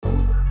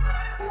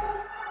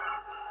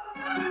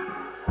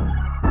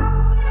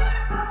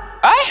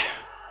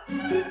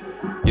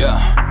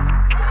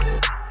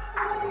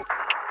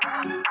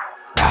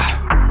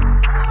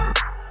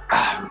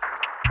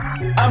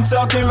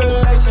talking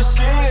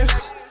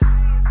relationships,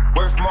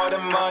 worth more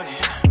than money.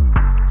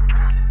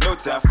 No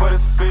time for the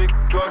fake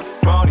or the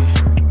phony.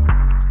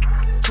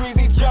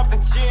 Tweezy drop the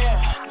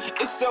gym,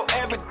 it's so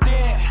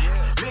evident.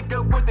 Link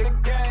up with the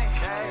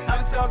gang.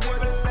 I'm talking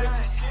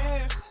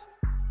relationships,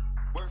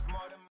 worth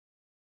more than.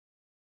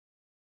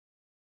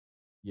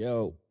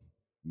 Yo,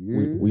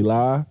 we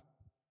live?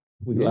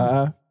 We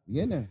live?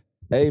 We in there.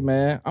 Hey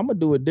man, I'm gonna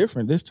do it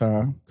different this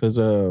time because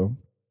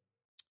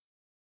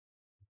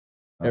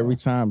every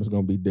time it's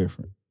gonna be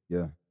different.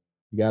 Yeah.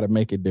 You gotta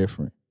make it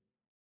different.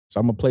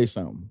 So I'm gonna play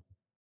something.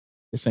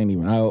 This ain't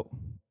even out.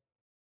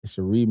 It's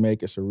a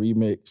remake, it's a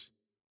remix.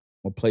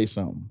 I'm gonna play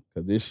something.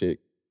 Cause this shit,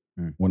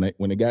 when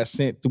it got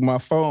sent through my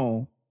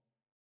phone,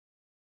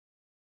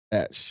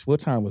 at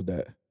what time was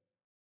that?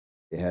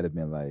 It had to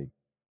been like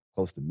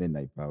close to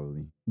midnight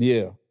probably.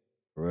 Yeah.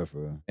 For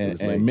real.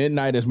 And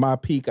midnight is my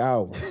peak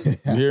hour.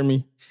 You hear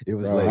me? It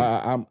was Bro, late.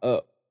 I'm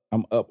up.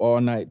 I'm up all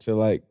night till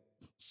like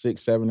 6,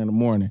 7 in the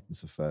morning.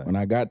 It's a fact. When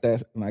I got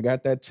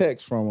that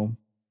text from him,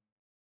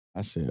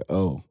 I said,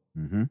 "Oh,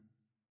 oh,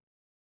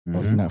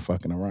 he's not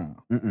fucking around."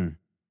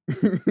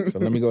 So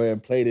let me go ahead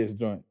and play this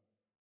joint.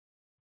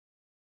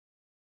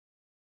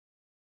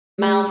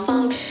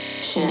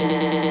 Malfunction.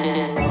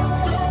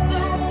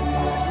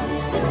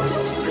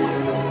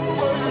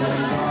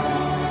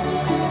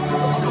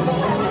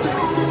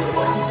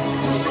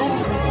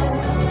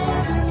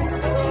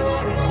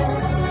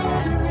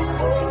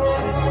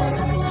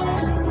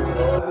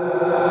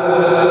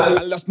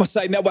 I lost my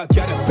sight, now I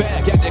got it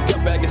back. Had to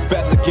come back and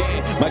spaz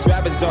again. My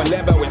driver's on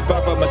Lambo and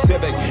far from my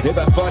Civic. If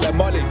I fall, I'm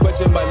only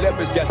pushing my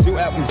limits. Got 2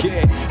 albums,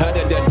 yeah. I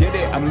done hit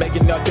it. I'm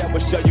making all that will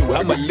show you.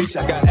 I'm a leash.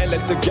 I got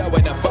endless to go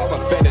and I'm far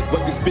from finished.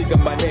 When you speak of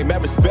my name, I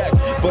respect.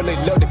 Fully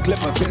loaded clip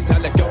my fist, I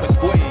let go and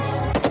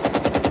squeeze.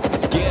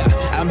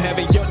 Yeah, I'm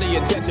having only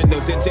attention.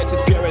 Those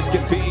intentions pure as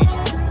can be.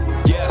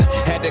 Yeah,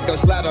 had to go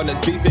slide on this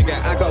beat, figure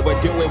I go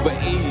and do it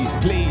with ease.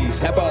 Please,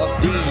 have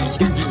off these.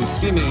 Can you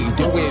see me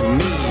doing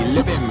me?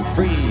 Living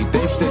free,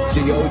 thanks to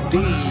G.O.D.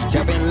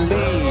 Kevin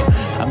Lee,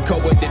 I'm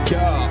cold with the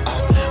dog.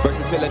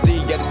 Versatility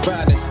at its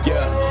finest,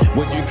 yeah.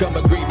 When you come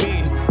and greet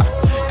me,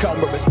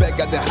 come with respect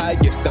at the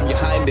highest. I'm your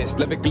highness,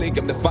 living click,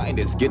 I'm the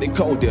finest. Getting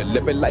colder,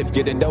 living life,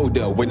 getting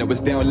older. When I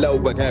was down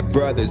low, I had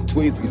brothers,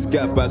 Tweezy,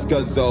 Scott,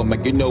 Cuzzo,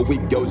 man, you know we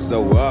go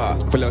so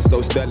hard. Flow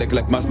so static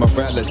like Miles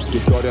Morales.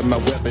 You caught in my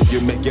weapon, you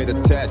may get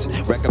attached.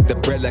 Rack up the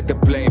bread like a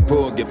plane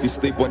pool. If you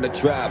sleep on the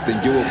trap,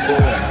 then you will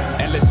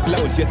fall. Endless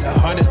flows, yet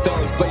 100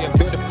 stones, playing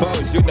through the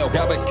pose. You know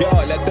how it go,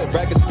 let the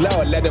records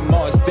flow, let them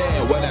all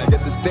stand. When I hit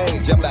the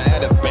stage, I'm like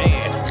at a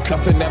band.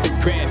 Cuffing every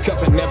grand,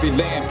 cuffing every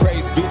land.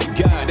 Praise be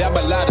to God, I'm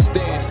a lot of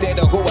stand. Stand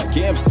on who I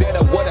am, stand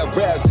on what I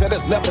rap, till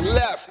there's nothing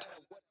left.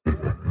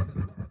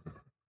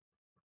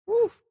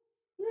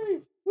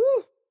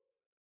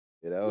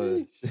 Yeah,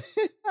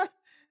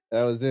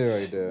 that was it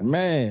right there.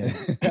 Man,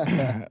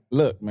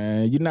 look,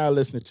 man, you're now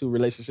listening to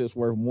Relationships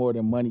Worth More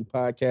Than Money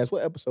podcast.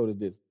 What episode is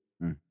this?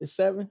 It's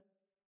 7?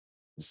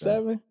 It's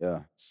 7?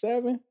 Yeah.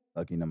 7?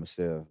 Lucky number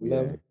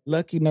 7.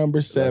 Lucky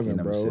number 7,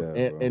 number bro. 7,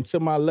 bro. And to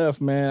my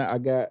left, man, I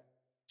got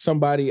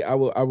somebody I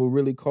will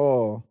really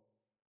call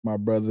my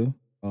brother.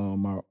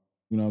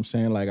 You know what I'm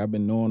saying? Like, I've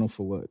been knowing him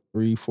for what,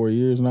 3-4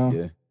 years now?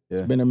 Yeah.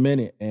 It's been a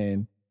minute,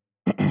 and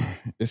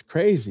it's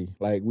crazy.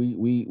 Like,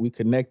 we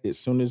connected as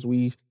soon as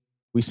we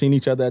seen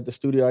each other at the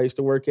studio I used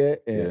to work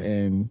at,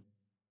 and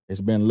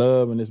it's been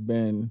love, and it's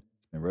been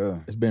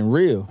real. It's been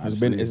real.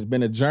 Absolutely. It's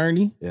been a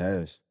journey. It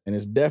has. And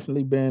it's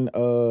definitely been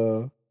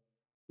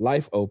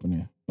life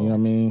opening. You know what I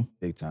mean?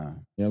 Big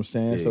time. You know what I'm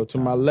saying? Big So to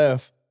time. my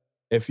left,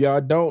 if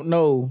y'all don't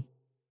know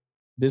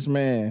this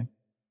man,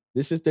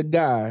 this is the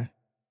guy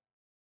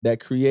that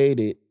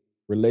created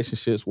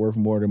Relationships Worth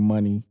More Than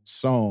Money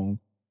song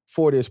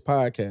for this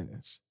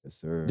podcast. Yes,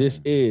 sir. This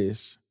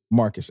is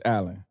Marcus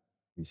Alland.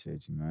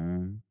 Appreciate you,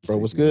 man. Bro,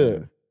 what's Appreciate you, good?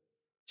 man.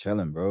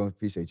 Chilling, bro.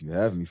 Appreciate you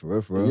having me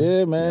for real.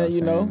 Yeah, man. You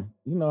know what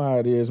You know how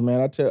it is,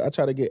 man. I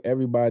try to get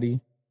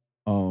everybody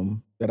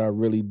that I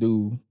really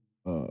do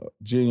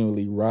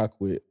genuinely rock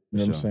with. You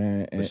know what I'm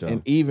saying?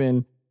 And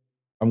even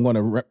I'm going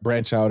to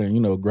branch out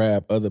and,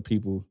 grab other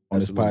people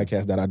on Absolutely. this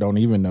podcast that I don't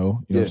even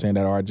know, you know what I'm saying,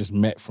 that are just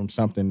met from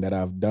something that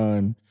I've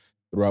done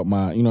throughout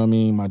my,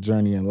 my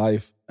journey in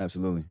life.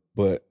 Absolutely.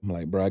 But I'm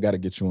like, bro, I got to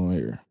get you on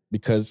here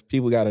because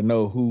people got to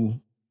know who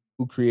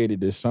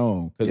created this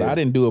song because I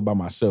didn't do it by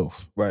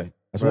myself. Right.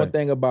 That's one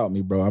thing about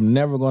me, bro. I'm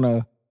never going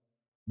to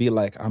be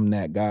like, I'm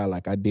that guy,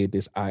 like I did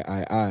this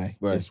I.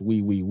 Right. It's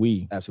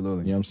we.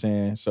 Absolutely. You know what I'm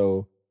saying?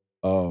 So,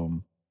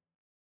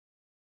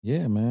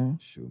 yeah, man.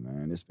 Shoot,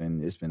 man. It's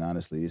been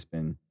honestly, it's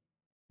been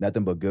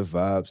nothing but good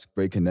vibes,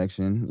 great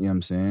connection, you know what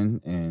I'm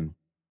saying? And,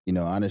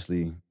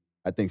 honestly,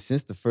 I think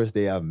since the first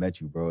day I've met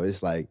you, bro,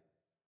 it's like,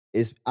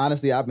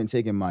 honestly, I've been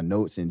taking my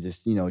notes and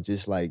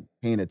just like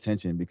paying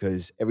attention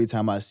because every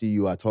time I see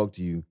you, I talk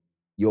to you,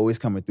 you always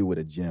coming through with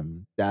a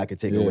gem that I could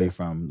take away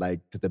from.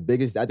 Like, cause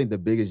I think the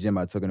biggest gem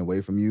I took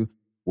away from you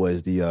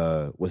was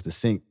the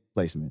sync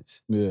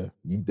placements. Yeah.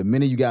 The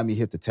minute you got me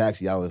hip to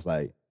Taxi, I was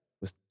like,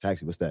 what's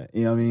Taxi? What's that?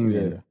 You know what I mean? Yeah.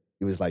 And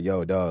it was like,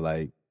 yo, dog,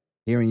 like,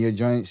 hearing your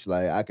joints,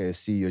 like I could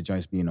see your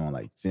joints being on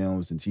like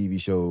films and TV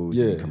shows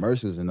and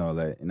commercials and all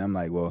that. And I'm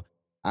like, well,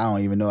 I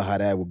don't even know how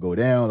that would go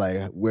down. Like,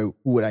 who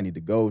would I need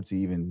to go to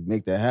even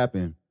make that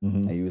happen? Mm-hmm.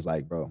 And he was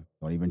like, bro,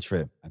 don't even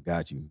trip. I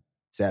got you.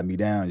 Sat me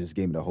down, just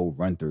gave me the whole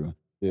run through.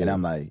 Yeah. And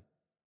I'm like,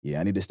 yeah,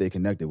 I need to stay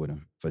connected with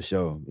him for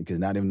sure. Because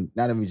not even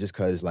just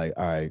because like,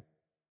 all right,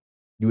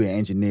 you an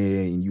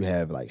engineer and you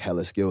have like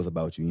hella skills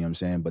about you, you know what I'm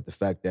saying? But the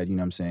fact that, you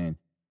know what I'm saying,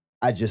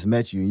 I just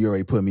met you and you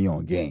already put me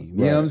on game.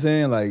 You know what I'm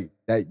saying? Like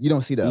that, you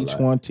don't see that a lot. Each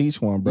one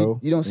teach one, bro.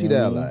 You don't see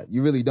that a lot.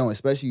 You really don't,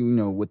 especially, you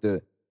know, with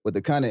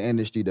the kind of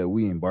industry that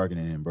we embarking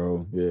in,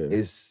 bro. Yeah.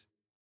 It's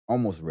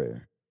almost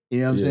rare.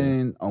 You know what I'm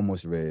saying?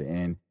 Almost rare.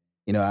 And,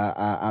 you know,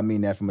 I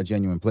mean that from a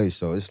genuine place.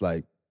 So it's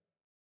like,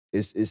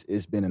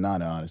 it's been an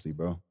honor, honestly,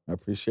 bro. I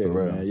appreciate it,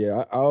 man.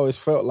 Yeah, I always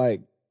felt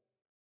like,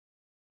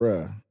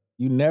 bruh,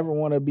 you never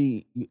want to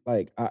be,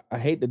 like, I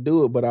hate to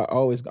do it, but I'm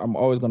always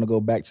going to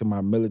go back to my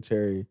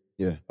military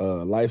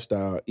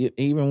lifestyle.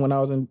 Even when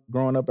I was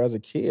growing up as a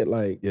kid,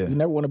 like, you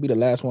never want to be the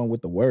last one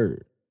with the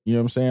word. You know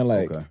what I'm saying?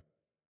 Like,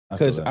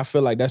 because I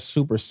feel like that's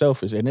super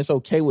selfish. And it's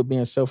okay with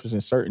being selfish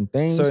in certain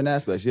things. Certain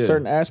aspects, yeah.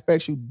 Certain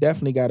aspects, you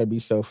definitely got to be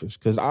selfish.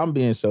 Because I'm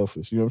being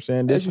selfish. You know what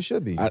I'm saying? As you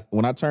should be.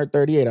 When I turned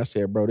 38, I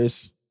said, bro,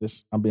 this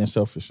I'm being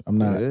selfish. I'm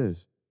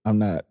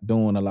not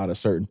doing a lot of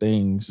certain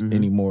things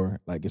anymore.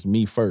 Like, it's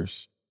me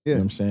first. You know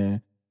what I'm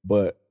saying?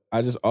 But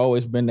I just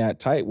always been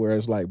that type where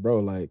it's like, bro,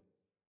 like,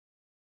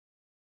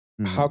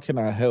 how can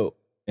I help?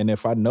 And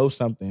if I know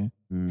something,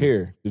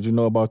 here, did you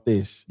know about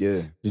this?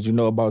 Yeah. Did you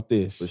know about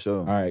this? For sure.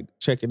 All right,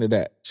 check into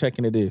that, check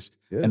into this.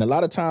 Yeah. And a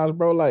lot of times,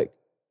 bro, like,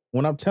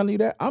 when I'm telling you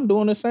that, I'm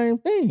doing the same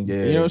thing.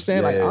 Yeah. You know what I'm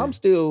saying? Like, I'm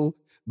still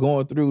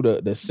going through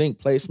the sync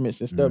placements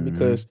and stuff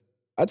because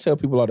I tell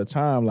people all the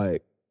time,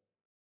 like,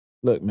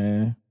 look,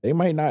 man, they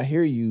might not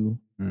hear you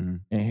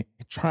and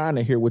trying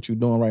to hear what you're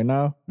doing right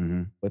now,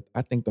 but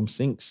I think them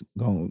syncs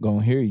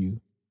gonna hear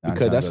you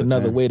because that's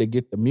another way to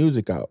get the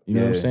music out. You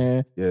know what I'm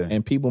saying? Yeah.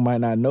 And people might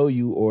not know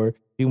you, or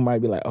people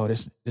might be like, oh,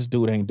 this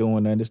dude ain't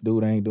doing that, this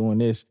dude ain't doing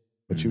this,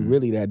 but you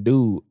really that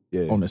dude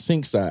on the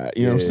sync side.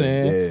 You know what I'm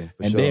saying?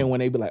 Yeah, and then when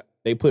they be like,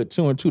 they put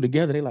 2 and 2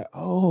 together, they like,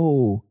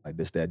 oh. Like,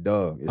 this that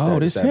dog.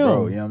 This that him.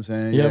 Bro, you know what I'm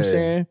saying? You know what I'm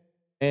saying?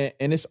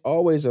 And it's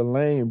always a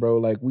lane, bro.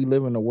 Like, we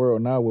live in a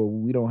world now where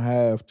we don't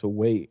have to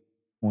wait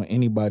on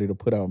anybody to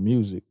put out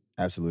music.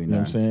 Absolutely not. You know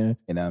what I'm saying?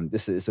 And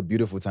it's a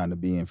beautiful time to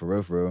be in, for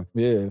real.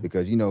 Yeah.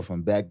 Because, you know,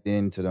 from back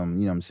then to them,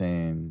 you know what I'm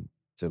saying,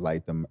 to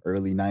like them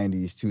early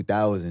 90s,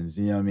 2000s,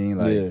 you know what I mean?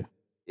 Like,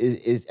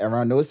 it's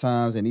around those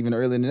times and even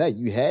earlier than that,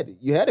 you had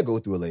to go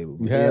through a label.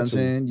 You know what I'm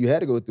saying? You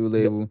had to go through a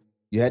label. Yep.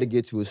 You had to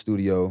get to a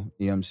studio,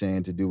 you know what I'm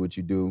saying, to do what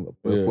you do.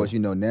 But of course, you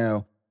know,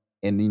 now,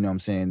 and you know what I'm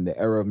saying, the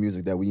era of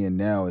music that we in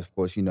now is, of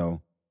course, you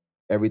know,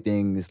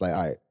 everything is like,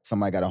 all right,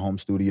 somebody got a home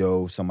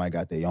studio, somebody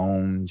got their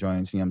own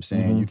joints, you know what I'm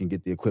saying? You can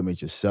get the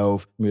equipment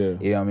yourself. Yeah.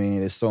 You know what I mean?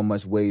 There's so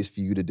much ways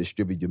for you to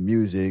distribute your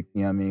music,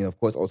 you know what I mean? Of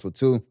course, also,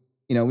 too,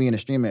 you know, we in a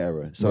streaming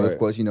era. So, of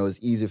course, you know, it's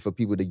easier for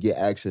people to get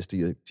access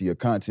to your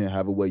content,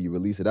 however way you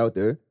release it out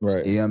there.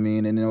 Right. You know what I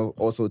mean? And then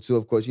also, too,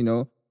 of course, you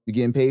know, you're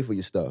getting paid for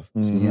your stuff.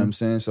 So, you know what I'm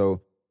saying?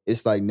 So,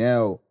 it's like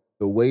now,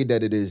 the way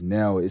that it is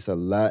now, it's a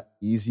lot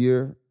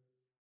easier,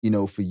 you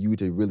know, for you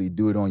to really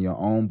do it on your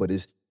own. But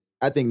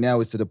I think now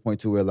it's to the point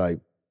to where,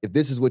 like, if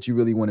this is what you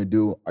really want to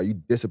do, are you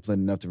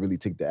disciplined enough to really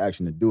take the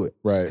action to do it?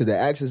 Right. Because the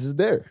access is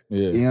there.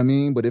 Yeah. You know what I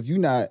mean? But if you're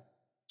not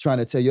trying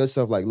to tell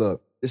yourself, like,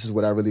 look, this is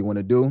what I really want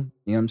to do, you know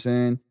what I'm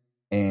saying?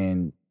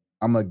 And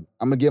I'm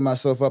gonna get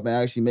myself up and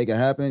actually make it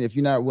happen. If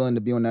you're not willing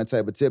to be on that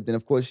type of tip, then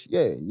of course,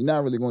 you're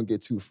not really going to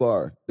get too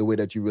far the way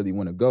that you really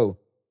want to go.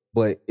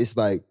 But it's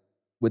like,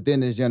 within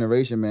this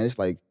generation, man, it's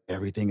like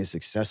everything is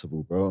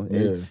accessible, bro.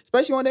 And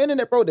especially on the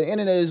internet, bro. The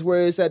internet is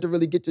where it's at to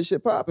really get your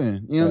shit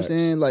popping. You know what I'm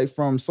saying? Like,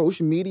 from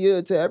social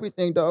media to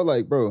everything, dog.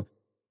 Like, bro,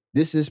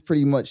 this is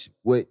pretty much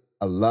what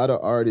a lot of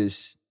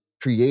artists,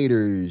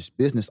 creators,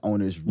 business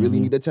owners really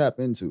need to tap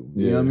into.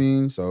 You know what I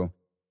mean? So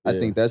I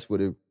think that's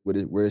where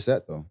it's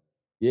at, though.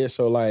 Yeah.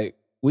 So like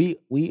we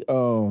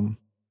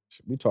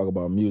talk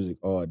about music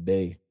all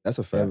day. That's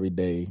a fact. Every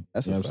day.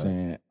 That's you know a what fact.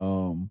 I'm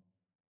saying?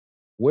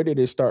 Where did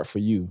it start for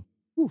you?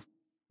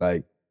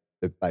 Like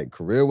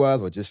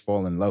career-wise, or just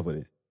fall in love with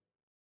it?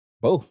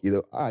 Both.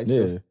 Either. All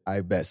right.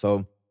 I bet.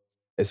 So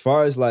as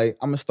far as like,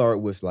 I'm gonna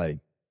start with like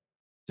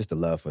just the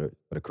love for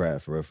the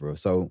craft, for real.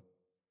 So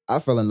I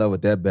fell in love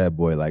with that bad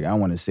boy. Like, I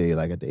want to say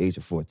like at the age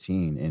of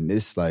 14, and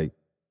this, like,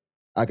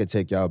 I could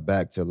take y'all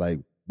back to like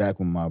back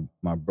when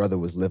my brother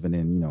was living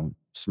in, you know,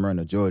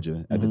 Smyrna,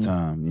 Georgia at the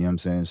time. You know what I'm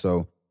saying?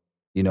 So,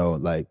 you know,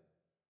 like,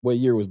 what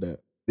year was that?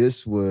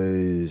 This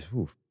was,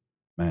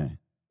 man,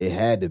 it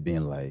had to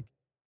been like,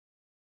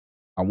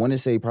 I want to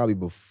say probably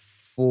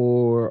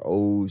before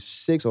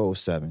 06 or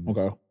 07.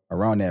 Okay.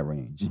 Around that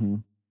range.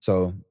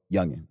 So,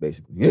 youngin',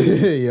 basically.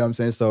 You know what I'm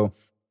saying? So,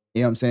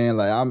 you know what I'm saying?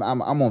 Like, I'm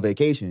on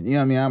vacation. You know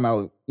what I mean? I'm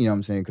out, you know what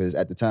I'm saying? Because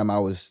at the time I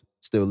was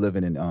still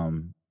living in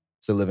Maryland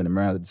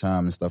at the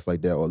time and stuff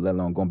like that, or let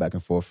alone going back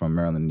and forth from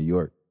Maryland to New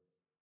York.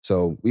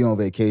 So we on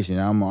vacation.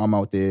 I'm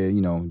out there,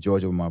 you know,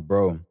 Georgia with my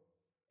bro.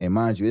 And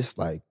mind you, it's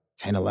like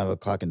 10, 11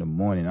 o'clock in the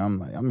morning.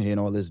 I'm hearing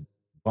all this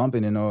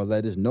bumping and all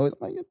that, this noise.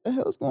 I'm like, what the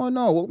hell's going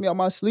on? Woke me out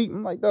my sleep.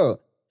 I'm like, dog,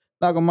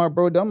 knock on my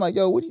bro door. I'm like,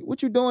 yo,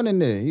 what you doing in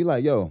there? He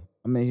like, yo,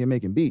 I'm in here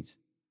making beats.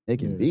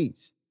 Making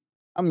beats.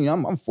 I mean,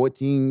 I'm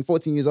 14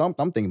 years old.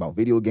 I'm thinking about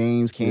video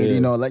games, candy,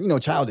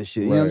 childish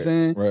shit. You know what I'm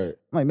saying? Right. I'm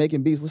like,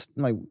 making beats.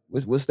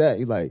 What's that?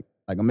 He's like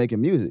I'm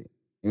making music.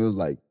 He was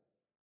like,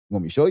 you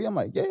want me to show you? I'm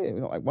like, yeah.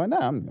 Like, why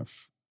not?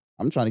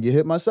 I'm trying to get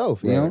hit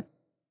myself, you know?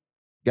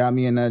 Got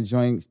me in that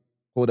joint,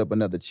 pulled up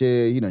another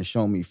chair. He done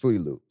shown me Fruity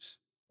Loops.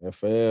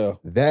 FL.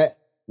 That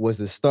was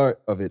the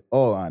start of it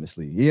all,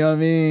 honestly. You know what I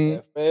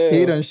mean? FL.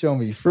 He done shown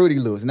me Fruity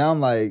Loops. Now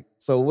I'm like,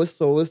 so what's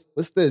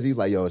this? He's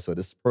like, yo, so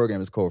this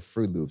program is called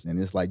Fruity Loops. And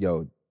it's like,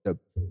 yo,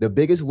 the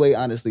biggest way,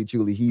 honestly,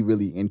 truly, he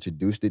really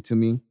introduced it to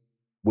me,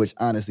 which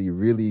honestly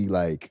really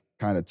like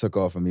kind of took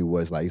off for me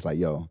was like, he's like,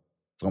 yo,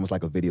 it's almost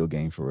like a video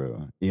game for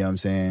real. You know what I'm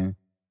saying?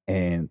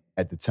 And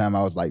at the time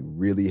I was like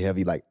really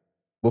heavy, like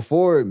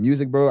before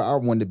music, bro, I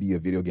wanted to be a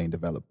video game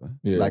developer.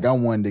 Yeah. Like I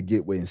wanted to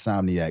get with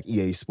Insomniac,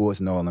 EA Sports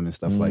and all them and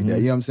stuff like that.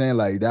 You know what I'm saying?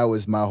 Like that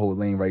was my whole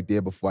lane right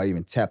there before I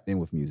even tapped in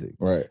with music.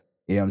 Right.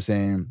 You know what I'm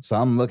saying? So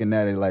I'm looking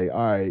at it like,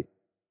 all right,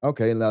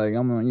 okay, like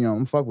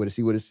I'm fuck with it,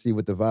 see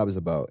what the vibe is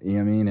about. You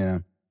know what I mean?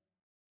 And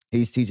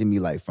he's teaching me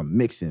like from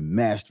mixing,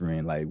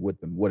 mastering, like what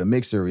a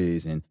mixer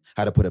is and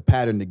how to put a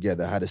pattern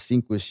together, how to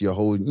sequence your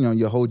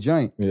whole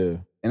joint. Yeah.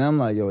 And I'm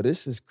like, yo,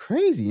 this is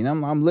crazy. And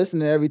I'm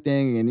listening to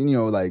everything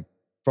and like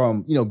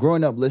from,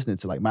 growing up listening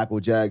to like Michael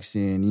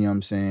Jackson, you know what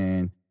I'm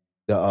saying?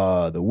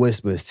 The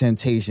Whispers,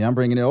 Temptation. I'm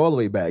bringing it all the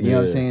way back, you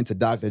know what I'm saying? To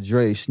Dr.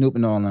 Dre, Snoop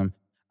and all them.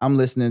 I'm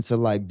listening to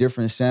like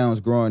different sounds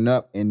growing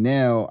up and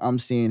now I'm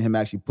seeing him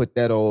actually put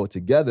that all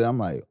together. I'm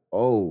like,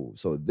 oh,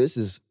 so this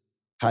is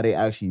how they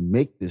actually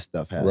make this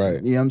stuff happen.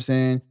 Right. You know what I'm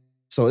saying?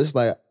 So it's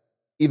like,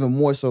 even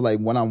more so like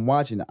when I'm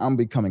watching, I'm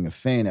becoming a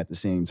fan at the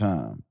same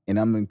time. And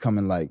I'm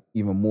becoming like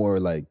even more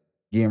like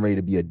getting ready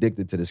to be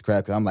addicted to this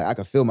crap. Cause I'm like, I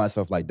can feel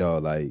myself like,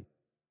 dog, like,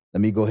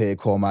 let me go ahead and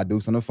call my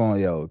dukes on the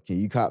phone. Yo, can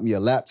you cop me a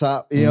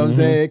laptop? You know what I'm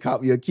saying?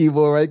 Cop me a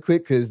keyboard right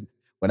quick. Cause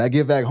when I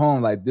get back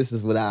home, like this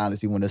is what I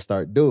honestly want to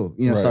start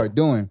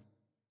doing.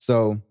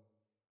 So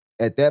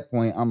at that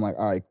point, I'm like,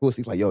 all right, cool. So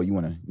he's like, yo, you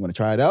wanna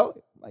try it out?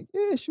 I'm like,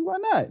 yeah, sure, why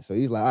not? So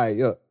he's like, all right,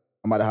 yo,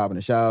 I'm about to hop in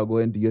the shower, go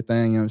ahead and do your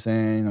thing, you know what I'm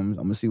saying? I'm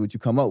gonna see what you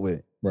come up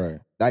with. Right.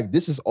 Like,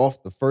 this is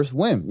off the first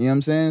whim, you know what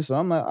I'm saying? So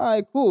I'm like, all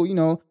right,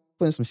 cool,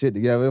 putting some shit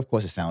together. Of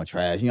course, it sounds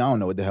trash. I don't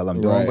know what the hell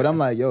I'm doing, but I'm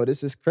like, yo,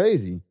 this is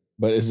crazy.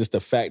 But it's just the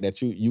fact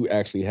that you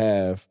actually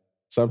have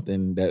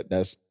something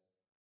that's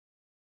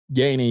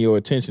gaining your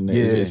attention.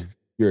 That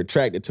you're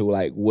attracted to,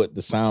 like, what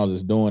the sounds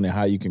is doing and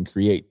how you can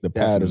create the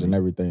patterns and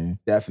everything.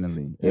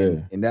 Definitely.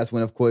 Yeah. And that's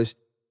when, of course,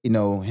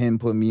 him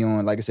putting me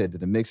on, like I said, to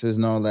the mixers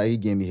and all that. He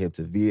gave me hip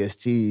to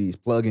VSTs,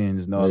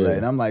 plugins and all that.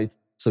 And I'm like,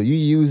 so you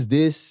use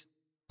this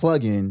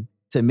plugin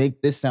to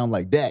make this sound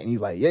like that? And he's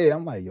like, yeah.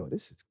 I'm like, yo,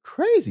 this is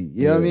crazy.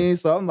 You know what I mean?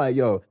 So I'm like,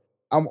 yo,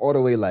 I'm all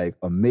the way like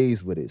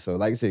amazed with it. So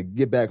like I said,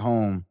 get back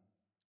home,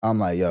 I'm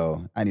like,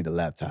 yo, I need a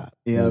laptop.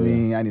 You know what I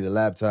mean? I need a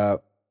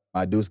laptop.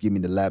 My dudes give me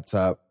the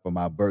laptop for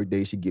my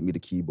birthday. She get me the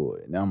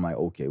keyboard. And I'm like,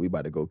 okay, we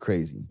about to go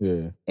crazy.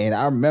 Yeah. And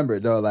I remember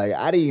though, like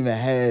I didn't even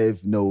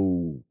have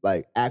no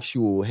like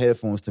actual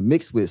headphones to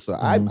mix with. So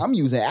I'm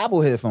using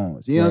Apple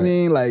headphones. You know what I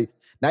mean? Like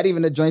not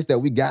even the joints that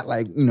we got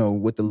like,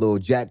 with the little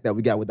jack that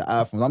we got with the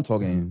iPhones. I'm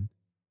talking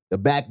the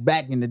back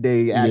in the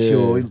day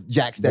actual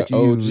jacks that the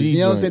you OG use. You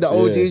know what I'm saying? The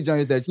OG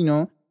joints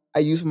that, I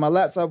use for my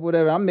laptop,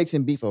 whatever. I'm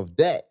mixing beats off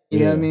that. You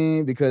know what I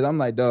mean? Because I'm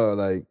like, dog,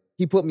 like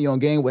he put me on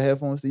game with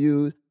headphones to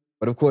use.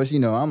 But of course,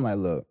 I'm like,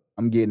 look,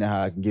 I'm getting it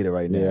how I can get it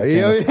right now.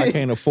 I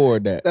can't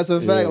afford that. That's a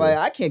fact. Like,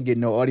 I can't get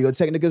no Audio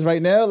Technicas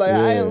right now. Like,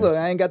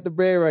 I ain't got the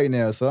bread right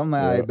now. So I'm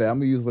like, all right, bet, I'm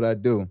going to use what I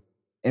do.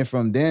 And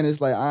from then,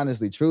 it's like,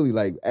 honestly, truly,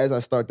 like, as I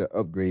start to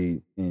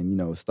upgrade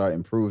and, start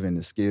improving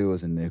the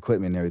skills and the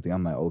equipment and everything,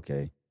 I'm like,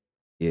 okay,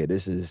 yeah,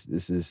 this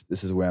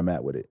is where I'm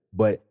at with it.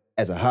 But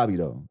as a hobby,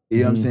 though, you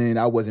know what I'm saying?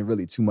 I wasn't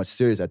really too much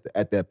serious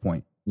at that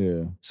point.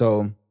 Yeah.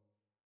 So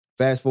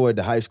fast forward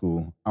to high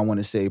school, I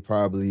want to say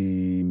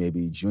probably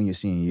maybe junior,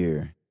 senior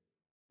year.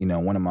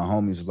 One of my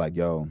homies was like,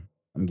 yo,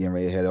 I'm getting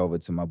ready to head over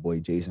to my boy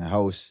Jason's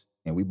house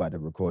and we about to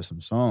record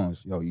some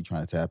songs. Yo, you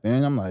trying to tap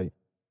in? I'm like,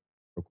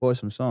 record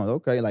some songs.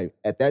 Okay. Like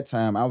at that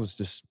time, I was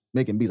just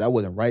making beats. I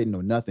wasn't writing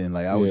or nothing.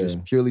 Like I was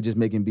just purely just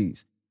making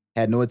beats.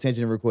 Had no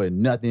intention of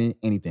recording nothing,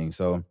 anything.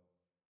 So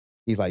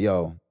he's like,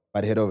 yo,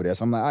 about to head over there.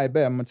 So I'm like, all right,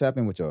 bet, I'm going to tap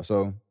in with y'all.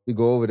 So we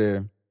go over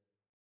there,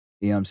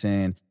 you know what I'm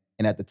saying?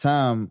 And at the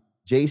time,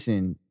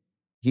 Jason,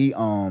 he, you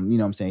know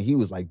what I'm saying, he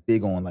was like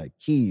big on like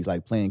keys,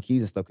 like playing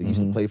keys and stuff, because he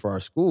used to play for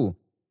our school.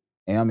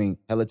 And I mean,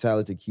 hella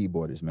talented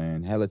keyboardist,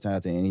 man. Hella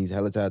talented, and he's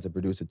hella talented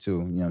producer too,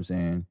 you know what I'm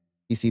saying?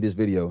 He see this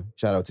video,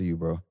 shout out to you,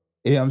 bro.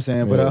 You know what I'm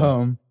saying?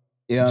 Yeah.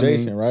 But,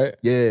 Jason, right?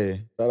 Yeah.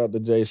 Shout out to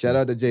Jason. Shout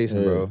out to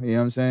Jason, bro. You know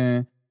what I'm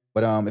saying?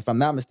 But if I'm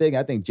not mistaken,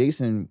 I think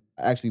Jason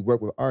actually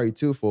worked with Ari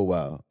too for a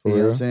while. You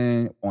know what I'm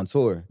saying? On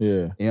tour. Yeah. You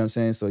know what I'm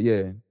saying? So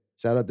yeah,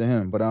 shout out to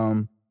him. But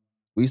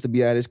we used to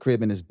be at his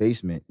crib in his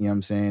basement, you know what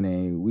I'm saying?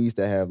 And we used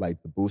to have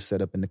like the booth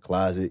set up in the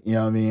closet, you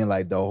know what I mean?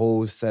 Like the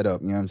whole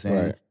setup, you know what I'm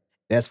saying? Right.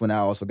 That's when I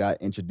also got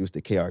introduced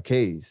to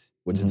KRKs,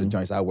 which is the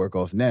joints I work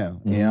off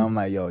now. And I'm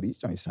like, yo, these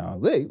joints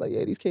sound lit. Like,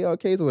 yeah, these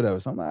KRKs or whatever.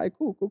 So I'm like, all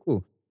right,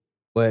 cool.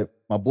 But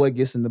my boy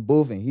gets in the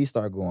booth and he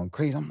started going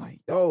crazy. I'm like,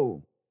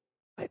 yo,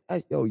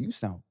 yo, you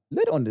sound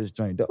lit on this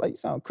joint, though. Like, you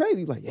sound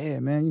crazy. He's like,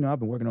 yeah, man, I've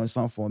been working on this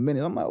song for a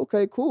minute. I'm like,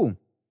 okay, cool.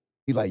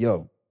 He's like,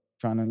 yo,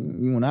 you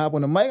want to hop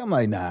on the mic? I'm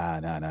like,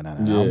 nah.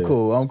 Yeah.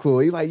 I'm cool.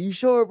 He's like, you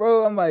sure,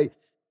 bro? I'm like,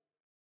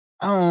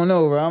 I don't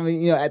know, bro. I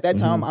mean, at that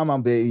time, I'm a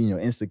bit,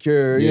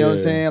 insecure. You know what I'm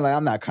saying? Like,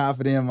 I'm not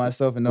confident in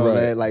myself and all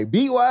that. Like,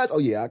 beat-wise, oh,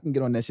 yeah, I can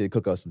get on that shit,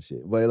 cook up some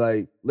shit. But,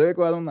 like,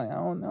 lyric-wise, I'm like, I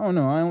don't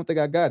know. I don't think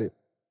I got it.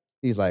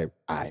 He's like,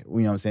 all right, you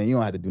know what I'm saying? You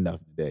don't have to do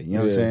nothing today. You know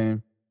what I'm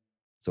saying?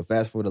 So,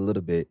 fast forward a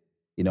little bit,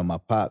 my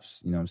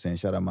pops, you know what I'm saying?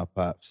 Shout out my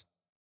pops.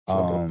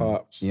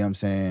 Pops. You know what I'm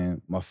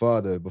saying? My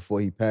father, before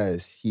he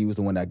passed, he was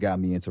the one that got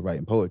me into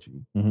writing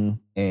poetry.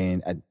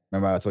 And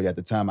remember I told you at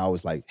the time I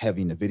was like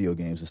heavy into video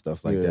games and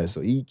stuff like that.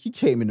 So he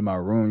came into my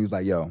room. He was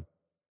like, yo,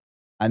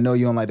 I know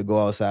you don't like to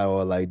go outside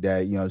or like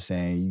that. You know what I'm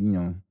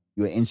saying?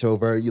 You're an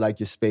introvert. You like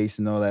your space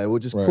and all that,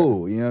 which is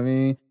cool. You know what I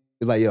mean?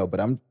 He's like, yo, but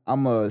I'm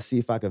going to see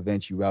if I can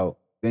venture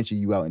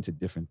you out into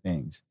different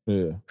things.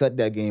 Yeah. Cut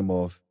that game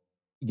off.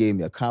 He gave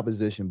me a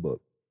composition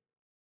book.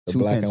 The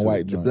black and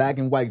white joints. The black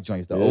and white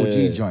joints, the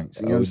OG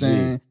joints. You know what I'm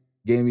saying?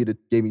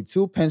 Gave me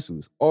 2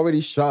 pencils, already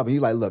sharp. And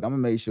he's like, look, I'm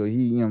gonna make sure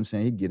he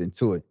get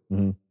into it. You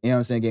know what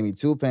I'm saying? Gave me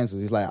 2 pencils.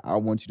 He's like, I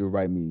want you to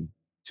write me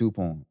 2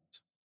 poems.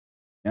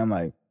 And I'm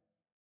like,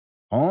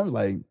 poems?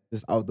 Like,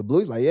 just out the blue?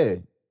 He's like, yeah.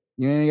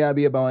 You ain't gotta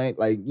be about,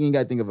 like, you ain't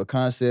gotta think of a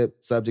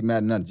concept, subject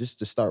matter, nothing. Just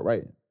to start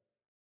writing.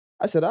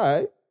 I said, all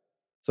right.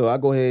 So I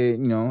go ahead,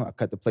 I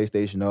cut the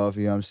PlayStation off,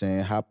 you know what I'm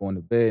saying? Hop on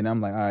the bed, and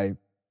I'm like, all right,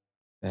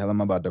 the hell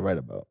am I about to write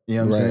about? You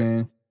know what I'm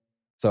saying?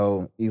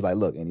 So he's like,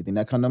 look, anything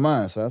that come to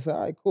mind. So I said,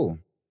 all right, cool.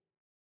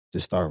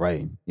 Just start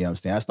writing. You know what I'm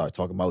saying? I start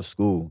talking about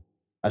school.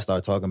 I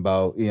start talking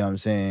about, you know what I'm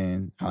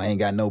saying, how I ain't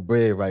got no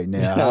bread right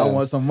now. I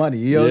want some money.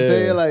 You know what I'm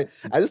saying? Like,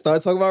 I just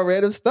started talking about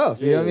random stuff.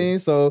 You know what I mean?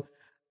 So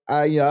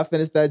I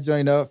finished that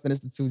joint up,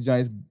 finished the 2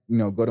 joints,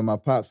 go to my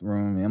pop's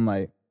room, and I'm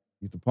like,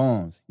 these the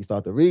poems. He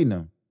started reading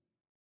them.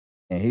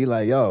 And he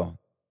like, yo,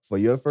 for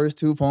your first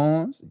 2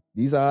 poems,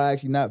 these are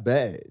actually not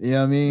bad. You know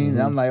what I mean?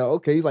 And I'm like,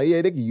 okay. He's like,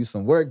 yeah, they can use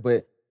some work,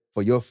 but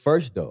for your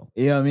first though,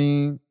 you know what I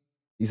mean?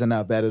 These are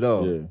not bad at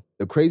all. Yeah.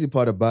 The crazy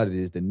part about it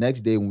is the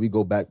next day when we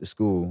go back to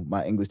school,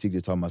 my English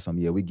teacher talking about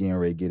something, we getting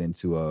ready to get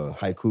into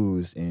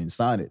haikus and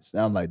sonnets.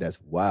 And I'm like,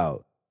 that's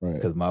wild.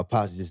 Because my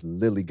pops just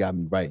literally got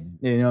me writing.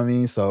 You know what I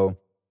mean? So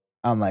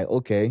I'm like,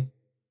 okay.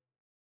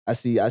 I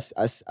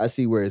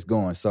see where it's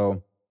going.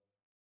 So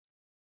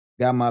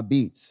got my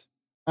beats.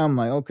 I'm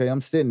like, okay,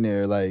 I'm sitting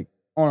there like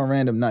on a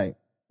random night.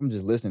 I'm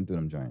just listening to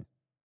them joints.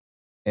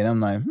 And I'm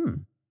like,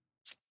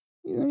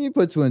 you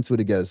put 2 and 2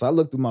 together. So I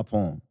looked through my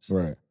poems.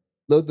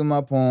 Looked through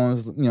my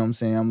poems, you know what I'm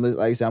saying?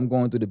 Like I said, I'm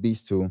going through the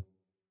beats too.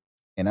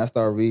 And I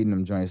started reading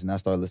them joints and I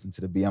started listening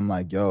to the beat. I'm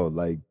like, yo,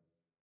 like,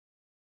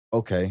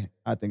 okay,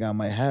 I think I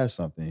might have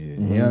something here. You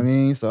know what I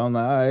mean? So I'm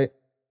like, all right,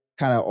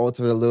 kind of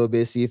alter it a little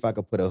bit, see if I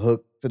could put a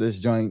hook to this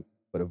joint,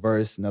 put a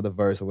verse, another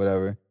verse or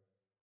whatever.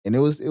 And it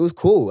was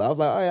cool. I was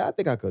like, all right, I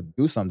think I could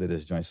do something to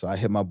this joint. So I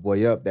hit my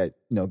boy up that,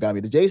 got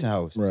me to Jason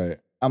house.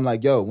 I'm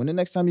like, yo, when the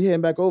next time you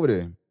heading back over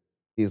there?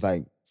 He's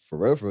like, for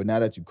real, now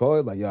that you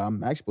called, like, yo,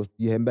 I'm actually supposed to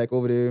be heading back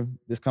over there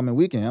this coming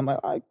weekend. I'm like,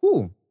 all right,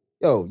 cool.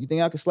 Yo, you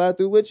think I can slide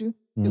through with you?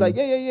 He's like,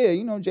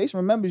 yeah. Jason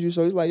remembers you.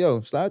 So he's like,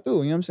 yo, slide through.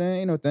 You know what I'm saying?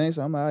 Ain't no thing.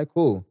 So I'm like, all right,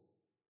 cool.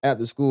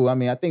 After school, I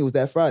think it was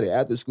that Friday.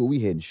 After school, we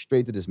heading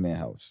straight to this man's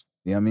house.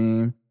 You know what I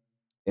mean?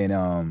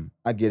 And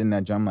I get in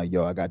that joint. I'm like,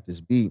 yo, I got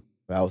this beat.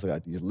 But I also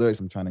got these lyrics.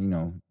 I'm trying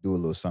to, do a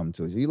little something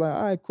to it. So he's like,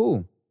 all right,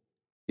 cool.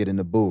 Get in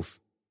the booth.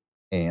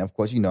 And of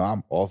course,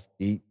 I'm off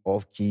beat,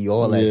 off key,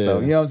 all that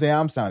stuff. You know what I'm saying?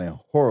 I'm sounding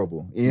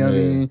horrible. You know what I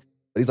mean?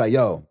 But he's like,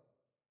 yo,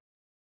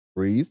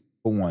 breathe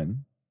for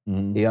one. You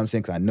know what I'm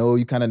saying? Because I know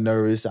you kind of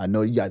nervous. I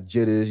know you got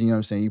jitters. You know what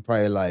I'm saying? You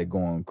probably like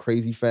going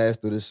crazy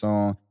fast through this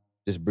song.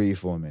 Just breathe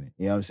for a minute.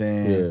 You know what I'm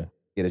saying? Yeah.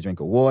 Get a drink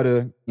of water. You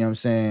know what I'm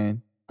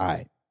saying? All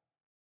right.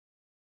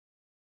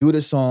 Do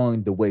the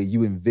song the way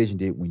you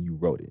envisioned it when you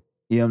wrote it.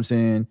 You know what I'm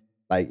saying?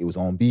 Like, it was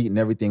on beat and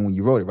everything when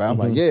you wrote it, right? I'm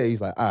like, yeah. He's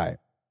like, all right,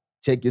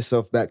 take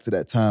yourself back to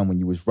that time when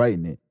you was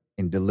writing it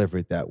and deliver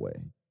it that way.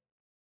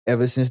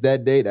 Ever since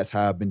that day, that's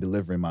how I've been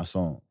delivering my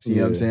songs. You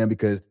know what I'm saying?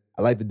 Because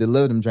I like to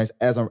deliver them drinks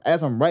as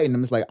I'm writing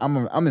them. It's like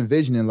I'm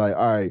envisioning, like,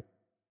 all right,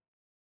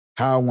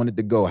 how I want it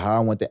to go, how I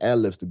want the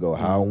ad-libs to go,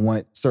 how I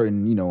want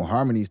certain,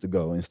 harmonies to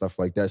go and stuff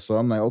like that. So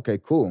I'm like, okay,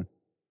 cool.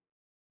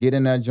 Get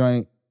in that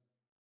joint,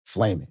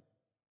 flame it.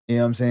 You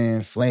know what I'm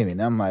saying? Flame it.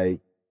 And I'm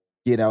like,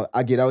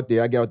 I get out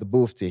there, I get out the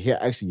booth to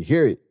actually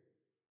hear it.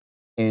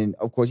 And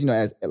of course,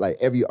 as like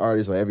every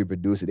artist or every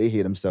producer, they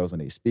hear themselves when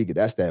they speak it.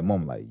 That's that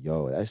moment, like,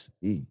 yo, that's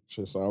me.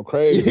 Shit sound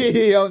crazy.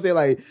 You know what I'm saying?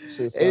 Like,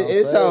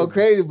 it sounds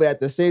crazy, but at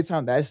the same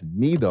time, that's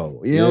me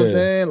though. You know what I'm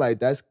saying? Like,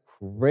 that's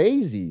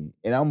crazy.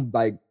 And I'm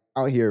like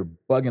out here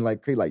bugging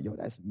like crazy, like, yo,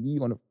 that's me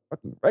on the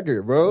fucking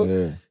record, bro. Yeah.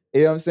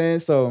 You know what I'm saying?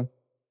 So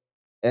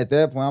at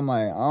that point, I'm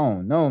like, I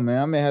don't know,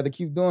 man. I may have to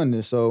keep doing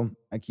this. So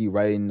I keep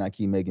writing, I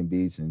keep making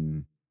beats,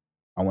 and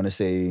I want to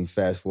say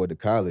fast forward to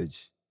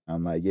college.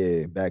 I'm like,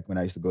 yeah, back when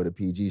I used to go to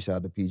PG, shout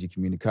out to PG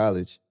Community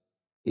College.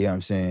 You know what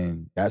I'm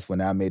saying? That's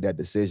when I made that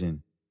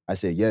decision. I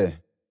said, yeah,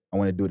 I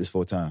want to do this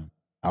full time.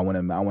 I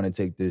want to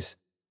take this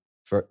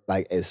for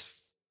like as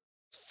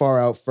far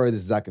out further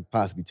as I could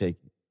possibly take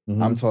it.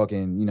 Mm-hmm. I'm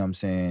talking, you know what I'm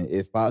saying,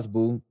 if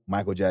possible,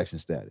 Michael Jackson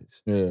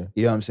status. Yeah.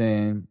 You know what I'm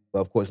saying? But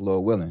of course,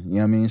 Lord willing. You know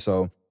what I mean?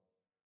 So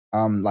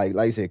I'm like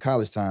you said,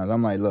 college times,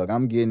 I'm like, look,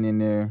 I'm getting in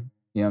there,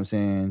 you know what I'm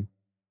saying?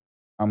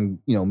 I'm,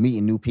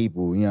 meeting new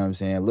people, you know what I'm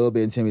saying? A little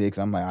bit intimidated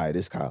because I'm like, all right,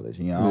 this college.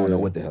 I don't know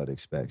what the hell to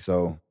expect.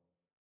 So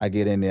I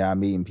get in there, I'm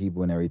meeting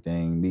people and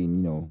everything,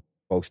 meeting,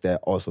 folks that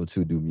also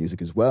too do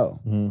music as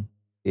well. Mm-hmm.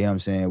 You know what I'm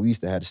saying? We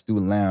used to have the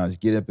student lounge,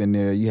 get up in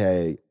there, you had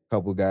a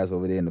couple guys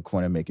over there in the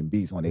corner making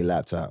beats on their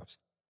laptops.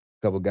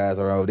 A couple guys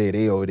are over there,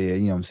 they over there,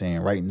 you know what I'm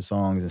saying, writing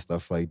songs and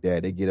stuff like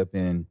that. They get up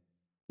in,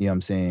 you know what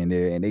I'm saying,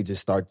 there, and they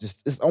just start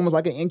it's almost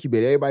like an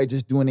incubator. Everybody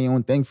just doing their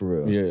own thing for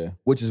real. Yeah.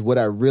 Which is what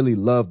I really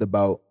loved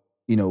about,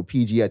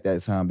 PG at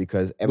that time,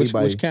 because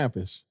everybody. Which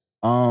campus?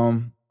 I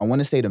want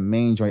to say the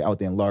main joint out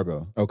there in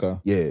Largo. Okay.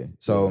 Yeah.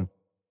 So,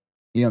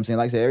 you know what I'm saying?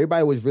 Like I said,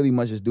 everybody was really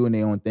much just doing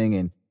their own thing.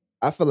 And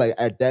I feel like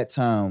at that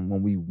time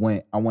when we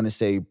went, I want to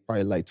say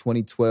probably like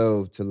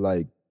 2012 to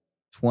like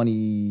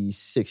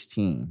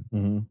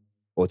 2016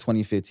 or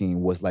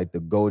 2015 was like the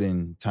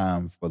golden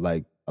time for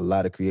like a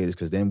lot of creators,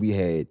 because then we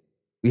had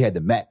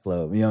the Mac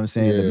Club. You know what I'm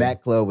saying? Yeah. The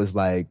Mac Club was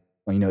like,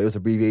 it was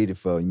abbreviated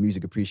for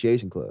Music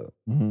Appreciation Club.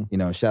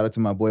 Mm-hmm. Shout out to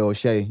my boy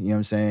O'Shea, you know what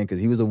I'm saying? Because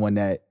he was the one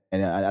that,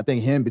 and I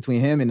think between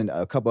him and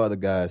a couple other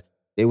guys,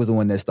 they was the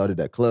one that started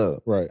that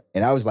club. Right.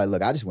 And I was like,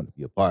 look, I just want to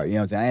be a part. You know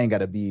what I'm saying? I ain't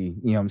got to be,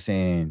 you know what I'm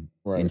saying,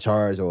 in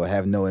charge or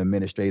have no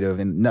administrative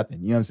and nothing.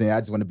 You know what I'm saying? I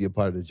just want to be a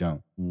part of the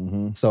jump.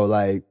 Mm-hmm. So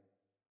like,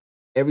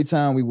 every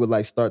time we would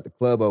like start the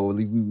club or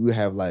we would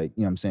have like,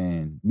 you know what I'm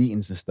saying,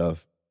 meetings and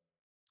stuff,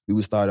 we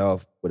would start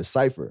off with a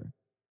cypher.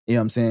 You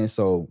know what I'm saying?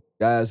 So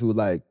guys who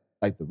like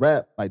the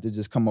rap, like to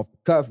just come off the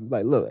cuff,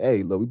 like, look,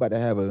 we about to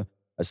have a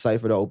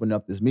cypher to open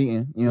up this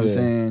meeting. You know what I'm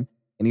saying?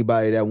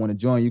 Anybody that want to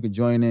join, you can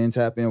join in,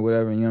 tap in,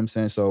 whatever, you know what I'm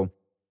saying? So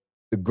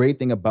the great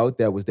thing about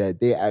that was that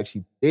they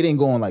didn't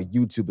go on like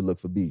YouTube and look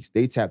for beats.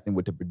 They tapped in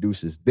with the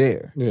producers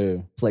there. Yeah.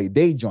 Played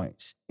they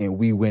joints, and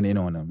we went in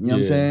on them. You know what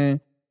I'm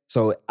saying?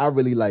 So I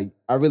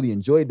really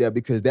enjoyed that,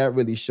 because that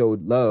really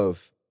showed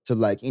love to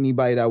like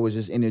anybody that was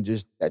just in there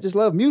that just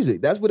loved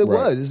music. That's what it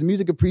was. It's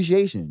music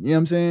appreciation. You know what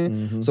I'm saying?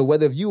 Mm-hmm. So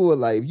whether if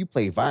you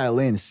play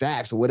violin,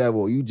 sax, or whatever,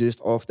 or you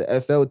just off the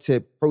FL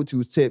tip, Pro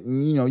Tools tip,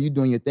 you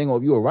doing your thing, or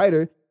if you a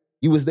writer,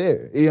 you was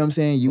there. You know what I'm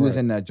saying? You was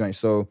in that joint.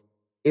 So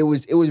it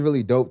was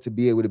really dope to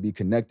be able to be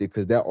connected,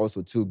 because that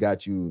also too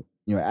got you,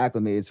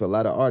 acclimated to a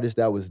lot of artists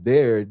that was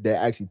there that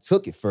actually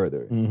took it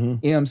further. Mm-hmm. You know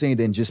what I'm saying?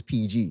 Than just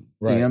PG.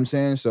 Right. You know what I'm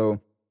saying?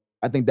 So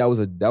I think that was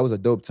a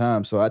dope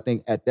time. So I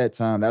think at that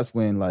time, that's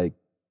when like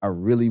I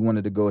really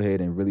wanted to go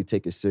ahead and really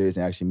take it serious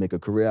and actually make a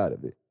career out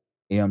of it.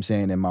 You know what I'm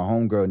saying? And my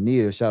homegirl,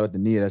 Nia, shout out to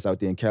Nia, that's out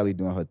there in Cali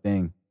doing her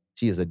thing.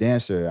 She is a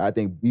dancer. I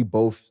think we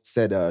both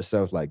said to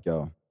ourselves like,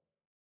 yo,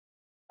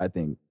 I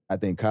think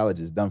college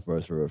is done for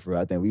us for real.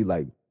 I think we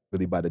like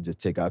really about to just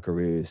take our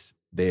careers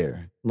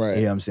there. Right.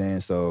 You know what I'm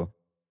saying? So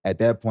at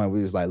that point,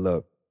 we was like,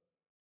 look,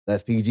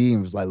 left PG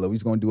and was like, look, we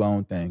just gonna do our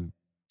own thing.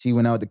 She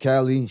went out to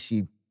Cali,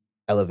 she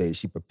elevated,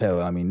 she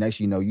propelled. I mean, next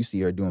you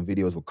see her doing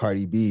videos with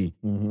Cardi B,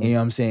 you know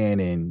what I'm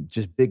saying? And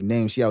just big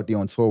names. She out there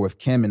on tour with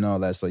Kim and all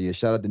that. So yeah,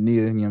 shout out to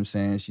Nia, you know what I'm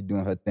saying? She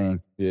doing her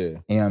thing. Yeah. You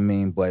know what I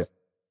mean? But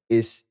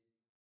it's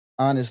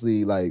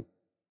honestly like,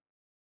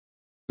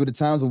 through the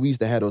times when we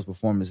used to have those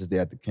performances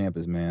there at the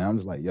campus, man, I'm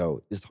just like,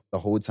 yo, just the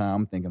whole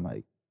time I'm thinking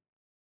like,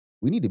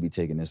 we need to be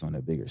taking this on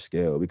a bigger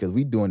scale, because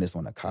we doing this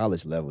on a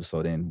college level.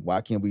 So then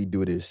why can't we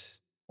do this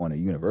on a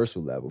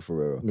universal level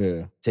for real?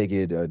 Yeah. Take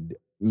it,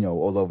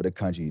 all over the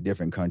country,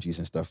 different countries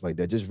and stuff like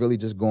that. Just really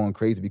just going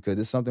crazy, because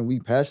it's something we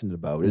passionate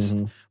about.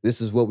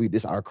 This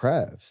is our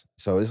crafts.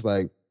 So it's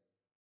like,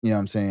 you know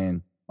what I'm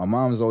saying? My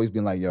mom has always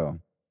been like, yo,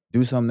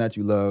 do something that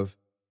you love.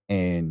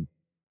 And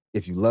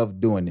if you love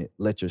doing it,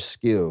 let your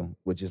skill,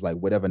 which is like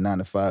whatever 9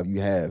 to 5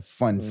 you have,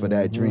 fun for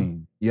that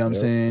dream. You know what I'm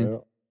saying?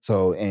 Yep.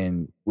 So,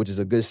 and which is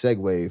a good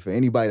segue for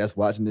anybody that's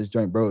watching this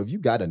joint, bro. If you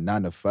got a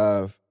 9 to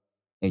 5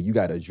 and you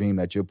got a dream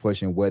that you're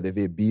pushing, whether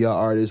it be an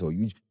artist or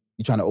you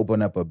trying to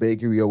open up a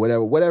bakery or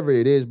whatever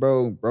it is,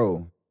 bro,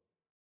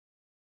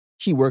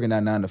 keep working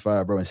that 9 to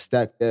 5, bro, and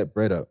stack that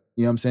bread up.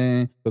 You know what I'm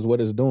saying? Because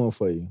what it's doing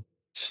for you,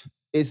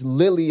 it's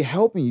literally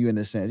helping you in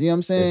a sense. You know what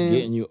I'm saying? It's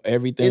getting you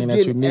everything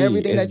that you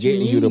need. It's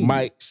getting you the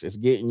mics. It's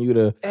getting you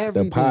the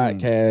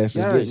podcast. It's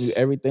getting you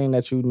everything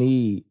that you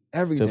need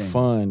to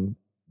fund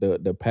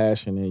the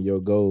passion and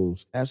your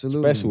goals.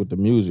 Absolutely. Especially with the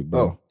music,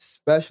 bro.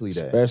 Especially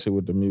that. Especially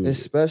with the music.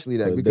 Especially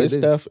that. Because this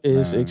stuff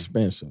is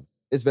expensive.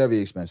 It's very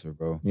expensive,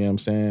 bro. You know what I'm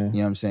saying? You know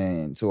what I'm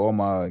saying? To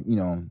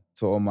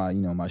all my,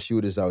 my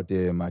shooters out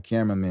there, my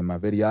cameramen, my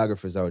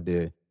videographers out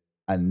there,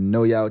 I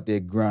know y'all out there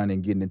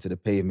grinding, getting into the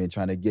pavement,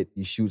 trying to get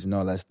these shoots and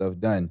all that stuff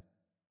done.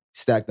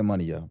 Stack the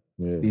money up.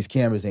 Yeah. These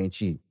cameras ain't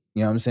cheap.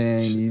 You know what I'm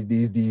saying?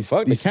 These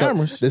Fuck these the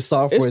cameras. The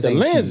software it's the ain't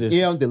lenses. cheap.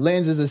 You know, the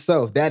lenses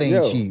itself, that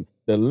ain't cheap.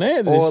 The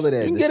lenses. All of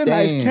that. You can the get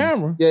stands, a nice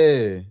camera.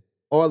 Yeah.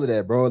 All of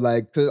that, bro.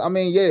 Like, cause I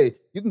mean, yeah,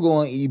 you can go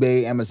on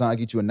eBay, Amazon,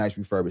 get you a nice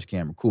refurbished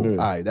camera. Cool. Yeah. All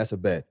right, that's a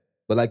bet.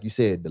 But like you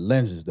said, the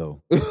lenses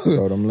though.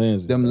 Bro, them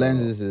lenses. Them bro.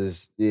 lenses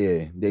is,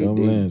 yeah, they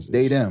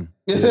lenses. them.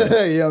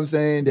 Yeah. You know what I'm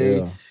saying?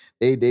 Yeah.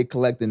 They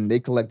collecting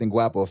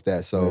guap off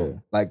that.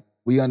 So like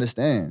we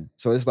understand.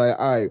 So it's like,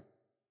 all right,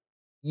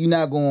 you're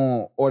not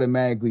going to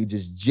automatically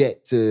just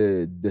jet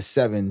to the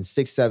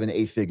 6, 7,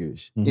 8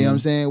 figures. You know what I'm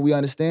saying? We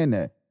understand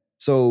that.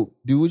 So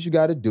do what you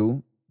got to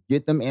do.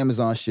 Get them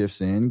Amazon shifts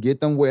in.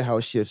 Get them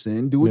warehouse shifts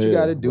in. Do what you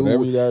got to do.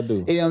 Whatever you got to do. You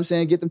know what I'm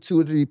saying? Get them 2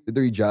 or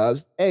 3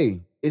 jobs.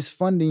 Hey, it's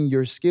funding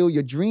your skill,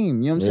 your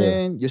dream. You know what I'm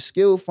saying? Your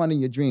skill funding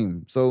your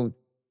dream. So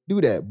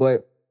do that.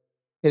 But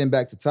heading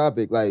back to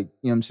topic, like,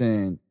 you know what I'm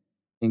saying?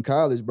 In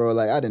college, bro,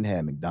 like I didn't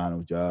have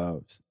McDonald's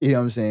jobs. You know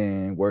what I'm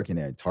saying? Working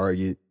at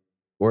Target,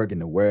 working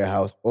the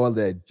warehouse, all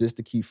that just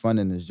to keep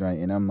funding this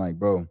joint. And I'm like,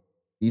 bro,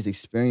 these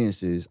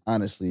experiences,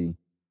 honestly,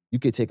 you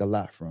could take a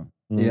lot from.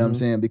 You know what I'm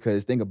saying?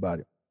 Because think about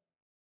it.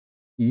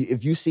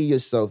 If you see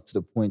yourself to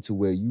the point to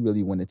where you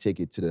really want to take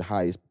it to the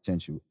highest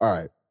potential, all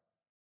right,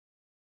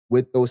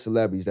 with those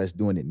celebrities that's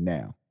doing it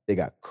now, they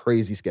got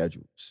crazy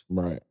schedules.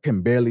 Right.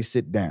 Can barely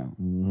sit down.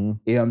 You know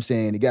what I'm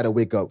saying? They got to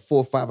wake up 4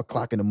 or 5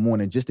 o'clock in the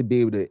morning just to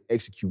be able to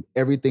execute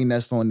everything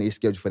that's on their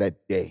schedule for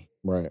that day.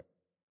 Right.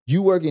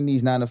 You working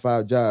these 9 to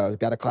 5 jobs,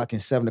 got to clock in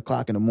 7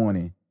 o'clock in the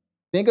morning.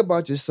 Think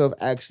about yourself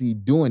actually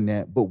doing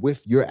that, but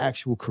with your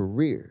actual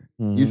career.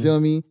 You feel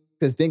me?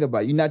 Because think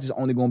about it, you're not just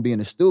only going to be in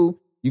the stew,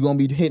 you're going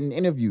to be hitting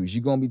interviews.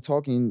 You're going to be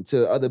talking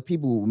to other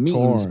people,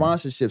 meeting,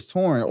 sponsorships,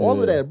 touring, all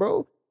of that,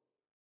 bro.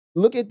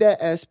 Look at that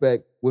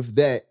aspect with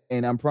that,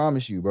 and I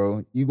promise you,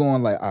 bro, you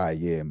going like, all right,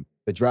 yeah,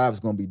 the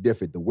drive's going to be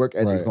different. The work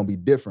ethic is going to be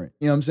different.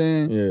 You know what I'm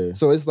saying? Yeah.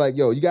 So it's like,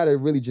 yo, you got to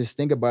really just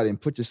think about it and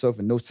put yourself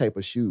in those type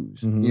of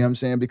shoes. You know what I'm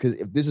saying? Because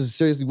if this is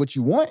seriously what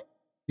you want,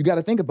 you got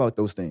to think about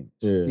those things.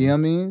 Yeah. You know what I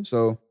mean?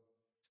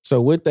 So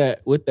with that,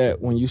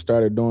 when you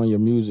started doing your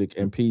music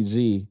and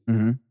PG,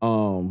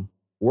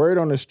 word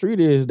on the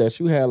street is that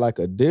you had like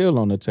a deal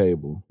on the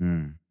table.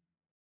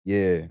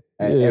 Yeah.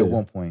 At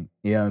one point.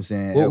 You know what I'm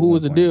saying? Well, who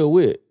was the deal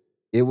with?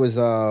 It was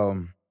what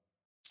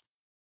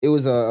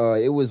was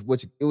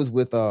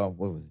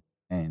it?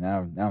 Man,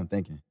 now I'm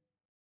thinking.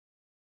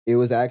 It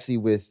was actually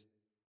with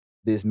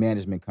this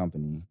management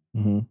company.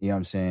 You know what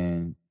I'm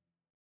saying?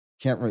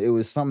 Can't remember. It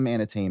was something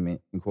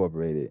Entertainment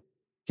Incorporated.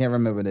 Can't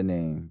remember the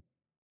name.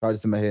 Probably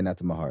to my head, not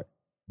to my heart.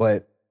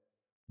 But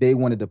they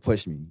wanted to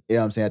push me. You know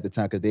what I'm saying? At the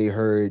time, because they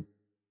heard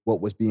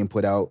what was being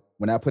put out.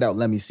 When I put out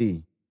Let Me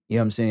See, you know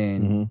what I'm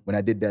saying? When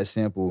I did that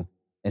sample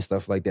and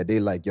stuff like that,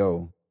 they like,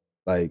 yo,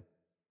 like,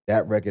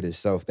 that record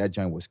itself, that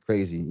joint was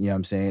crazy. You know what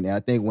I'm saying? And I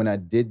think when I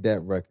did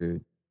that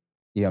record,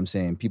 you know what I'm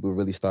saying, people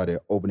really started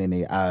opening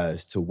their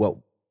eyes to what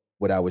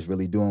I was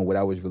really doing, what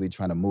I was really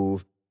trying to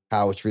move,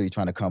 how I was really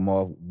trying to come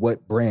off,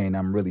 what brand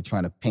I'm really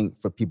trying to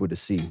paint for people to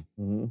see. You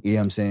know what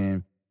I'm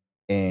saying?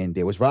 And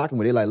they was rocking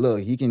with it. Like, look,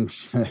 he can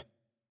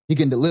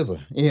deliver.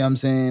 You know what I'm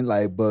saying?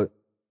 Like, but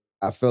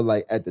I felt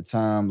like at the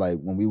time, like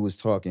when we was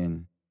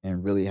talking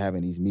and really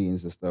having these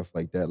meetings and stuff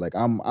like that, like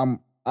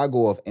I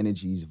go off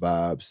energies,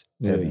 vibes,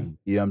 heavy.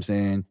 You know what I'm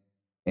saying?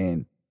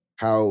 And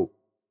how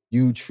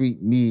you treat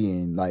me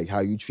and like how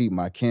you treat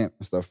my camp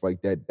and stuff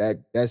like that,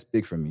 that's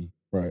big for me.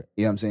 Right.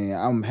 You know what I'm saying?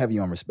 I'm heavy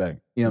on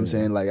respect. You know what I'm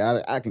saying? Like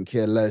I can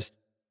care less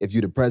if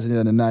you're the president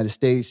of the United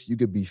States, you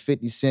could be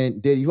 50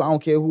 Cent, Diddy, I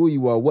don't care who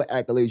you are, what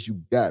accolades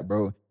you got,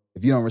 bro.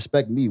 If you don't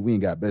respect me, we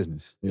ain't got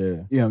business. Yeah. You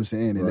know what I'm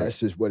saying? And that's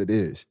just what it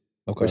is.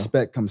 Okay.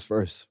 Respect comes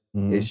first.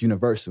 It's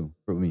universal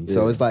for me.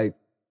 So it's like,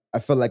 I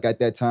felt like at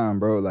that time,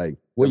 bro, like.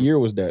 What year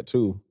was that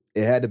too?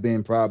 It had to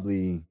been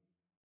probably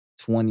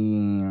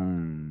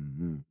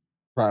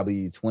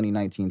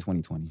 2019,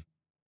 2020.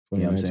 You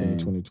know what I'm saying?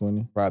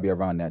 2020? Probably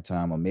around that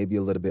time or maybe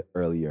a little bit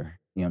earlier.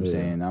 You know what I'm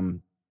saying?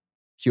 I'm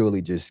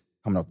purely just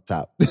coming off the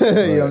top. You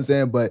know what I'm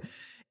saying? But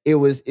it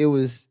was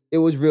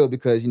real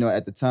because, you know,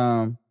 at the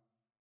time,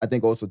 I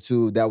think also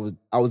too,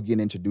 I was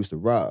getting introduced to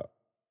Rob.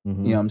 You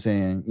know what I'm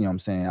saying? You know what I'm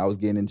saying? I was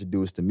getting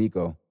introduced to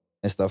Miko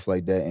and stuff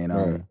like that. And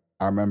I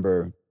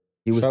remember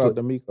he was shout out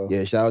to Miko.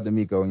 Yeah, shout out to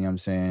Miko, you know what I'm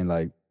saying?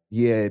 Like,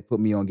 he had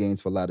put me on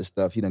games for a lot of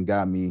stuff. He done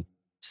got me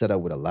set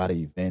up with a lot of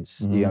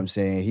events. You know what I'm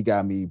saying? He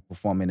got me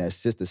performing at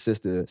Sister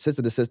to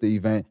Sister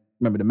event.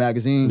 Remember the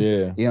magazine? Yeah. You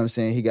know what I'm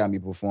saying? He got me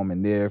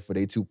performing there for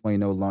their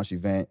 2.0 launch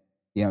event.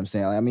 You know what I'm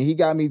saying? Like, I mean, he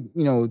got me,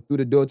 you know, through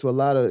the door to a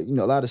lot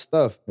of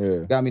stuff. Yeah.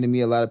 Got me to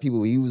meet a lot of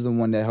people. He was the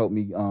one that helped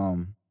me,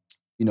 you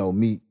know,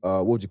 meet,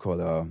 what would you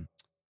call it?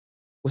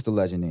 What's the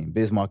legend name?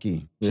 Biz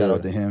Marquis. Shout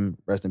out to him.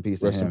 Rest in peace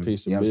to him. Rest in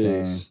peace to you know Biz. what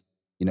I'm saying?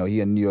 You know,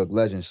 he a New York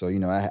legend, so, you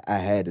know, I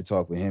had to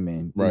talk with him.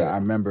 And you know, I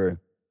remember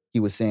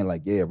he was saying,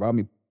 like, yeah, Rob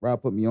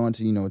put me on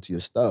to, you know, to your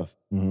stuff.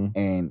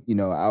 And, you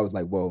know, I was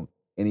like, well,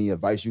 any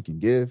advice you can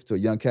give to a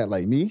young cat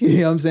like me?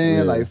 You know what I'm saying?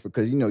 Yeah. Like,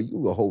 because, you know,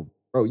 you a whole,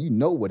 bro, you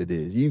know what it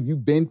is.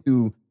 You've been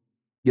through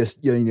your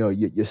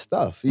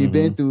stuff. You've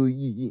been through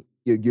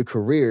your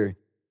career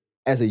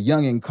as a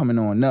youngin' coming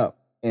on up.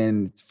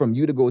 And from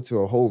you to go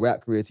to a whole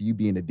rap career to you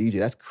being a DJ,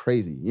 that's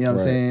crazy. You know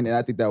what I'm saying? And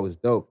I think that was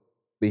dope.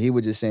 But he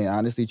was just saying,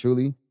 honestly,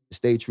 truly,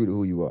 stay true to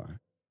who you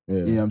are. Yeah.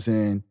 You know what I'm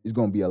saying? There's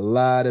going to be a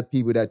lot of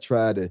people that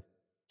try to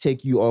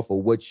take you off of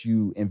what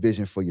you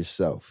envision for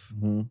yourself.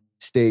 Mm-hmm.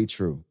 Stay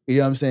true. You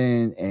know what I'm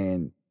saying?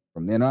 And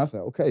from then on, I was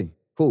like, okay,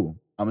 cool.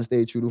 I'm going to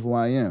stay true to who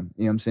I am.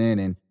 You know what I'm saying?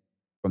 And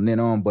from then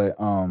on, but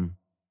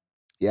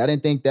yeah, I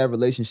didn't think that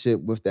relationship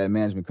with that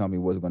management company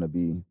was going to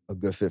be a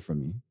good fit for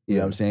me. You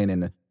know what I'm saying?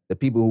 And the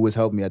people who was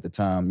helping me at the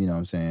time, you know what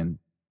I'm saying,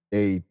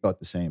 they thought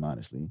the same,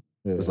 honestly.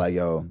 Yeah. It was like,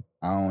 yo,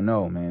 I don't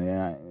know,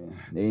 man.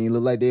 They ain't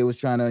look like they was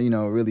trying to, you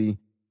know, really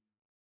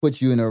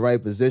put you in the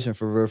right position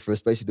for real, for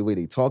especially the way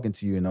they talking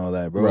to you and all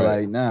that, bro. Right.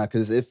 Like, nah,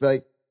 because if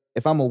I'm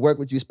gonna work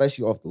with you,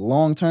 especially off the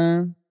long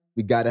term,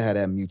 we gotta have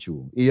that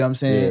mutual. You know what I'm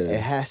saying? Yeah.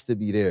 It has to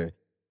be there.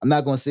 I'm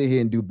not gonna sit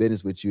here and do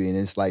business with you and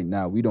it's like,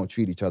 nah, we don't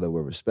treat each other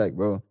with respect,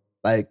 bro.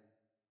 Like,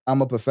 I'm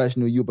a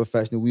professional, you a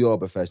professional, we all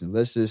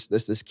professionals. Let's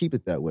just keep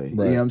it that way.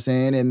 Right. You know what I'm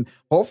saying? And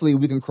hopefully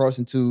we can cross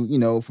into, you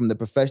know, from the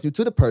professional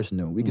to the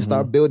personal. We can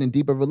start building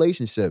deeper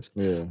relationships.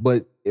 Yeah.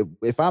 But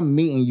if I'm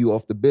meeting you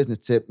off the business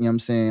tip, you know what I'm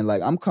saying?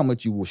 Like, I'm coming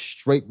at you with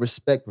straight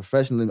respect,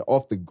 professionally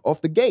off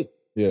the gate.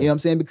 Yeah. You know what I'm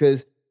saying?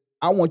 Because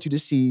I want you to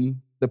see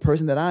the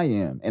person that I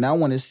am, and I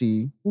want to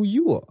see who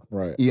you are.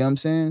 Right. You know what I'm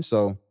saying?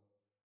 So,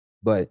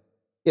 but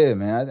yeah,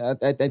 man,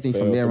 I think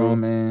from there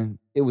on, man,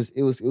 it was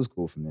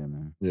cool from there,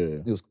 man. Yeah.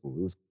 It was cool.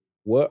 It was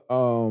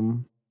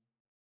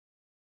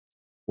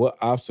what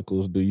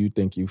obstacles do you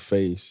think you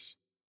face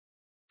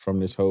from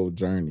this whole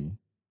journey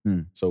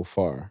so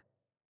far?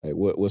 Like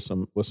what's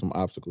some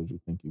obstacles you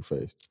think you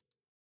faced?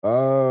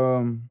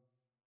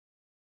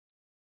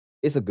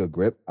 It's a good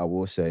grip, I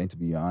will say, to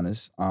be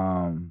honest.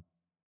 I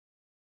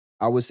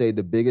would say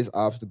the biggest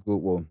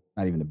obstacle, well,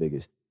 not even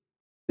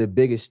the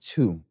biggest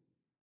two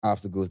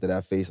obstacles that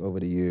I faced over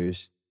the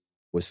years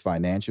was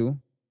financial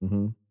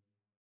and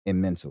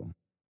mental,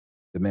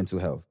 the mental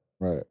health.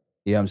 Right.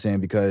 You know what I'm saying?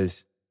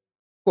 Because,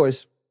 of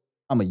course,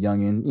 I'm a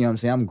youngin', you know what I'm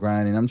saying? I'm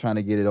grinding, I'm trying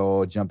to get it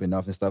all jumping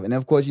off and stuff. And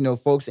of course, you know,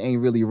 folks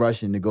ain't really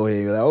rushing to go ahead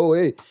and be like, oh,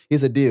 hey,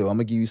 here's a deal. I'm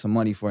gonna give you some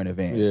money for an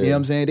advance. Yeah. You know what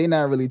I'm saying? They're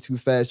not really too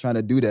fast trying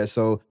to do that.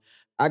 So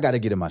I gotta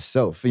get it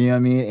myself. You know what I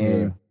mean?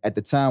 And at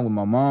the time when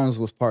my mom's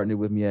was partnered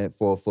with me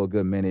for a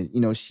good minute,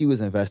 you know, she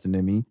was investing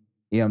in me.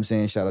 You know what I'm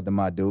saying? Shout out to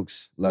my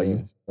Dukes. Love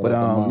you. But you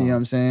know what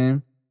I'm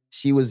saying?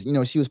 She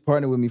was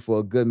partnered with me for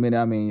a good minute.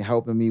 I mean,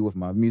 helping me with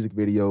my music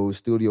videos,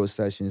 studio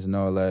sessions and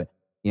all that.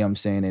 You know what I'm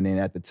saying? And then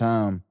at the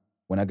time,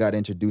 when I got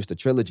introduced to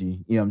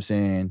Trilogy, you know what I'm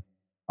saying?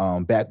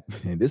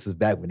 This was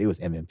back when it was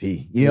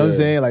MMP. You know what I'm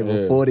saying? Like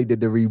before they did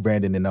the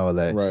rebranding and all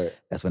that. Right.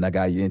 That's when I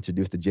got you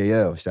introduced to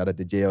JL. Shout out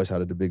to JL,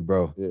 shout out to Big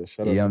Bro. Yeah,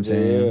 shout you out know what I'm to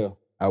saying?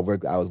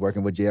 JL. I was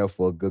working with JL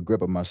for a good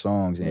grip of my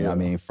songs. And I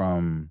mean,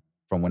 from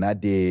when I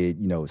did,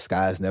 you know,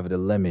 Sky's Never the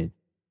Limit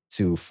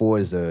to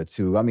Forza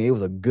to, I mean, it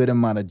was a good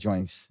amount of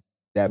joints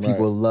that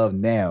people love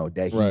now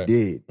that he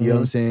did. You know what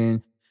I'm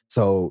saying?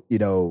 So, you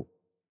know,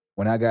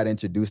 when I got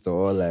introduced to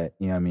all that,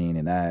 you know what I mean?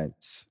 And I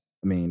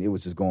mean, it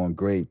was just going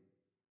great.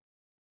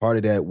 Part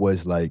of that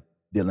was like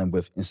dealing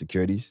with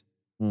insecurities.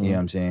 You know what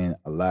I'm saying?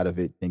 A lot of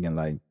it thinking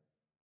like,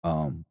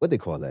 what they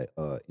call that?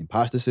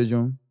 Imposter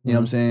syndrome. You know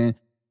what I'm saying?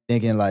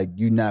 Thinking like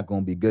you're not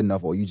going to be good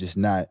enough or you just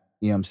not,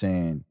 you know what I'm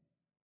saying,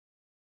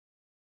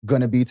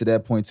 going to be to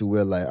that point to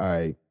where like, all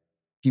right,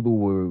 people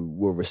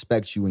will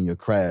respect you in your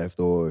craft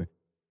or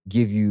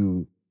give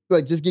you,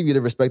 like just give you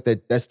the respect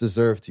that's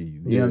deserved to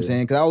you. You know what I'm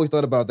saying? Because I always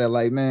thought about that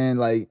like, man,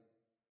 like,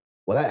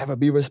 will I ever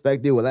be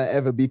respected? Will I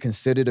ever be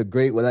considered a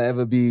great? Will I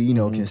ever be, you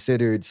know,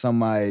 considered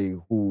somebody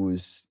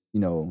who's, you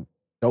know,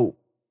 dope?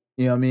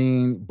 You know what I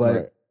mean?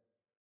 But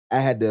I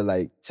had to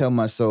like tell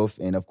myself,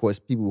 and of course,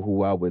 people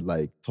who I would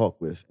like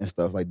talk with and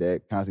stuff like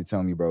that, constantly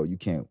telling me, bro, you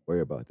can't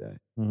worry about that.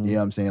 You know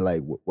what I'm saying?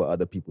 Like what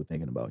other people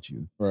thinking about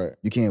you. Right.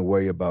 You can't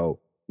worry about,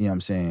 you know what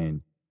I'm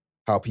saying,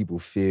 how people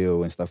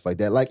feel and stuff like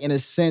that. Like in a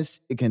sense,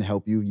 it can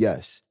help you,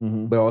 yes.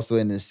 But also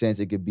in a sense,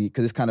 it could be,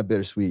 because it's kind of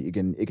bittersweet. It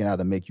can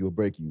either make you or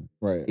break you.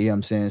 Right. You know what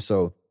I'm saying?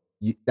 So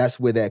that's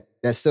where that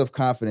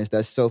self-confidence,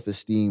 that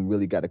self-esteem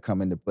really got to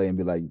come into play and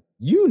be like,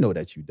 you know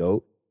that you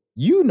dope.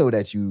 You know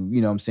that you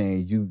know what I'm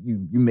saying, you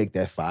make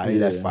that fire,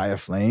 that fire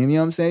flame, you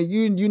know what I'm saying?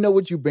 You know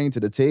what you bring to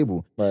the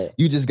table. Right.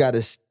 You just got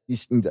to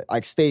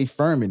like stay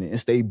firm in it and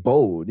stay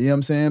bold, you know what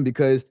I'm saying?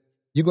 Because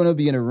you're going to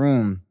be in a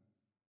room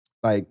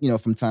like, you know,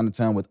 from time to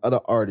time with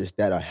other artists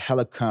that are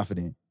hella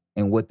confident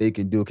in what they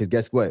can do. Because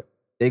guess what?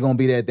 They're going to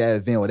be there at that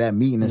event or that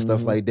meeting and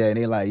stuff like that. And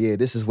they're like, yeah,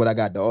 this is what I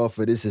got to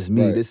offer. This is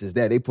me. This is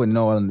that. They putting it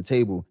all on the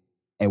table.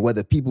 And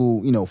whether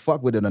people, you know,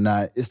 fuck with it or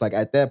not, it's like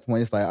at that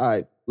point, it's like, all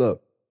right,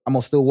 look, I'm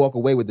going to still walk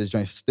away with this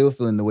joint, still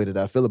feeling the way that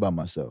I feel about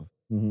myself.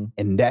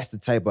 And that's the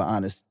type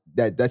of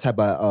that type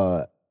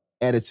of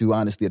attitude,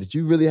 honestly, that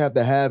you really have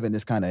to have in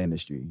this kind of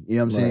industry. You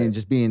know what I'm saying?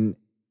 Just being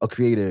a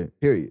creator,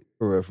 period.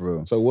 For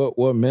real. So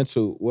what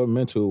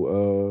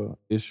mental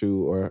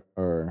issue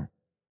or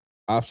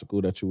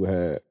obstacle that you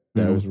had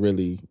that was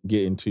really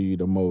getting to you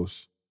the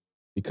most?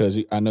 Because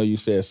I know you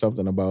said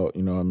something about,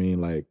 you know what I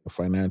mean, like the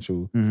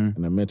financial and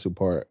the mental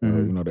part, you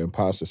know, the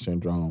imposter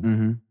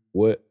syndrome.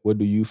 What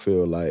do you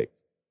feel like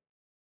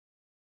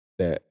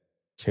that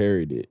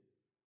carried it?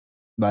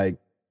 Like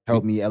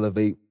helped me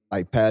elevate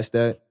like past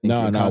that?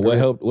 No. What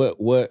helped?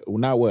 What?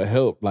 Not what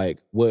helped. Like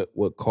what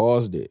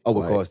caused it? Oh,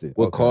 what caused it?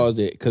 What caused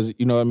it? Because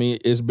you know what I mean.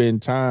 It's been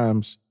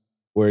times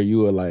where you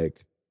will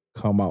like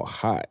come out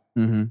hot,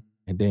 Mm-hmm.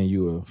 and then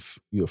you'll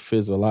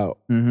fizzle out.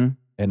 Mm-hmm.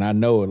 And I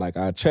know, like,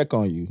 I check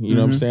on you. You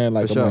know what I'm saying?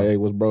 Like, For I'm sure. like, hey,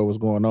 what's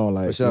going on?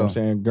 Like, For you know what I'm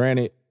sure. saying?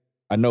 Granted,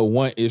 I know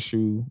one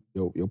issue,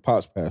 your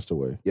pops passed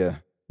away. Yeah.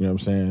 You know what I'm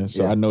saying?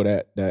 So Yeah. I know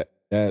that that's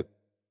a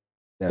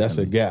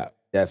Definitely. gap.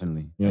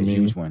 Definitely. You know a what I mean?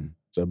 huge one.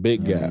 It's a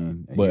big You know what gap. I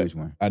mean? A But huge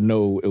one. I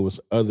know it was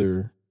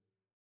other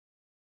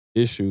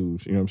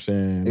issues, you know what I'm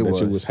saying, It that you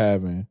was. was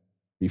having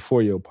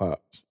before your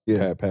pops Yeah.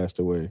 had passed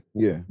away.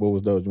 Yeah. What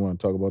was those? You want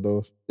to talk about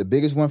those? The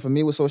biggest one for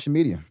me was social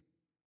media.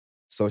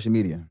 Social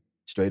media.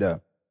 Straight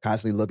up.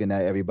 Constantly looking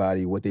at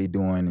everybody, what they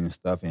doing and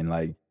stuff, and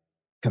like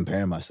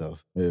comparing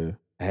myself. Yeah.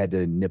 I had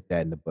to nip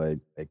that in the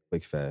bud like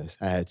quick fast.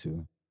 I had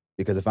to.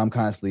 Because if I'm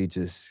constantly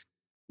just,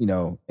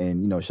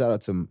 and shout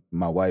out to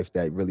my wife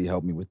that really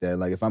helped me with that.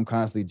 Like if I'm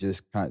constantly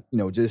just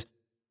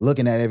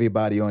looking at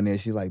everybody on there,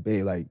 she's like,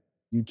 babe, like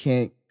you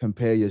can't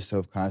compare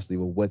yourself constantly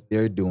with what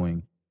they're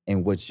doing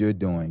and what you're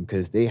doing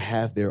because they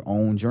have their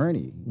own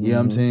journey. You know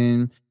what I'm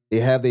saying? They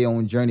have their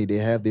own journey. They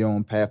have their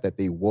own path that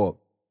they walk.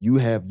 You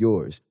have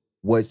yours.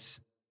 What's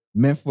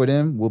meant for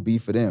them will be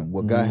for them.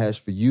 What God has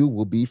for you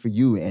will be for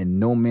you, and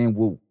no man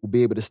will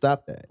be able to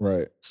stop that.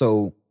 Right.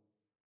 So,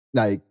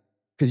 like,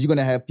 because you're going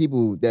to have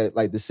people that,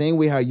 like, the same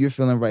way how you're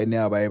feeling right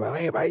now, by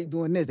everybody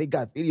doing this, they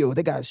got videos,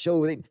 they got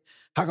shows,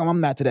 how come I'm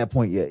not to that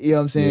point yet? You know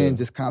what I'm saying? Yeah.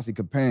 Just constantly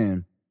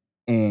comparing,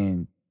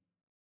 and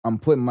I'm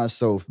putting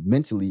myself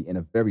mentally in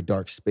a very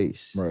dark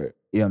space. Right.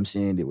 You know what I'm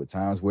saying? There were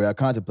times where I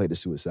contemplated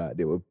suicide.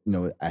 There were,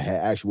 I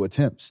had actual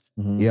attempts.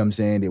 You know what I'm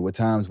saying? There were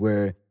times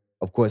where,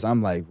 of course,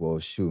 I'm like, well,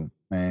 shoot,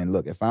 man,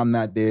 look, if I'm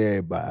not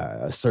there by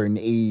a certain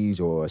age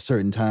or a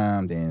certain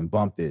time, then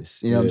bump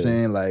this. You know what I'm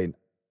saying? Like,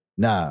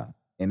 nah.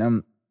 And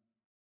I'm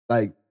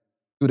like,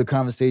 through the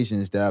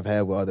conversations that I've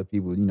had with other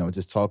people,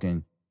 just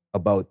talking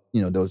about,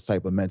 those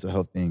type of mental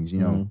health things,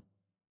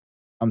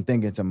 I'm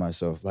thinking to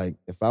myself, like,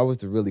 if I was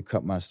to really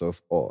cut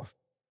myself off,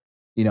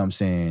 you know what I'm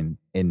saying,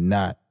 and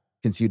not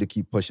continue to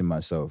keep pushing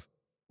myself,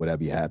 would I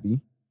be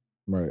happy?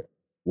 Right.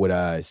 Would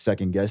I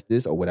second guess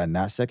this or would I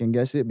not second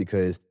guess it?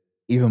 Because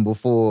even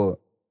before,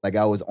 like,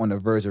 I was on the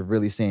verge of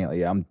really saying, like,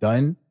 yeah, I'm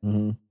done,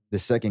 the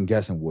second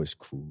guessing was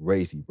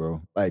crazy,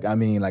 bro. Like, I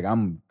mean, like,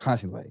 I'm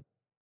constantly like,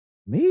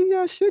 maybe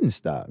I shouldn't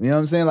stop. You know what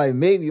I'm saying? Like,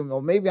 maybe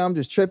I'm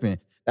just tripping.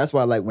 That's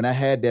why, like, when I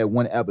had that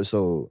one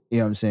episode, you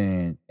know what I'm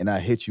saying, and I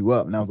hit you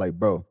up, and I was like,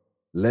 bro,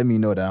 let me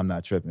know that I'm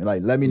not tripping.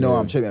 Like, let me know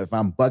I'm tripping if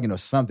I'm bugging or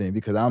something,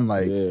 because I'm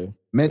like,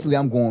 mentally,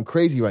 I'm going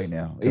crazy right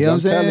now. You know what I'm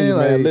saying? Telling you,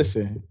 like, man,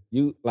 listen,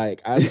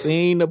 I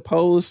seen the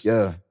post,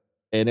 yeah,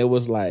 and it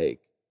was like,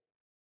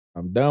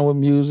 I'm done with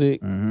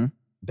music.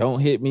 Don't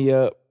hit me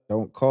up.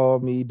 Don't call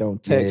me.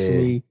 Don't text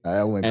me.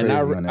 I went and crazy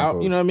on that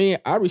post. You know what I mean?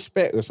 I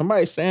respect if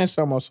somebody's saying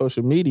something on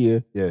social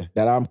media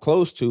that I'm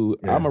close to,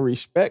 I'm going to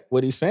respect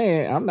what he's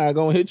saying. I'm not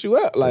going to hit you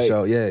up. Like,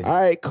 For sure, all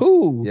right,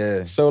 cool.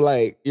 Yeah. So,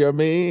 like, you know what I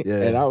mean?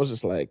 Yeah. And I was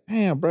just like,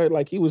 damn, bro,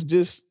 like, he was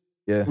just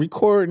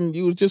recording.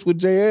 You was just with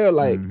JL.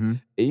 Like,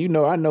 and,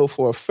 I know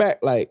for a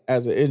fact, like,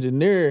 as an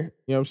engineer,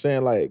 you know what I'm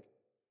saying? Like,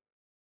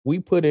 we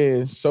put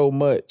in so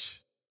much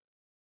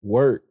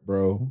work,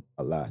 bro.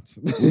 A lot.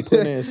 We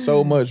put in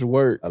so much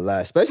work. A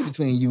lot. Especially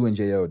between you and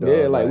JL, dog.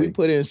 Yeah, like, we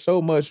put in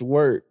so much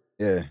work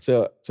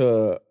to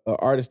an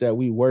artist that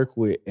we work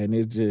with, and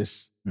it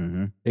just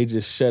they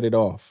just shut it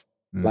off.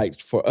 Like,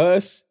 for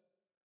us,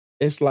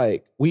 it's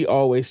like we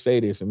always say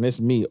this, and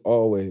it's me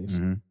always.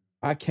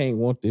 I can't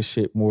want this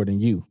shit more than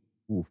you.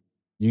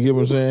 You get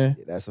what I'm saying?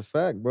 Yeah, that's a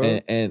fact, bro.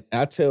 And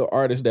I tell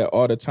artists that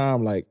all the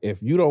time, like,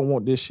 if you don't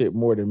want this shit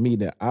more than me,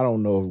 then I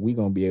don't know if we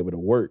gonna be able to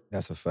work.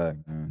 That's a fact,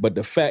 man. But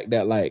the fact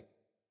that, like,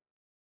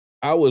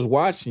 I was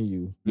watching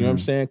you, you know what I'm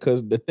saying?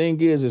 Because the thing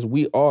is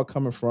we all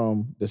coming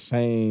from the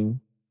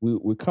same,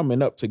 we're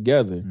coming up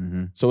together.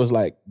 So it's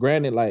like,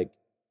 granted, like,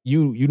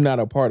 you're not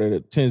a part of the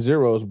 10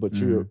 zeros, but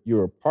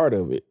you're a part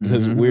of it.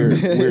 Because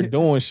we're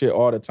doing shit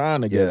all the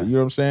time together. You know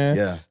what I'm saying?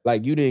 Yeah.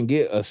 Like, you didn't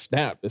get a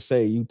snap to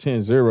say you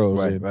 10 zeros.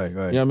 Right. You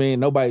know what I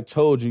mean? Nobody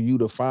told you you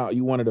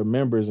one of the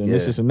members and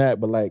this and that.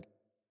 But, like,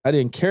 I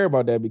didn't care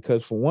about that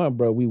because, for one,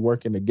 bro, we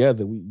working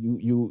together.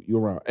 You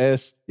around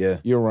S. Yeah.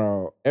 You're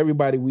around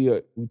everybody.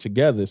 We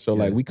together. So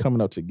like, we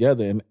coming up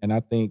together. And I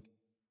think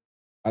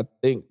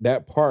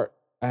that part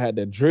I had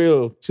to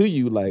drill to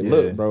you. Like,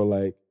 look, bro,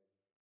 like,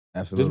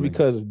 absolutely. just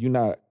because you're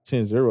not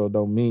 10-0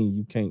 don't mean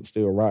you can't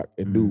still rock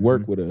and do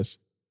work with us.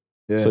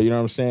 Yeah. So you know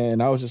what I'm saying?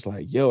 And I was just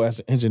like, yo, as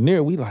an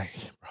engineer, we like,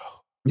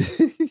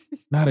 bro,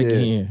 not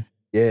again.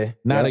 Yeah.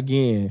 Not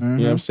again. You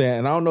know what I'm saying?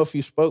 And I don't know if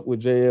you spoke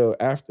with JL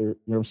after, you know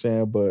what I'm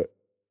saying? But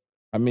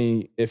I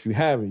mean, if you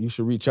haven't, you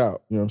should reach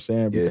out. You know what I'm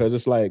saying? Because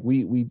it's like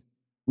we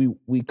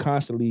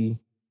constantly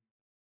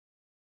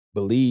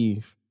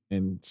believe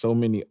in so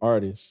many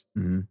artists.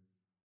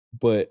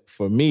 But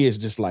for me, it's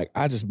just like,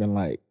 I just been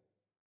like,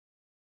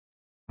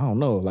 I don't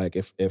know, like,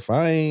 if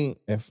I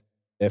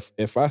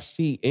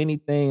see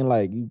anything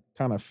like you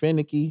kind of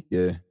finicky,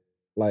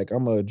 like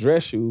I'm gonna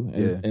address you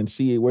and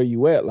see where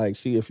you at, like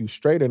see if you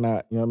straight or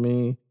not. You know what I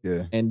mean?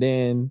 Yeah. And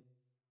then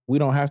we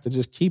don't have to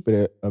just keep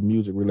it a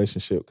music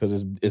relationship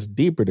because it's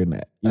deeper than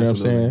that. You know what I'm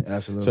saying?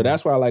 Absolutely. So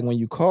that's why, like, when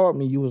you called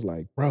me, you was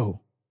like,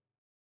 bro,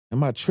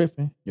 am I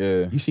tripping?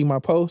 Yeah. You see my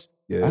post?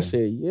 Yeah. I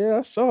said, yeah,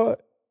 I saw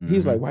it.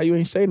 He's like, why you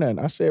ain't say nothing?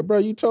 I said, bro,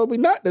 you told me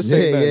not to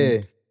say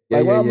nothing.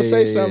 Like, why I'm gonna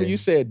say something? You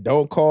said,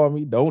 don't call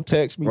me, don't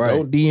text me,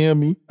 don't DM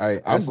me. Right.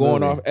 I'm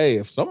going off. Hey,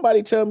 if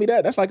somebody tell me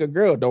that, that's like a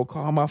girl. Don't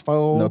call my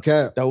phone. No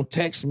cap. Don't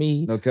text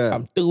me. No cap.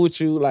 I'm through with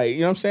you. Like,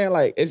 you know what I'm saying?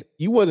 Like,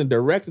 you wasn't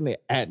directing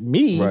it at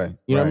me. Right.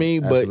 You know what I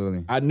mean? Absolutely.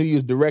 But I knew you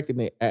was directing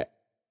it at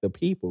the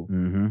people.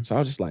 Mm-hmm. So I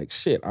was just like,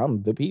 shit,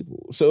 I'm the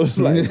people. So it's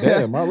like,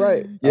 damn, all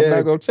right. Yeah. I'm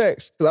not gonna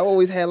text. Cause I've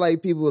always had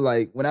like people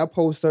like when I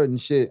post certain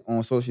shit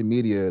on social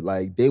media,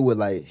 like they would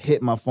like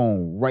hit my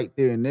phone right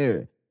there and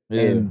there.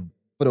 Yeah. And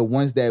for the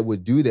ones that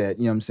would do that,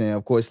 you know what I'm saying?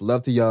 Of course,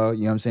 love to y'all,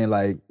 you know what I'm saying?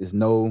 Like, there's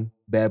no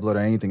bad blood or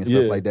anything and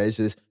stuff like that. It's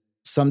just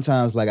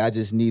sometimes like I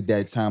just need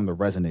that time to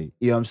resonate.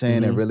 You know what I'm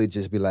saying? And really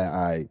just be like,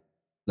 all right,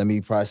 let me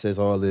process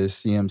all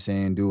this, you know what I'm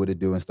saying? Do what it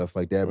do and stuff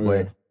like that.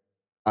 But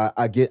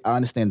I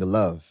understand the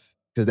love.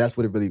 Because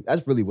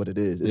that's really what it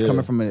is. It's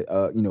coming from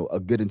a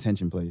good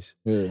intention place.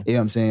 Yeah. You know what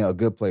I'm saying? A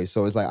good place.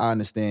 So it's like I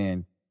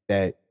understand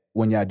that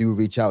when y'all do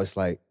reach out, it's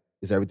like,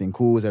 is everything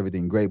cool? Is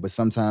everything great? But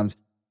sometimes,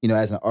 you know,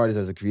 as an artist,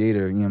 as a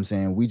creator, you know what I'm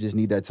saying, we just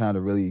need that time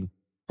to really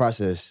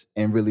process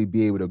and really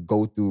be able to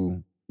go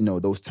through, you know,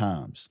 those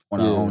times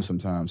on our own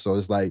sometimes. So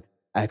it's like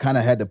I kind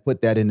of had to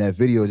put that in that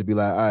video to be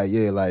like, all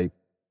right, like,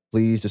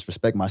 please just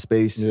respect my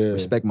space,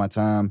 respect my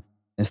time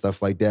and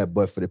stuff like that.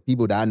 But for the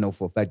people that I know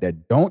for a fact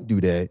that don't do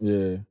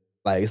that,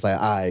 like, it's like,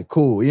 all right,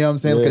 cool. You know what I'm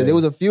saying? Because there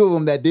was a few of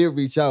them that did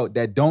reach out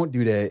that don't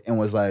do that and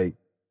was like,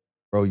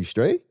 bro, you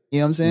straight? You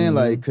know what I'm saying?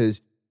 Like,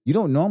 because you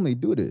don't normally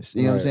do this.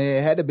 You know what I'm saying?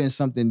 It had to have been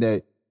something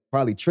that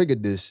probably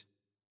triggered this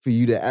for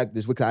you to act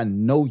this way because I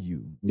know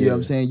you. You know what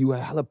I'm saying? You a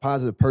hella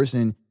positive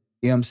person.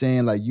 You know what I'm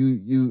saying? Like,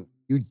 you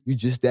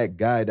just that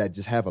guy that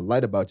just have a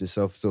light about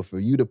yourself. So for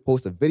you to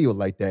post a video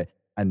like that,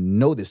 I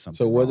know there's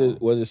something So wrong.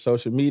 was it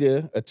social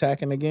media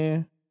attacking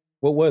again?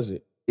 What was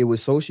it? It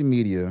was social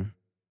media.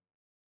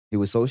 It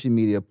was social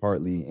media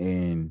partly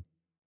and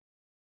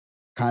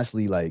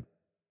constantly like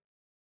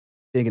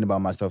thinking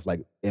about myself,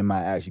 like, am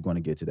I actually going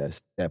to get to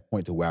that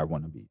point to where I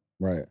want to be?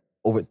 Right.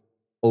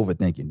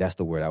 Overthinking. That's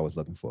the word I was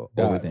looking for.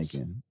 Overthinking.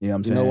 You know what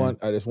I'm saying? You know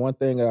what? There's one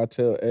thing that I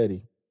tell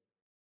Eddie.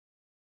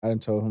 I done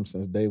told him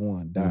since day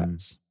one,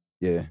 dots.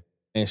 Yeah.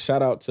 And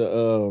shout out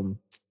to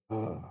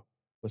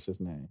what's his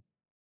name?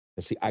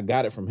 See, I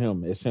got it from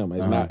him. It's him.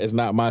 It's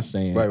not my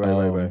saying.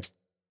 Right.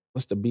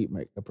 What's the beat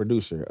maker? The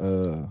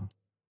producer.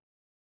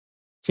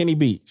 Kenny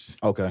Beats.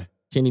 Okay.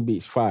 Kenny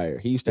Beats, fire.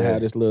 He used to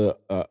have this little,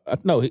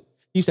 he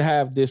used to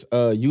have this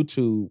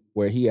YouTube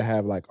where he'd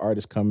have like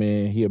artists come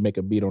in, he'd make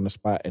a beat on the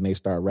spot and they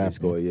start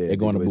rapping. They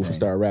go in the booth and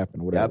start rapping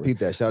or whatever. Yeah, I peeped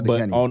that. Shout out to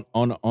Kenny.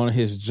 On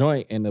his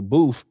joint in the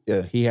booth,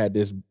 he had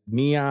this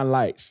neon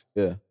lights.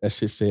 Yeah. That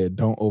shit said,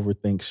 don't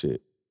overthink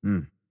shit.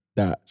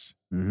 Dots.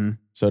 Mm-hmm.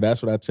 So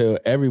that's what I tell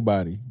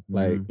everybody.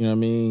 Like, you know what I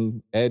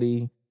mean?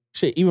 Eddie,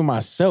 shit, even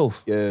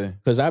myself. Yeah.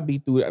 Because I be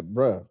through that,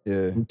 bruh.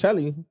 Yeah. I'm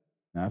telling you.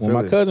 When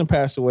my cousin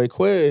passed away,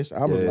 Quiz,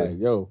 I was like,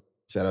 yo.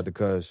 Shout out to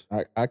Cuz.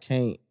 I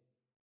can't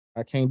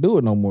do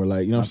it no more.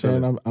 Like, you know what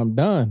I'm saying? I'm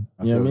done.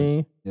 You know what I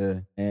mean?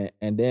 Yeah.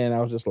 And then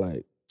I was just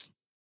like,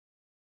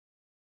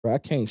 bro, I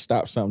can't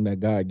stop something that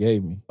God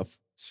gave me.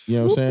 You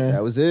know what I'm saying?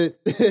 That was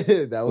it.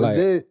 That was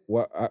it.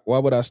 Why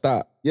would I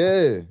stop?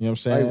 Yeah. You know what I'm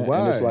saying? Like, why?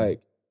 And it's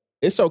like,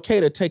 it's okay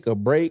to take a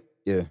break.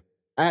 Yeah.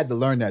 I had to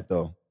learn that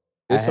though.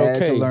 It's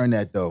okay to learn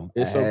that though.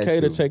 It's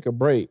okay to take a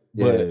break.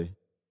 But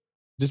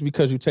just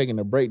because you're taking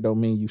a break don't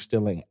mean you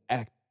still ain't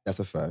acting. That's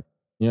a fact.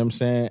 You know what I'm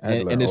saying?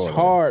 And it's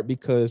hard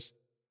because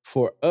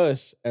for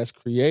us as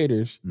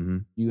creators,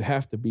 you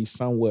have to be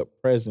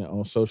somewhat present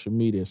on social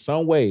media.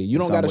 Some way. You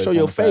don't got to show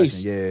your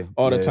face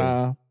all the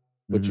time,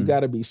 but you got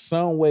to be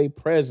some way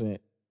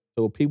present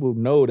so people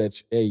know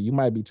that, hey, you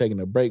might be taking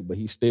a break, but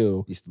he's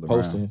still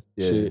posting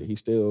shit. He's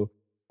still,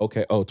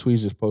 okay, oh, Tweez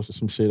just posted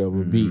some shit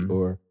over a beat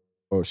or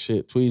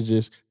shit. Tweez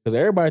just, because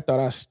everybody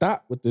thought I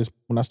stopped with this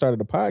when I started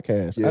the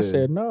podcast. Yeah. I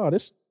said, no,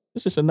 this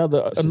is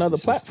another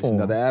platform. It's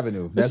another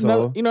avenue. That's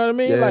all. You know what I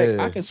mean? Yeah. Like,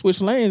 I can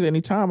switch lanes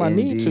anytime I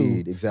need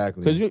to.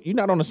 Exactly. Because you're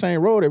not on the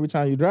same road every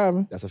time you're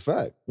driving. That's a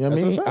fact. You know what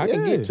I mean? I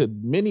can get to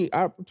many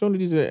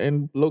opportunities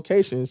and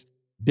locations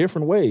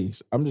different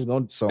ways. I'm just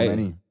going to...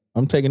 many.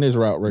 I'm taking this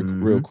route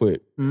real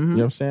quick. You know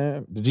what I'm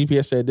saying? The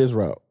GPS said this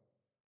route.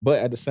 But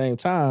at the same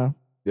time...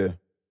 Yeah.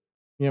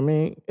 You know what I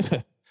mean?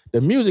 The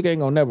music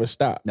ain't gonna never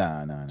stop.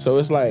 Nah. So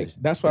it's like,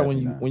 that's why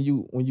when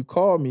you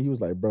called me, you was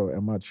like, bro,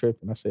 am I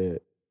tripping? I said,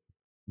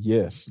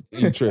 yes,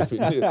 you tripping.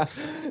 Like,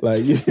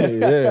 like you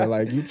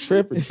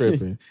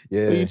tripping.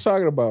 Yeah. What are you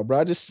talking about,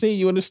 bro? I just seen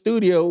you in the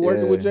studio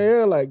working with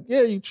JL. Like,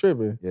 yeah, you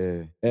tripping.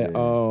 Yeah.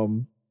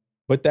 And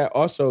but that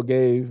also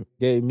gave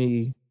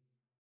me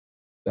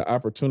the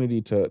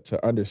opportunity to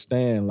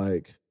understand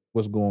like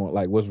what's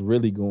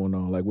really going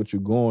on, like what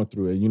you're going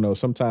through. And, you know,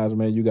 sometimes,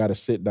 man, you got to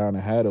sit down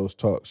and have those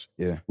talks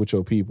with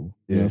your people.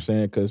 You know what I'm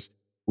saying? Because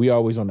we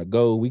always on the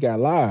go. We got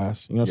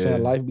lives. You know what I'm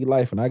saying? Life be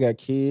life. And I got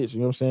kids. You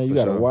know what I'm saying? You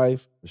got a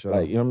wife. For sure.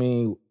 Like, you know what I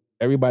mean?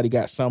 Everybody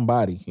got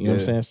somebody. You know what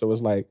I'm saying? So it's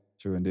like,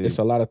 true indeed. It's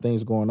a lot of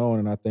things going on.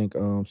 And I think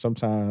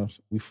sometimes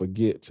we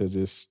forget to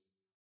just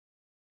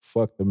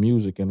fuck the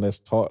music and let's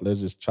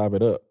just chop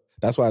it up.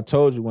 That's why I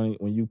told you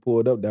when you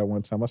pulled up that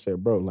one time, I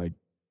said, bro, like,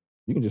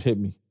 you can just hit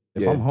me.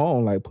 If I'm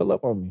home, like, pull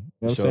up on me. You know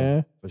what I'm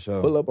saying? For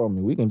sure. Pull up on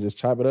me. We can just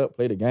chop it up,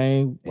 play the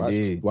game,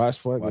 watch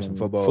fucking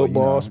football, you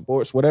know,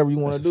 sports, whatever you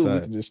want to do. We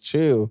can just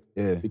chill.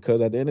 Yeah.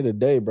 Because at the end of the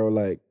day, bro,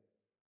 like,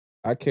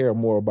 I care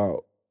more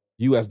about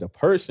you as the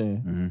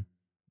person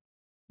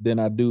than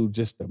I do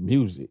just the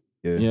music.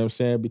 Yeah. You know what I'm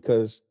saying?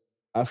 Because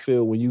I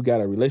feel when you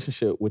got a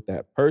relationship with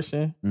that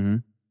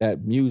person,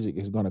 that music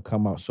is going to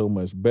come out so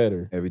much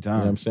better. Every time. You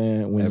know what I'm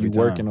saying? When you're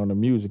working on the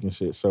music and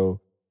shit.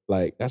 So,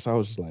 like, that's why I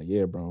was just like,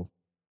 yeah, bro.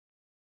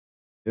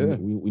 Yeah.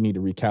 We need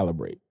to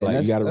recalibrate.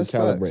 Like, you got to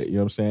recalibrate. Facts. You know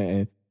what I'm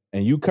saying?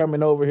 And you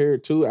coming over here,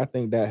 too, I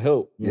think that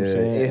helped. You know what I'm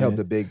saying? It helped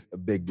a big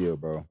deal,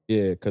 bro.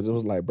 Yeah, because it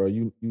was like, bro,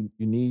 you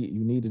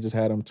need to just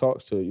have them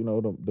talks to, you know,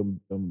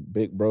 them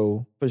big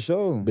bro. For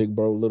sure. Big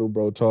bro, little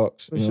bro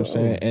talks. You know what I'm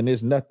saying? And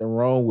there's nothing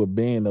wrong with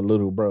being a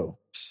little bro.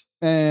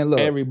 Man, look.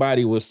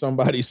 Everybody was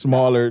somebody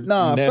smaller,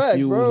 nephew,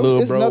 facts, bro. little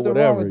There's bro, nothing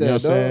whatever. Wrong with that, you know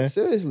what I'm saying?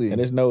 Seriously.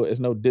 And it's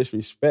no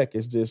disrespect.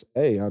 It's just,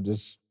 hey, I'm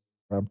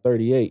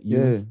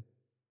 38.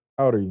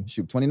 How old are you?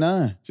 Shoot,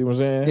 29. See what I'm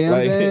saying? You know what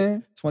I'm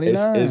saying?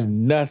 29. It's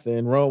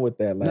nothing wrong with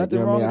that. Like, nothing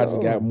you know what I mean? wrong I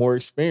just got more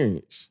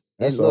experience.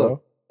 That's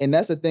all. And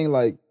that's the thing,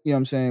 like, you know what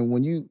I'm saying?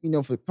 When you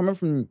know, for coming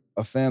from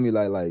a family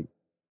like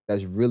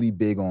that's really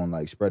big on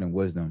like spreading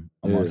wisdom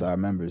amongst our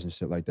members and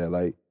shit like that,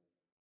 like,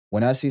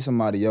 when I see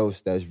somebody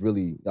else that's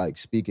really like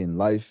speaking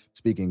life,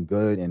 speaking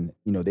good, and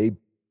you know,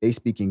 they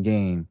speaking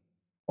game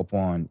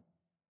upon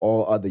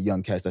all other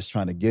young cats that's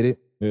trying to get it.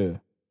 Yeah.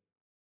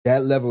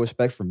 That level of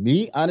respect for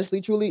me, honestly,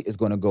 truly, is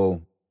gonna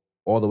go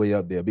all the way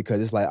up there because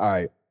it's like, all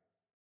right,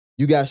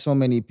 you got so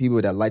many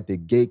people that like to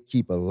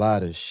gatekeep a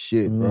lot of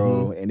shit,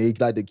 bro, and they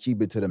like to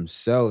keep it to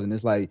themselves, and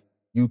it's like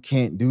you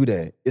can't do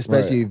that,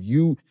 especially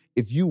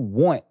if you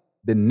want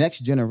the next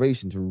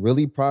generation to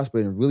really prosper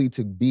and really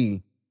to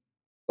be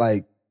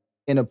like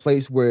in a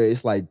place where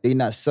it's like they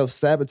not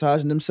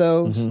self-sabotaging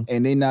themselves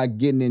and they not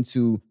getting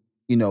into,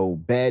 you know,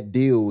 bad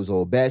deals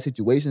or bad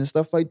situations and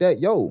stuff like that.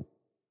 Yo,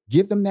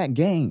 give them that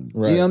game.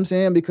 Right. You know what I'm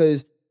saying?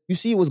 Because you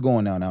see what's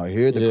going on out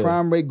here. The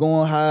crime rate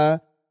going high,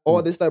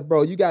 all this stuff,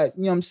 bro. You got,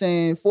 you know what I'm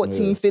saying,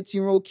 14,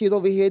 15-year-old kids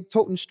over here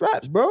toting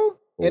straps, bro.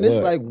 And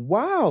it's like,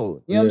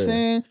 wow. You know what I'm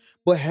saying?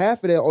 But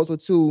half of that also,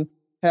 too,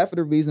 half of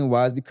the reason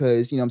why is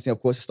because, you know what I'm saying,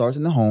 of course, it starts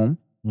in the home.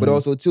 But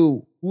also,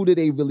 too, who do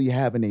they really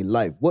have in their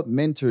life? What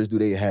mentors do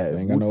they have?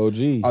 They ain't got no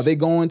OGs. Are they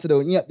going to the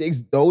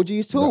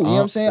OGs, too? You know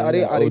what I'm saying? Are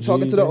they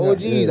talking to the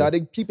OGs? Are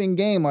they peeping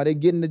game? Are they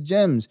getting the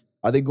gems?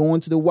 Are they going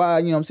to the Y,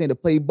 you know what I'm saying, to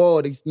play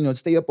ball, to, you know,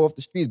 stay up off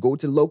the streets, go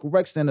to the local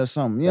rec center or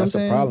something? You know what I'm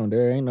saying? That's the problem.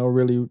 There ain't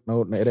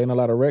it ain't a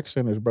lot of rec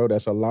centers, bro,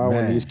 that's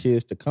allowing these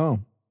kids to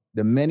come.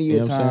 The many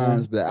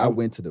times that I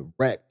went to the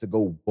rec to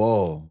go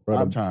ball, bro,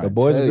 I'm trying to the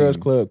Boys and Girls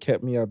Club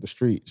kept me out the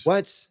streets.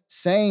 What?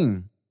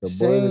 Same. The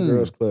Boys and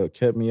Girls Club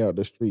kept me out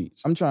the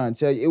streets. I'm trying to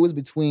tell you, it was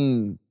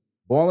between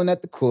balling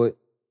at the court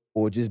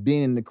or just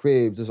being in the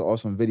crib, just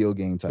awesome video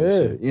game type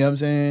shit. You know what I'm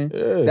saying?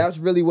 Yeah. That's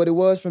really what it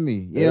was for me.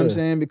 You know what I'm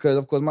saying? Because,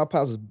 of course, my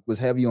pops was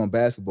heavy on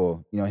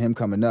basketball, you know, him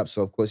coming up.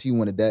 So, of course, he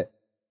wanted that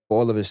for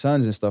all of his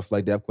sons and stuff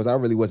like that. Of course, I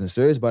really wasn't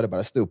serious about it,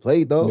 but I still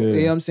played, though. You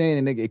know what I'm saying?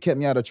 And it kept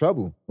me out of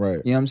trouble. Right.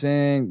 You know what I'm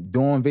saying?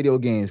 Doing video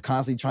games,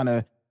 constantly trying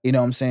to, you know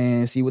what I'm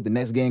saying, see what the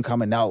next game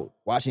coming out,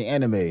 watching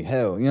anime,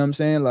 hell, you know what I'm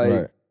saying?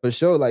 Like, for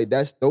sure, like,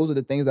 those are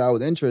the things that I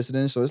was interested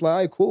in. So it's like, all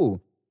right, cool.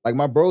 Like,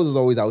 my bros was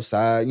always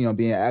outside, you know,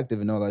 being active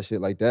and all that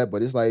shit like that.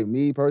 But it's like,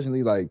 me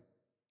personally, like,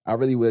 I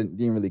really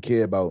didn't really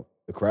care about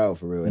the crowd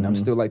for real. And I'm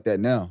still like that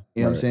now.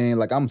 You know what I'm saying?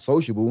 Like, I'm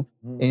sociable.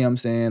 You know what I'm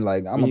saying?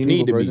 Like, I'm a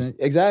people person.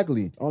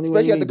 Exactly.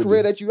 Especially at the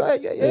career that you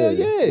at.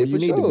 Yeah, for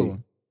sure.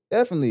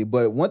 Definitely.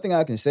 But one thing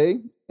I can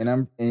say,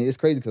 and it's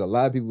crazy because a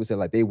lot of people said,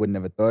 like, they would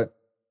never thought.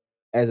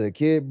 As a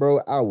kid, bro,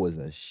 I was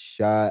a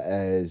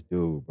shy-ass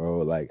dude, bro.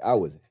 Like, I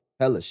was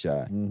hella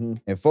shy.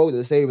 And folks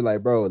that say,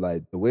 like, bro,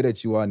 like, the way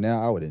that you are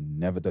now, I would have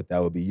never thought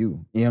that would be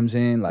you. You know what I'm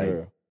saying? Like,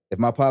 if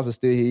my pops was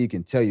still here, he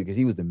can tell you, because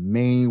he was the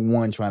main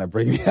one trying to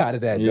break me out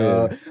of that,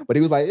 dog. But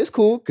he was like, it's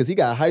cool, because he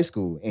got high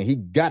school, and he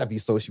gotta be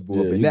sociable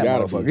up in that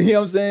motherfucker. You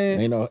know what I'm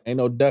saying? Ain't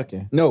no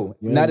ducking. No,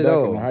 not at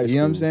all. You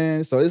know what I'm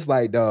saying? So it's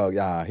like, dog,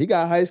 he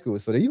got high school,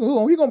 so he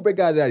gonna break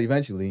out of that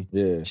eventually.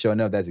 Yeah. Sure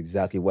enough, that's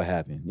exactly what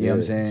happened. You know what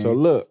I'm saying? So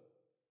look,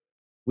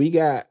 we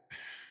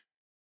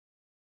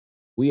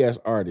as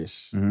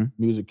artists,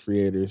 music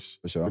creators,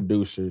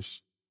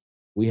 producers,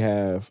 we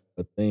have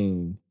a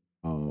thing,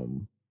 a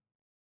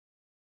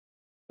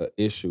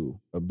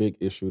big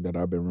issue that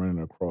I've been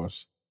running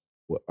across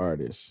with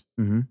artists.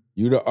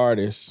 You the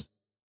artist,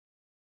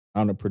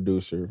 I'm the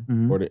producer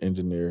or the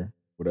engineer,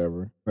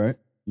 whatever. Right.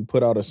 You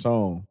put out a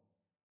song.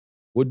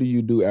 What do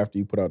you do after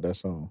you put out that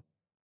song?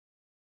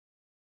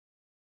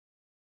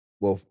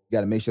 Well, you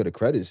got to make sure the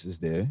credits is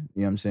there. You know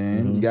what I'm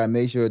saying? You got to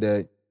make sure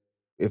that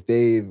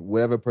if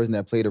whatever person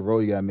that played the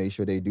role, you gotta make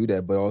sure they do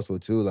that. But also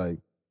too, like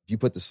if you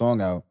put the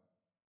song out,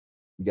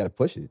 you gotta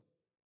push it.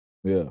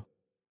 Yeah.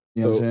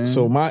 You know what I'm saying?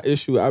 So my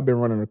issue I've been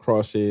running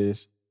across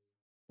is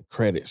the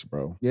credits,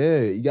 bro.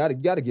 Yeah, you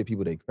gotta give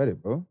people their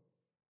credit, bro.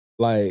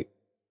 Like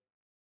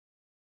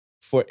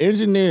for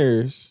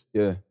engineers,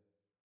 yeah,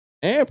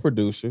 and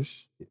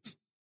producers,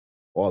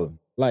 all of them.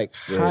 Like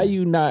how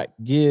you not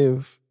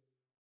give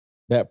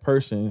that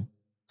person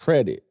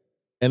credit?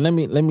 And let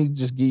me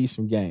just give you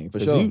some game. For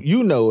sure.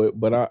 You know it,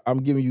 but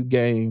I'm giving you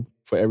game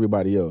for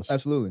everybody else.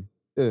 Absolutely.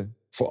 Yeah.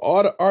 For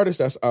all the artists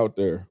that's out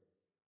there,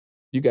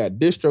 you got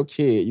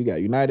DistroKid, you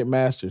got United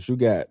Masters, you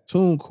got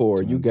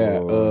TuneCore, you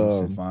got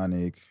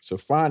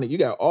Symphonic. You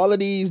got all of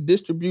these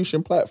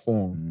distribution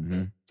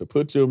platforms to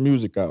put your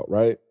music out,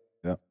 right?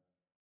 Yep.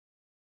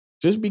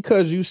 Just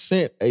because you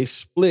sent a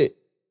split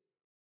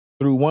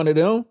through one of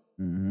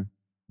them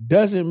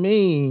doesn't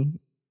mean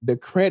the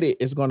credit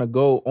is going to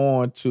go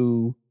on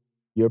to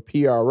your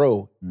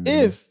PRO.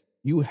 If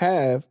you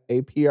have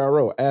a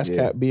PRO,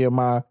 ASCAP,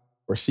 BMI,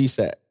 or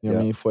CSAT, you know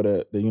what I mean, for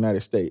the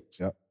United States.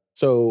 Yep.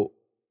 So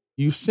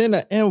you send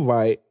an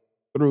invite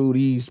through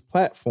these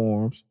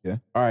platforms. Yeah.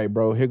 All right,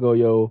 bro, here go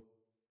your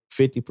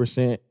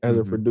 50% as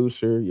a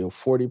producer, your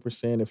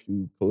 40% if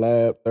you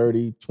collab,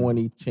 30,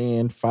 20,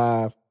 10,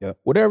 5,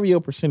 whatever your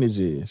percentage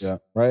is,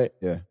 right?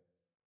 Yeah.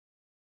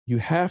 You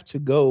have to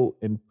go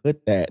and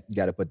put that. You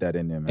got to put that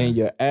in there, man. And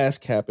your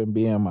ASCAP and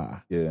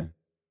BMI. Yeah.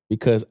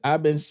 Because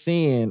I've been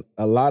seeing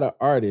a lot of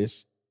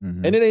artists,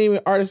 and it ain't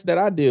even artists that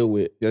I deal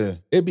with. Yeah.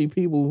 It be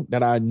people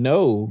that I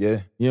know. Yeah. You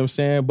know what I'm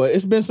saying? But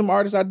it's been some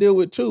artists I deal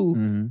with too.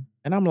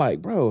 And I'm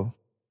like, bro,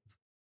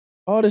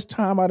 all this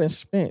time I done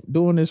spent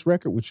doing this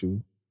record with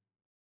you.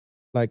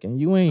 Like, and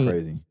you ain't.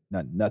 Crazy.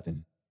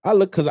 Nothing. I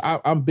look, because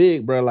I'm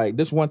big, bro. Like,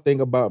 this one thing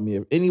about me.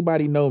 If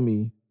anybody know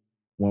me,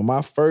 when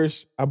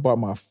I bought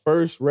my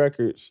first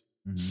records,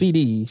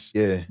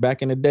 CDs,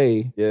 back in the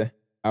day,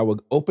 I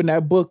would open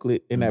that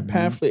booklet and that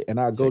pamphlet and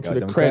I'd go to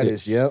the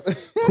credits. Yep.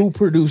 Who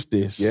produced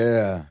this?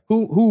 Yeah.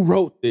 Who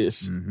wrote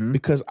this?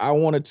 Because I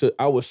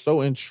was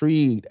so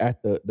intrigued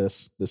at the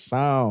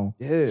sound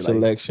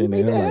selection.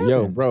 Like, and I'm like,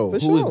 yo, bro,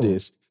 who is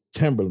this?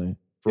 Timberland,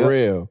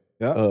 Pharrell,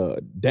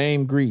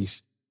 Dame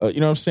Grease. You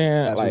know what I'm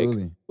saying?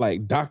 Absolutely.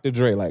 Like Dr.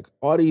 Dre, like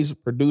all these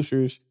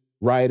producers,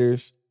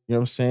 writers, you know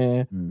what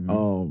I'm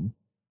saying?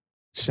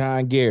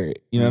 Sean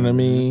Garrett, you know what I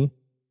mean?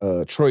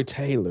 Troy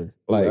Taylor,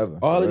 like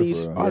all of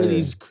these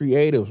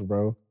creatives,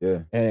 bro. Yeah.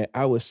 And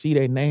I would see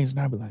their names and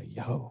I'd be like,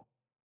 yo,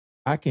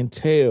 I can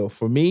tell.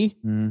 For me,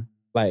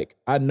 like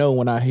I know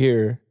when I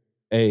hear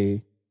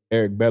a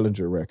Eric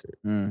Bellinger record,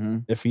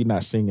 if he's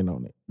not singing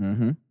on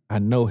it. I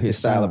know his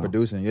style sound of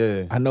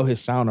producing, I know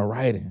his sound of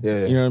writing.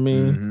 Yeah. You know what I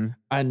mean?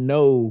 I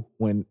know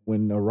when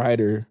the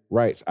writer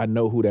writes, I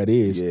know who that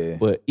is. Yeah.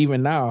 But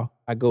even now,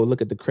 I go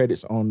look at the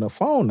credits on the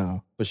phone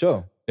now. For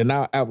sure. And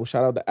now Apple,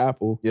 shout out to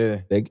Apple. Yeah.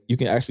 You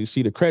can actually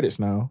see the credits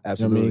now.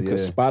 Absolutely. You know what I mean?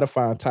 Because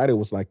Spotify and Tidal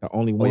was like the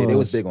only one. Oh, yeah, they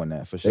was big on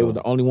that, for sure. They were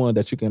the only one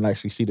that you can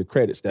actually see the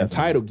credits. Definitely. And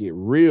Tidal get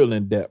real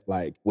in depth,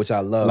 like which I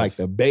love. Like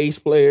the bass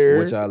player.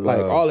 Which I love.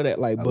 Like all of that.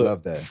 Like, I but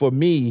love that. For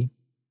me,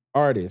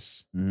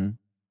 artists,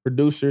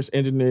 producers,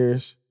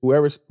 engineers,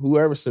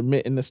 whoever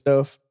submitting the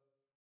stuff,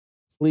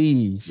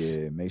 please.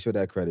 Yeah, make sure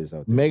that credit is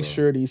out there. Make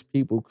sure these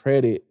people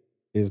credit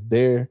is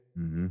there,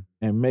 and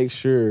make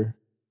sure.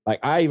 Like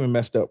I even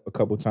messed up a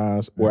couple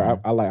times where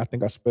I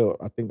think I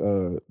spelled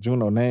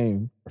Juno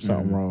name or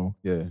something wrong.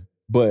 Yeah,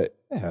 but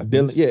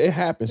it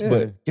happens.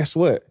 But guess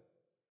what?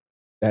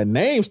 That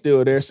name's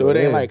still there, so it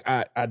ain't like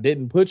I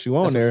didn't put you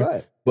on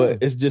there.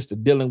 But it's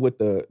just dealing with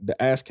the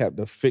ASCAP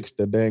to fix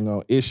the dang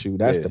on issue.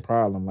 That's the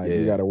problem. Like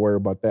you got to worry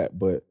about that.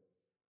 But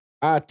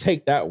I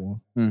take that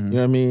one. You know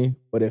what I mean?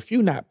 But if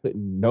you not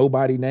putting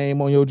nobody name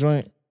on your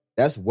joint,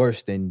 that's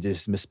worse than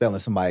just misspelling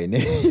somebody's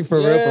name. For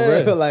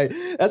real. Like,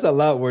 that's a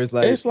lot worse.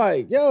 Like, it's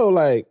like, yo,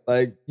 like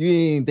you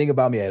ain't think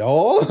about me at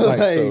all.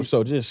 Like,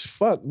 so just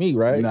fuck me,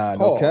 right? Nah,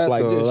 no cap,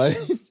 like, though.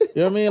 just, you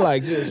know what I mean?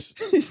 Like, just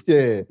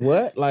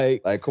what?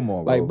 Like, come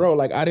on, bro. Like, bro,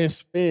 like I didn't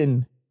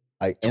spend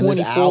like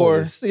 24,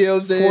 hours, you know what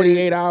I'm saying?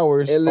 48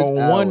 hours endless on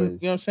hours. one. You know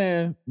what I'm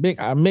saying?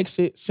 I mix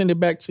it, send it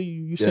back to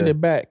you. You send it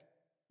back.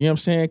 You know what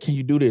I'm saying? Can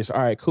you do this?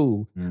 All right,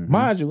 cool.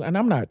 Mind you, and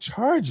I'm not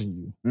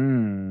charging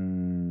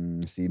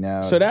you. See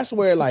now. So that's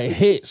where it like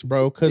hits,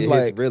 bro. Because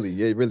like, it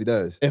really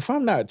does. If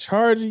I'm not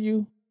charging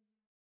you,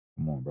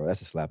 come on, bro.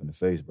 That's a slap in the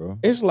face, bro.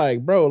 It's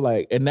like, bro,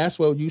 like, and that's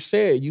what you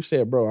said. You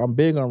said, bro, I'm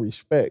big on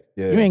respect.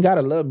 Yeah. You ain't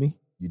gotta love me.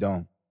 You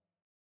don't.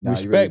 Nah,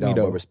 respect you really don't, me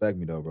though. But respect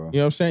me though, bro. You know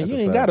what I'm saying? That's you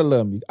ain't gotta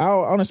love me. I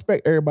don't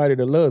expect everybody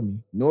to love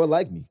me. Nor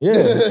like me.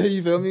 Yeah.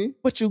 You feel me?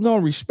 But you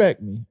gonna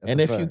respect me. That's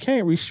and if you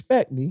can't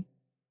respect me,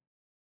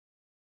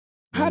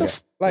 I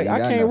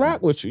can't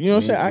rock with you. You know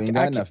what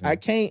I'm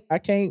saying? I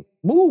can't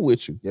move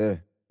with you. Yeah.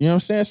 You know what I'm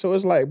saying? So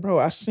it's like, bro,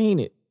 I seen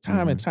it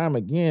time and time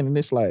again. And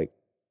it's like,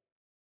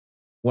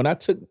 when I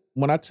took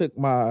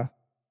I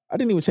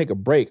didn't even take a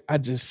break. I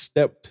just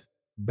stepped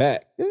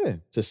back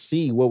to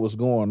see what was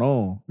going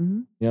on. You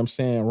know what I'm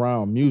saying?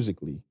 Around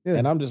musically.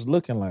 And I'm just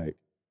looking like,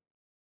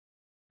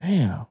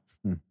 damn.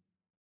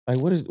 Like,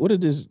 what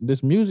is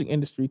this music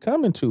industry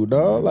coming to,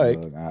 dog? Like,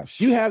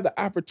 you have the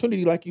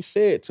opportunity, like you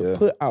said, to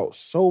put out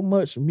so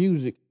much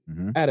music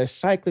at a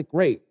cyclic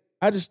rate.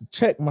 I just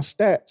checked my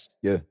stats.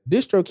 Yeah.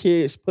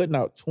 DistroKid's putting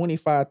out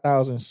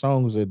 25,000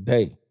 songs a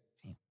day.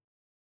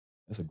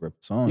 That's a great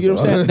song. You know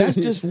what I'm saying? That's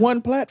just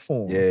one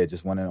platform. Yeah,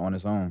 just one on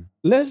its own.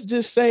 Let's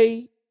just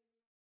say,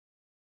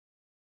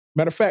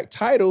 matter of fact,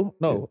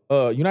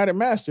 United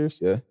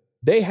Masters,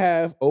 they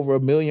have over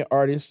 1 million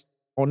artists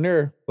on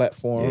their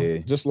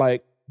platform, just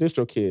like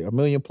DistroKid, 1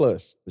 million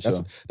plus.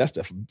 That's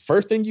the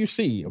first thing you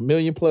see, 1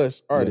 million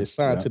plus artists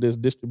signed to this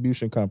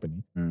distribution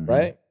company,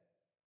 right?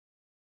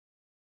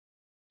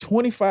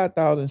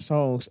 25,000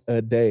 songs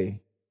a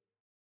day.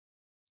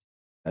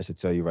 That should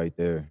tell you right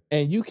there.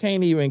 And you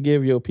can't even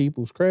give your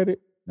people's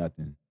credit?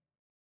 Nothing.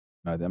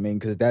 I mean,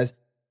 because that's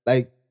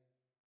like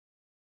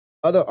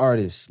other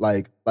artists,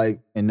 like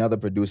and other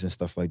producers and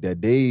stuff like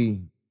that,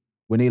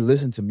 when they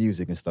listen to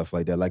music and stuff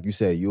like that, like you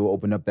said, you'll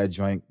open up that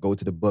joint, go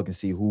to the book and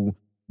see who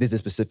did this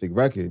specific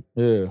record.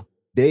 Yeah.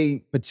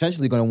 They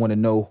potentially going to want to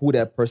know who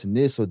that person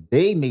is, so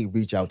they may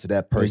reach out to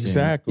that person.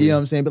 Exactly. You know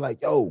what I'm saying? Be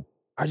like, yo,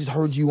 I just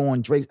heard you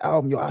on Drake's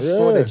album. Yo, I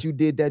saw that you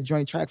did that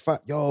joint track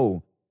 5.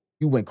 Yo,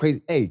 you went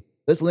crazy. Hey,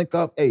 let's link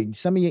up. Hey,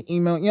 send me your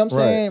email. You know what I'm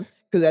saying?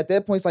 Because at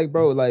that point, it's like,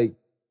 bro, like,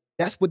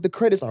 that's what the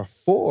credits are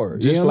for.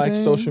 Just like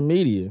social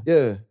media.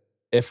 Yeah.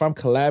 If I'm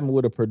collabing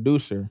with a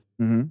producer,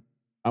 I'm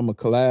going to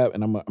collab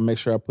and I'm going to make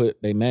sure I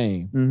put their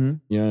name.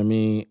 You know what I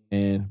mean?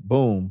 And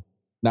boom.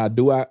 Now,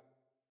 do I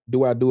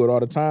do it all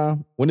the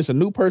time? When it's a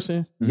new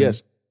person,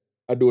 yes,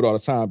 I do it all the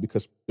time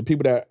because the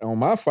people that are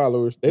my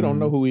followers, they don't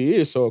know who he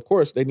is. So, of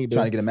course, they need to...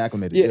 Trying to get him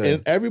acclimated. Yeah,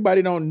 and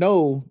everybody don't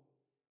know.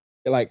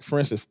 Like, for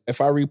instance,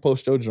 if I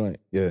repost your joint,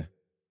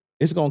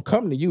 it's going to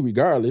come to you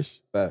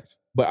regardless. Facts.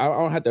 But I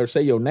don't have to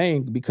say your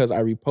name because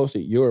I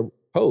reposted your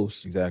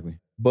post. Exactly.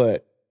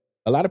 But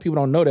a lot of people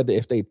don't know that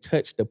if they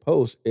touch the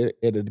post,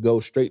 it'll go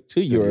straight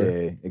to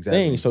your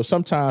thing. So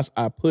sometimes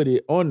I put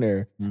it on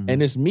there,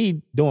 and it's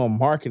me doing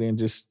marketing,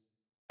 just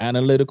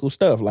analytical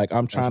stuff. Like,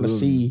 I'm trying to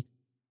see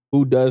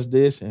who does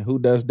this and who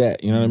does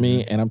that. You know what I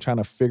mean? And I'm trying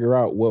to figure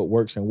out what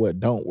works and what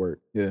don't work.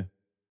 Yeah.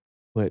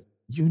 But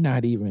you're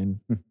not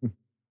even,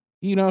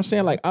 you know what I'm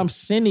saying? Like, all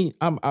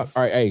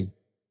right, hey,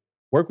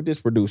 work with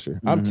this producer.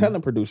 I'm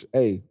telling producer,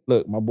 hey,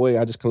 look, my boy,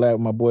 I just collabed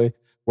with my boy.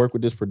 Work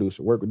with this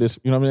producer. Work with this.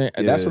 You know what I'm saying?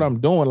 And that's what I'm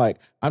doing. Like,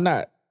 I'm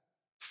not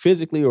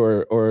physically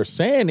or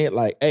saying it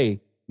like,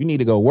 hey, you need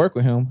to go work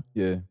with him.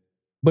 Yeah.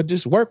 But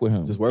just work with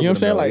him. Just work you know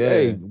with what I'm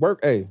saying? him, Like, hey, work,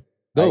 hey,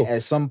 go. Like,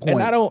 at some point.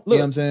 And I don't, look, you know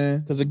what I'm saying?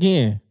 Because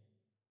again,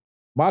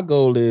 my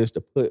goal is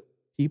to put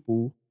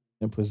people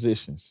in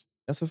positions.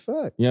 That's a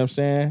fact. You know what I'm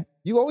saying?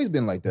 You always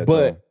been like that,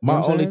 But though.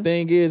 my only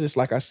thing is, it's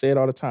like I said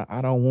all the time,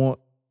 I don't want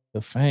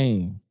the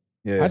fame.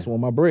 Yeah. I just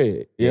want my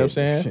bread. You know what I'm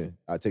saying? Shit.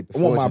 I take the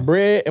I want my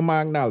bread and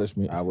my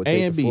acknowledgement. I would A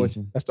take and the B.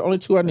 fortune. That's the only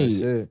two I need.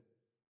 That's it.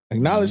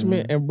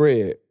 Acknowledgement and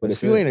bread. But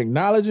That's if you it. ain't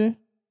acknowledging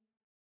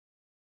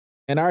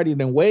and I already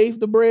done waved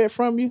the bread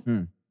from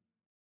you,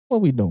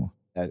 what we doing?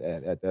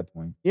 At that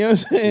point. You know what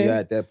I'm saying? Yeah,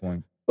 at that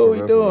point. What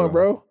we doing,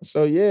 bro?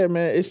 So yeah,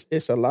 man,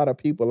 it's a lot of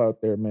people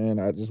out there, man.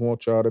 I just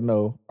want y'all to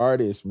know.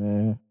 Artists,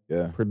 man.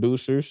 Yeah.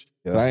 Producers.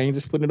 Yeah. I ain't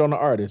just putting it on the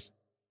artists.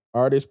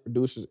 Artists,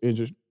 producers,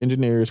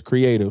 engineers,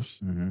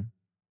 creatives.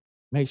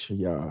 Make sure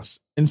y'all,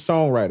 and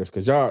songwriters,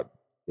 because y'all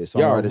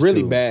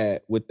really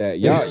bad with that.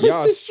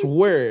 Y'all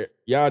swear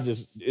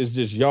it's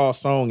just y'all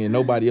song and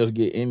nobody else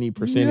get any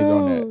percentage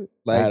on that.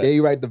 Like, they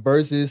write the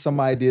verses,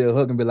 somebody did a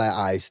hook and be like,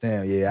 all right,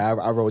 Stan,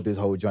 I wrote this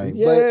whole joint.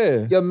 Yeah.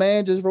 But your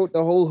man just wrote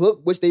the whole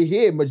hook, which they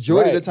hear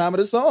majority of the time of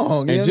the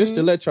song. And just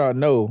to let y'all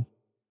know,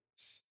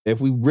 if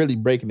we really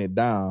breaking it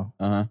down,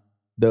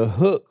 the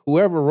hook,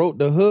 whoever wrote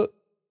the hook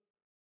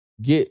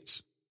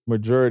gets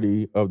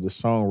majority of the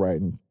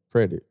songwriting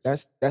credit.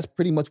 That's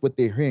pretty much what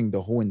they're hearing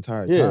the whole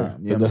entire time.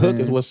 You know the hook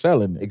is what's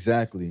selling it.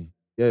 Exactly.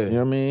 Yeah. You know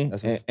what I mean?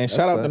 And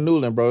shout out to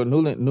Newland, bro.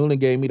 Newland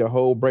gave me the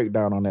whole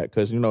breakdown on that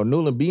because, you know,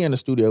 Newland be in the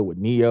studio with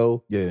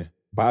Neo,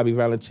 Bobby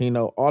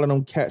Valentino, all of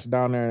them cats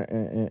down there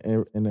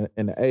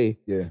in the A.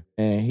 Yeah.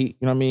 And he, you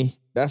know what I mean?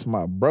 That's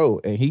my bro.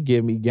 And he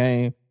give me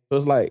game. So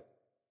it's like,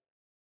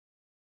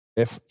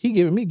 if he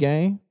giving me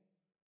game,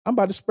 I'm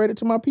about to spread it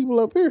to my people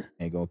up here.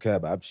 Ain't gonna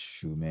cap.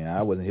 Shoot, man.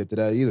 I wasn't hip to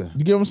that either.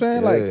 You get what I'm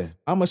saying? Yeah. Like,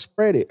 I'm gonna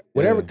spread it.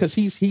 Whatever, because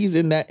he's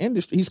in that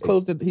industry. He's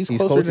close to these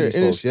folks,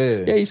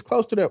 he's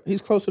close to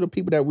the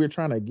people that we're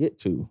trying to get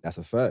to. That's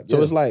a fact.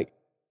 So it's like,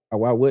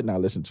 why wouldn't I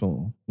listen to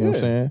him? You know what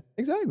I'm saying?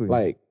 Exactly.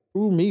 Like,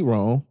 prove me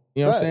wrong.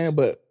 You know what I'm saying?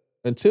 But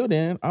until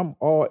then, I'm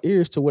all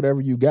ears to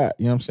whatever you got.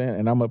 You know what I'm saying?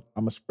 And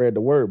I'm a spread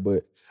the word,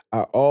 but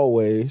I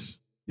always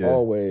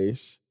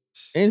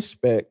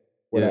inspect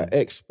what I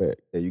expect.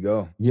 There you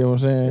go. You know what I'm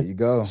saying? There you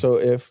go. So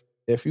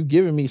if you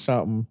giving me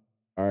something,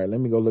 all right, let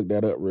me go look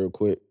that up real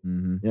quick. You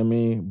know what I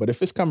mean? But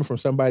if it's coming from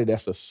somebody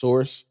that's a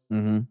source,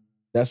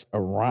 that's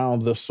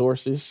around the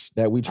sources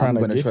that we trying to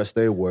get. I'm going to trust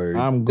their word.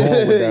 I'm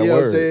going with that you know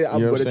word. What I'm saying? I'm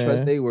going to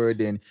trust their word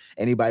than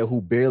anybody who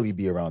barely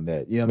be around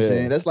that. You know what I'm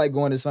saying? That's like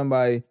going to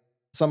somebody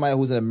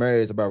who's in a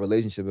marriage about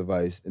relationship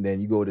advice, and then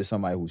you go to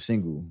somebody who's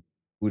single.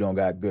 who don't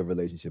got good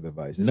relationship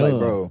advice. It's None. like,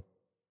 bro,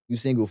 you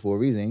single for a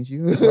reason, ain't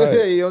you?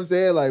 Right. You know what I'm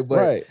saying? Like, but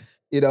Right.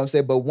 you know what I'm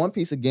saying? But one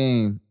piece of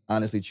game,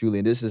 honestly, truly,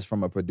 and this is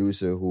from a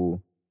producer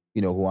who,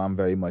 you know, who I'm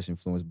very much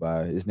influenced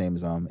by. His name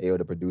is AO,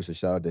 the producer.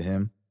 Shout out to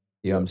him.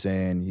 You know what I'm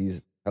saying?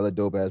 He's hella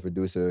dope ass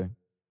producer.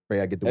 Pray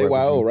I get to work with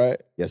AYO, you.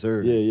 right? Yes,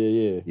 sir. Yeah.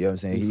 You know what I'm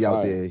saying? He's He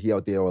out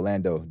fire. there,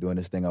 Orlando, doing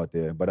this thing out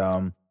there. But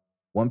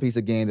one piece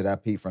of game that I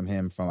peeped from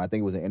him I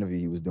think it was an interview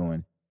he was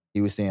doing. He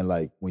was saying,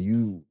 like, when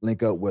you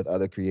link up with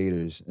other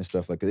creators and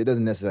stuff like that, it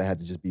doesn't necessarily have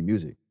to just be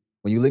music.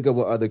 When you link up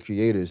with other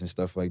creators and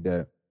stuff like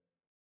that,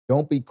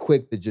 don't be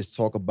quick to just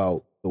talk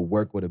about the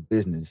work or the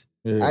business.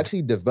 Yeah.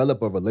 Actually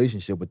develop a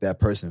relationship with that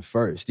person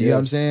first. You know what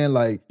I'm saying?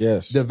 Like,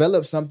 yes.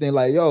 develop something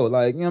like, yo,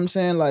 like, you know what I'm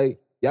saying? Like,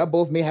 y'all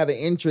both may have an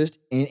interest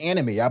in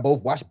anime. Y'all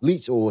both watch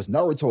Bleach or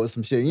Naruto or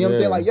some shit. You know what I'm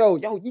saying? Like,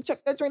 yo, you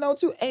check that joint out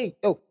too? Hey,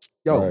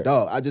 yo,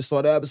 dog, I just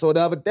saw the episode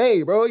the other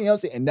day, bro. You know what I'm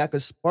saying? And that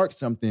could spark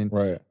something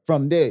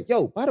from there.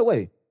 Yo, by the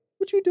way,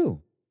 what you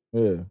do?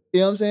 Yeah. You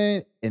know what I'm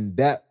saying? And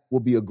that will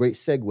be a great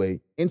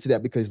segue into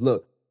that because,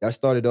 look, y'all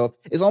started off,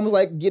 it's almost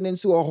like getting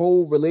into a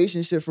whole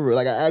relationship for real,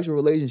 like an actual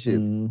relationship.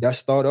 Y'all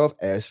start off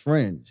as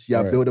friends.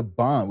 Y'all build a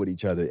bond with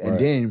each other. And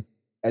then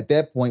at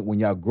that point, when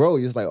y'all grow,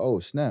 you're just like, oh,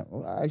 snap.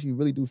 Well, I actually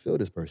really do feel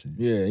this person.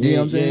 Yeah. You know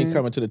what I'm saying? You ain't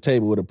coming to the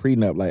table with a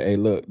prenup like, hey,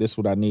 look, this is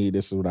what I need.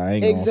 This is what I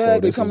ain't going for.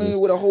 Exactly. Coming in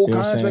with a whole you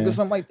know contract or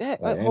something like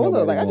that. Like, ain't hold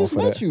up. nobody Like, I going just for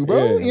met that. you, bro.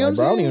 Yeah, You know what I'm bro, I don't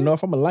saying? even know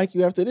if I'm going to like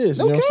you after this.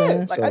 No you know what I'm cap.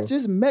 saying? Like, I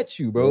just met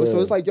you, bro. So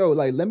it's like, yo,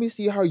 like, let me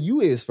see how you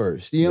is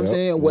first. You know what I'm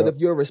saying? Whether if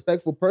you're a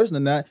respectful person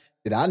or not,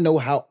 then I know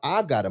how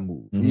I got to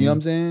move. You know what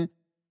I'm saying?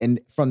 And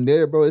from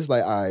there, bro, it's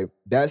like, all right,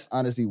 that's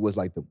honestly was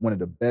like one of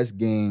the best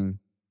gems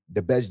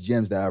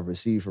that I've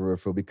received for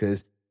real,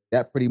 because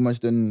that pretty much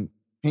didn't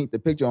paint the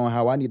picture on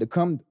how I need to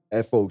come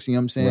at folks. You know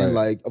what I'm saying? Right.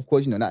 Like, of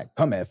course, not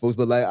come at folks,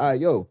 but like, all right,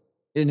 yo,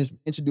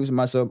 introducing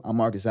myself, I'm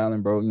Marcus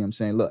Alland, bro. You know what I'm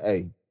saying? Look,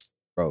 hey,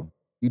 bro,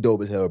 you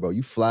dope as hell, bro.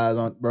 You flies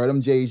on, bro.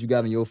 Them J's you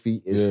got on your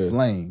feet is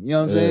flame. You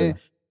know what I'm saying?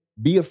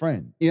 Be a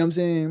friend. You know what I'm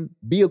saying?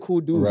 Be a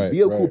cool dude. Be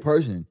a cool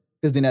person.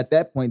 Because then at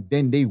that point,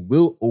 then they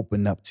will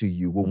open up to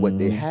you with what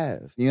they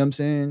have. You know what I'm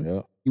saying?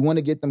 Yeah. You want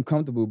to get them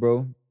comfortable,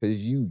 bro.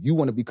 Because you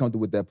want to be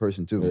comfortable with that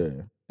person too.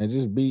 Yeah. And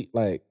just be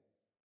like,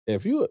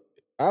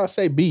 I'll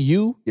say be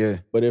you. Yeah.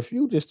 But if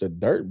you just a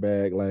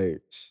dirtbag,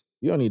 like,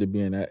 you don't need to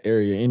be in that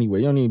area anyway.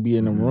 You don't need to be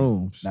in them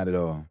rooms. Not at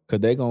all. Because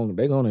they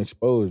gonna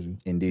expose you.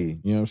 Indeed.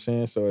 You know what I'm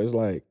saying? So it's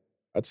like,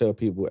 I tell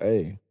people,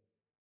 hey,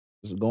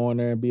 just go in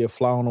there and be a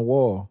fly on the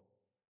wall.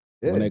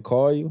 Yeah. When they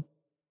call you.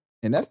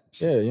 And that's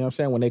you know what I'm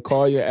saying? When they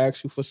call you,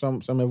 ask you for some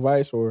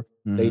advice, or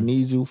they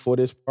need you for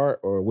this part,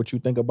 or what you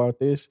think about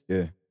this.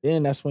 Yeah.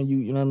 Then that's when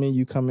you know what I mean?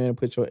 You come in and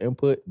put your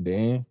input,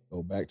 then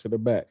go back to the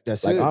back.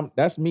 That's like it.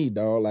 That's me,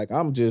 dog. Like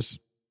I'm just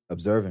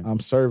observing. I'm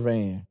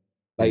surveying.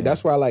 Like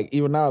that's why, like,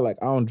 even now, like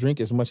I don't drink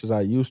as much as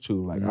I used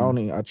to. Like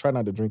I try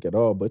not to drink at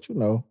all, but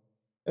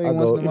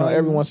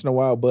every once in a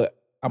while, but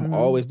I'm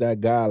always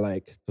that guy,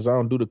 like, because I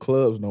don't do the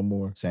clubs no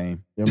more.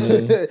 Same. You know what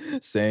I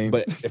mean? Same.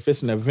 But if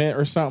it's an event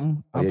or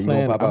something, I'm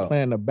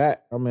playing the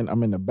back. I'm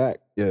in the back.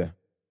 Yeah.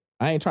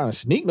 I ain't trying to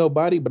sneak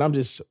nobody, but I'm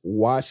just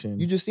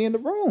watching. You just see in the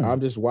room. I'm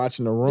just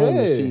watching the room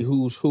to see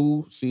who's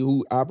who, see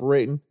who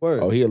operating.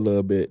 Word. Oh, he a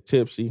little bit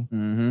tipsy. I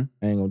ain't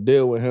gonna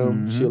deal with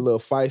him. She a little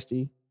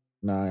feisty.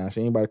 Nah, I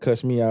see anybody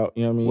cuss me out.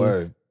 You know what I mean?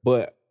 Word.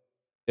 But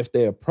if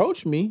they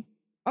approach me,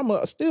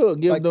 I'ma still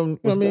give them.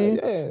 You know what I mean?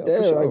 Yeah,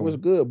 like what's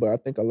good. But I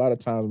think a lot of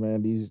times,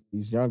 man, these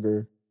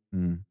younger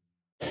and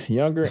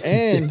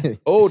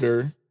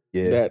older,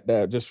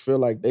 that just feel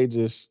like they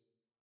just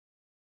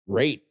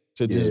rate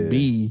to just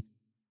be,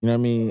 you know what I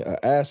mean, an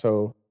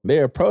asshole. They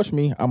approach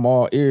me, I'm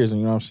all ears,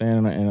 and you know what I'm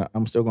saying, and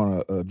I'm still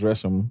gonna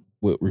address them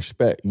with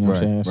respect. You know what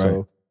I'm saying?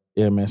 So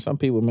yeah, man, some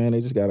people, man,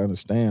 they just gotta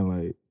understand,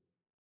 like,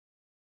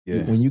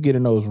 when you get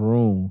in those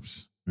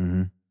rooms,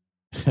 you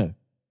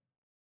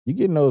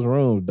get in those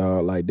rooms,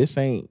 dog. Like this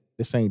ain't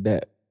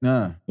that.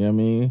 Nah, you know what I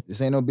mean? This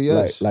ain't no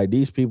BS. Like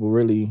these people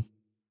really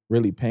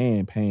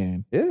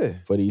paying yeah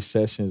for these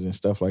sessions and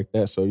stuff like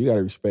that. So you got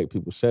to respect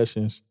people's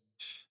sessions,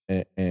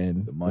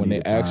 and the money, when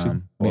they ask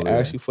time,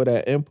 you for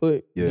that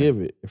input, give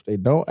it. If they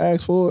don't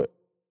ask for it,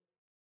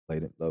 play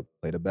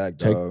the back,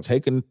 dog.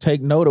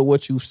 Take note of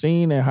what you've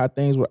seen and how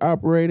things were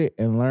operated,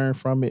 and learn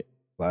from it.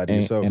 Apply to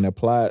yourself. And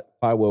apply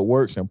what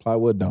works and apply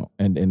what don't,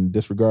 and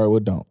disregard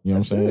what don't. You know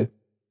what I'm saying?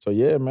 So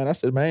yeah, man,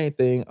 that's the main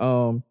thing.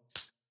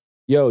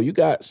 Yo, you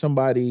got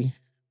somebody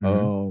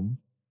in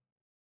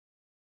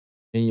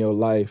your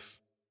life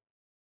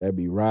that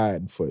be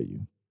riding for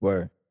you.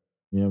 Word.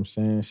 You know what I'm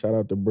saying? Shout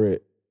out to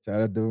Britt.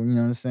 Shout out to, you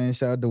know what I'm saying?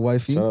 Shout out to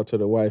wifey. Shout out to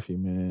the wifey,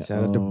 man.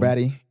 Shout out to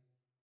Bratty.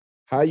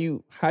 How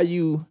you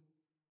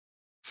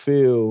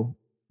feel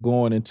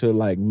going into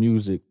like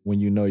music when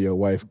you know your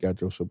wife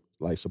got your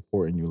like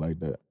supporting you like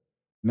that?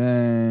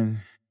 Man,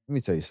 let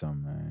me tell you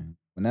something, man.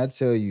 When I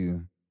tell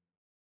you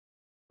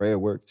prayer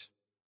works,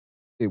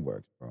 it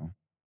works, bro.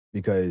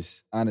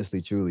 Because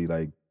honestly, truly,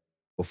 like,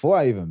 before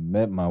I even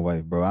met my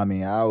wife, bro, I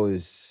mean, I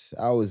was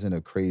in a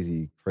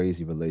crazy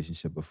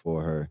relationship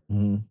before her.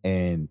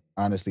 And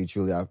honestly,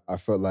 truly, I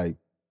felt like,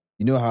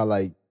 you know how,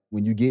 like,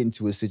 when you get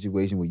into a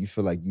situation where you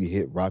feel like you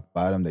hit rock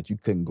bottom, that you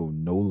couldn't go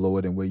no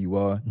lower than where you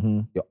are,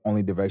 the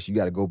only direction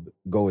you got to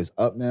go is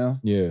up now.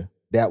 Yeah.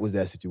 That was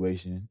that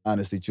situation,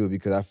 honestly, true,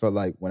 because I felt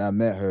like when I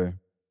met her,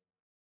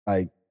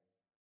 like,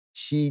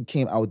 she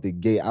came out the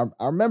gate.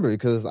 I remember it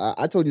because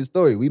I told you the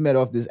story. We met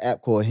off this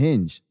app called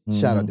Hinge.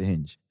 Shout out to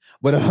Hinge.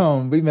 But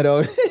we met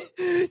off,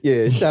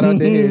 yeah, shout out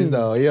to Hinge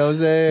though. You know what I'm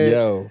saying?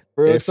 Yo,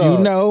 Real if talk.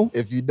 you know,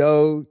 If you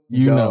know,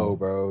 you know,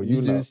 bro.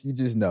 You know.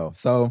 just know.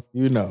 So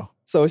you know.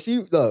 So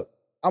look,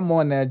 I'm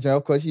on that joint,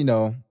 of course,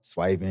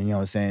 swiping, you know what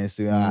I'm saying?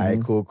 So, all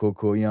right,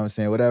 cool, you know what I'm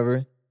saying?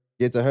 Whatever.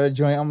 Get to her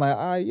joint, I'm like,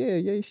 all right,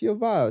 yeah, she a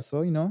vibe.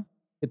 So,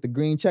 hit the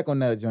green check on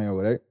that joint or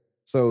whatever.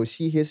 So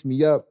she hits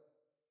me up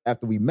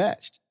after we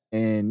matched.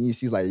 And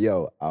she's like,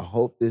 yo, I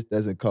hope this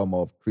doesn't come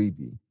off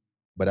creepy,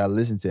 but I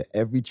listened to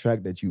every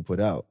track that you put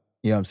out,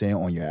 you know what I'm saying,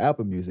 on your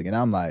Apple Music. And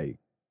I'm like,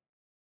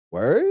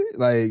 word?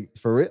 Like,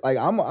 for it? Like,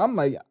 I'm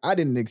like, I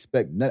didn't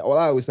expect nothing. All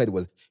I expected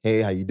was,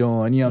 hey, how you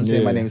doing? You know what I'm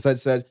saying? My name is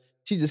such.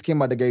 She just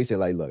came out the gate and said,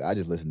 like, look, I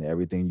just listened to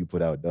everything you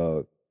put out,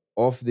 dog.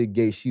 Off the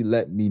gate, she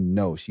let me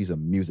know she's a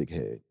music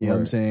head. You know what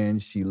I'm saying?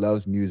 She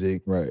loves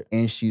music. Right.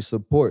 And she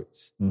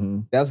supports.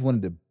 That's one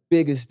of the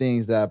biggest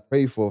things that I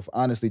pray for,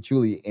 honestly,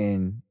 truly,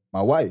 in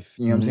my wife.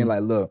 You know what I'm saying?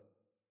 Like, look,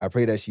 I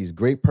pray that she's a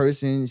great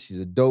person. She's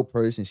a dope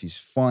person. She's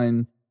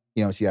fun.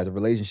 She has a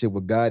relationship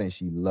with God and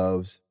she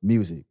loves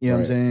music. You know what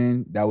I'm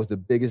saying? That was the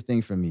biggest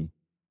thing for me.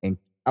 And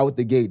out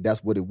the gate,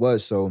 that's what it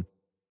was. So,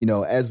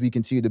 as we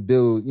continue to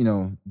build,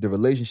 the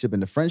relationship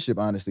and the friendship,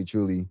 honestly,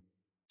 truly,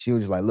 she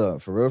was just like,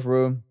 look, for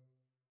real,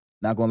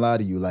 not gonna lie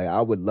to you, like,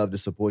 I would love to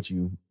support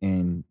you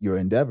in your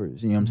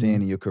endeavors, you know what I'm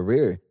saying, in your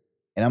career.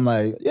 And I'm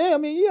like, yeah, I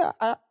mean,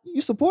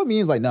 you support me.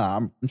 He's like, nah,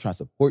 I'm trying to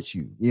support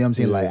you. You know what I'm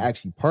saying? Like,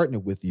 actually partner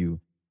with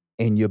you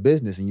in your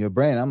business, in your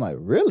brand. I'm like,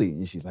 really?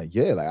 And she's like,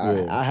 yeah, like,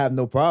 I have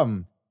no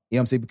problem. You know what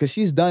I'm saying? Because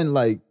she's done,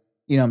 like,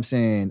 you know what I'm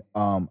saying,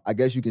 I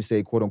guess you can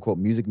say, quote unquote,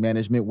 music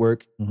management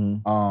work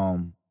in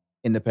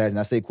the past. And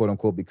I say quote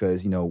unquote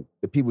because,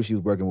 the people she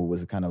was working with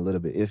was kind of a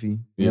little bit iffy,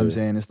 you know what I'm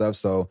saying, and stuff.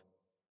 So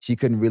she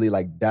couldn't really,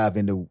 like, dive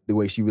into the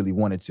way she really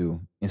wanted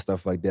to and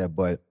stuff like that.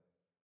 But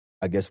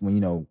I guess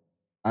when,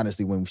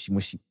 honestly,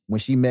 when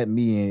she met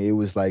me, and it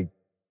was like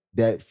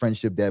that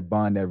friendship, that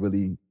bond that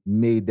really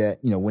made that,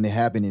 when it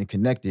happened and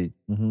connected,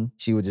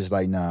 she was just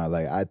like, nah,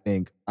 like, I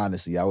think,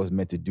 honestly, I was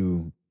meant to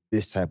do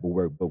this type of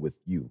work, but with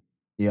you.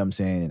 You know what I'm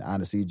saying? And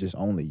honestly, just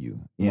only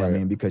you. You know what I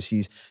mean? Because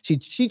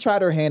she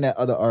tried her hand at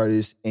other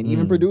artists and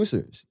even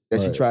producers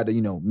that she tried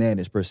to,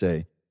 manage per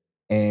se.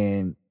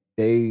 And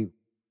they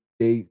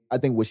I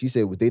think what she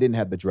said was they didn't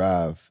have the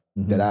drive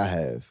that I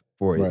have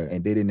for it.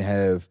 And they didn't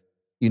have,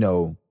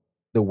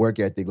 the work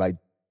ethic, like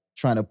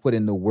trying to put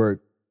in the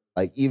work,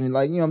 like even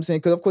like, you know what I'm saying?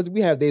 Because of course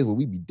we have days where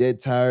we be dead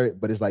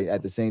tired, but it's like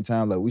at the same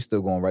time, like we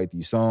still gonna write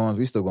these songs,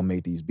 we still gonna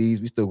make these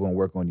beats, we still gonna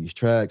work on these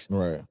tracks.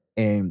 Right.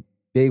 And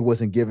they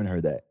wasn't giving her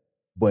that.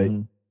 But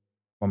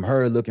from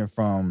her looking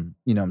from,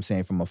 you know what I'm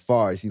saying, from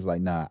afar, she's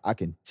like, nah, I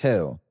can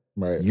tell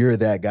you're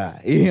that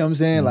guy. You know what I'm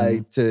saying?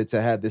 Like to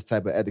have this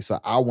type of ethic. So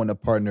I want to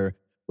partner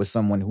with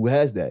someone who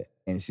has that.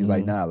 And she's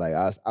like, nah, like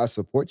I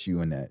support you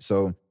in that.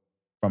 So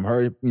from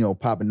her,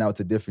 popping out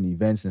to different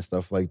events and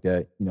stuff like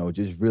that,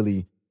 just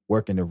really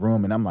working the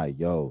room. And I'm like,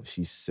 yo,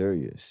 she's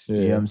serious. You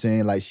know what I'm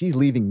saying? Like, she's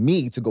leaving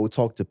me to go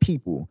talk to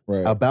people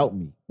about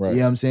me. You know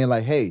what I'm saying?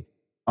 Like, hey,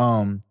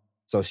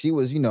 so she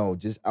was,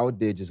 just out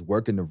there just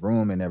working the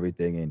room and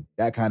everything. And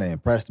that kind of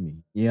impressed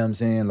me. You know what I'm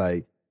saying?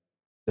 Like,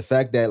 the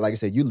fact that, like I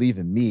said, you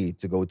leaving me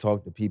to go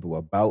talk to people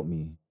about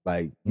me,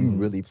 like, you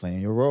really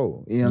playing your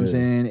role. You know what I'm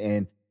saying?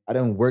 And I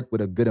done work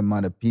with a good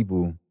amount of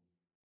people,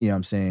 you know what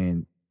I'm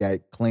saying,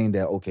 that claim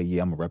that, okay,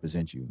 yeah, I'm gonna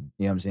represent you. You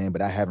know what I'm saying?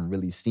 But I haven't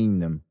really seen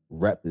them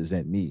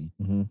represent me.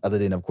 Other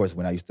than, of course,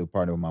 when I used to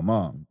partner with my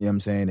mom. You know what I'm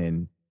saying?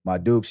 And my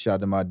Duke, shout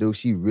out to my Duke,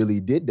 she really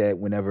did that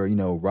whenever,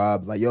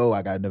 Rob's like, yo,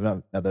 I got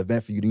another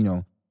event for you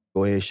to,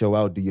 go ahead, show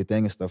out, do your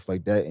thing and stuff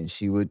like that. And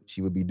she would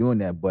be doing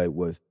that. But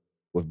with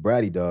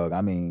Bratty, dog,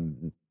 I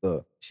mean,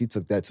 look, she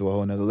took that to a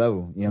whole nother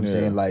level. You know what I'm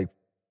saying? Like,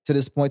 to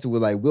this point to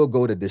where, like, we'll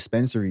go to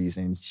dispensaries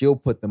and she'll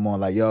put them on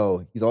like,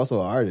 yo, he's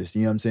also an artist.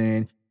 You know what I'm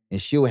saying?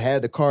 And she'll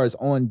have the cards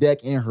on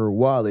deck in her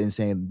wallet and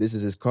saying, this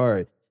is his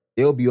card.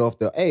 They'll be off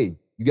the, hey,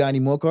 you got any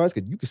more cards?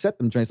 Because you can set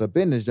them drinks up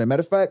in this joint. Matter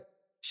of fact,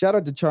 shout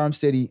out to Charm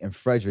City and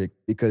Frederick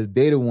because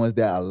they the ones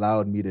that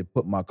allowed me to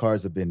put my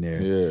cards up in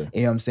there. Yeah. You know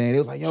what I'm saying? It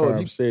was like, yo.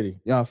 Charm City.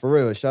 Yeah, for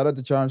real. Shout out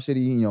to Charm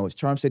City. It's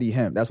Charm City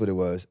Hemp. That's what it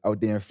was. Out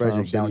there in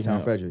Frederick,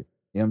 downtown Frederick.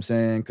 You know what I'm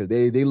saying? Because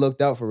they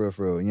looked out for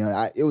real.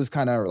 It was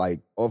kind of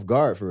like off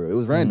guard for real. It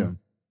was random.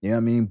 You know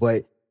what I mean?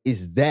 But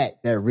it's that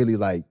really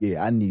like,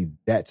 yeah, I need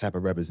that type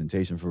of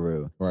representation for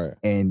real. Right.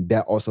 And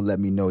that also let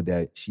me know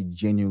that she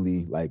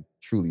genuinely, like,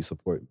 truly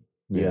support me.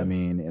 You know what I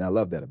mean? And I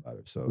love that about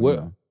her. So,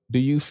 what do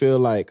you feel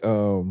like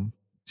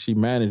she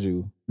managed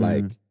you?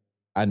 Like,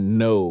 I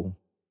know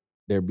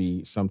there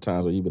be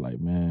sometimes where you be like,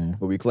 man.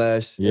 Will we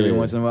clash every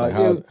once in a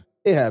while? Like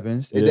it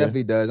happens. It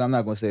definitely does. I'm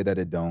not gonna say that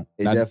it don't.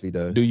 It definitely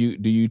does. Do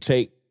you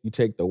take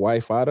the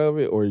wife out of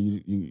it, or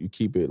you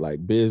keep it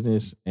like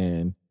business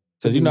and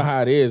Because you know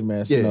how it is,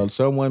 man. So, Yeah. you know,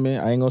 some women,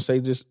 I ain't gonna say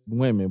just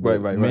women,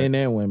 but men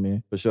and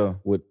women for sure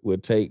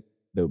would take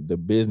the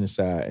business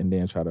side and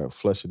then try to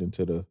flush it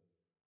into the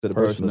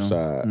personal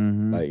side.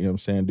 Mm-hmm. Like, you know what I'm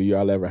saying? Do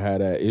y'all ever have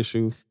that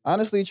issue?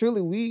 Honestly,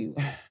 truly,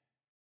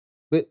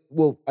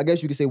 I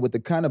guess you could say with the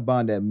kind of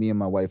bond that me and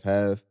my wife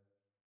have,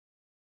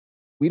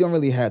 we don't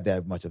really have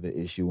that much of an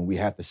issue when we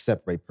have to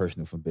separate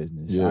personal from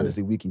business. Yeah.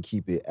 Honestly, we can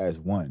keep it as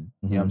one.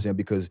 Mm-hmm. You know what I'm saying?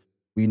 Because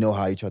we know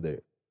how each other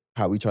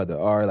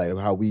are, like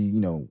how we, you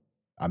know,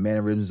 our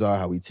mannerisms are,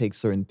 how we take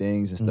certain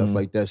things and stuff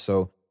like that.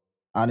 So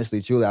honestly,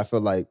 truly, I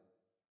feel like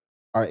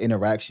our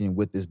interaction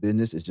with this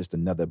business is just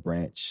another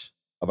branch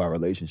of our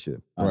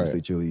relationship.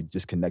 Honestly, truly,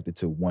 just connected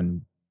to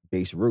one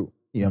base root.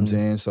 You know what I'm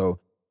saying? So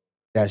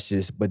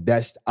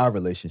that's our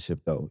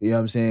relationship though. You know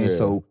what I'm saying? Yeah.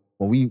 So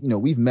when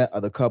we've met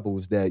other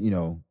couples that, you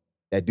know,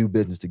 that do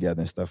business together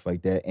and stuff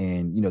like that.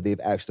 And, you know, they've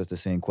asked us the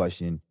same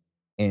question.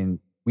 And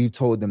we've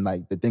told them,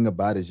 like, the thing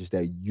about it is just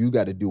that you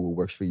got to do what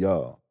works for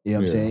y'all. You know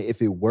what I'm saying?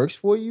 If it works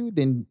for you,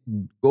 then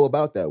go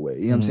about that way.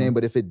 You know what I'm saying?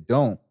 But if it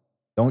don't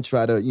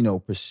try to, you know,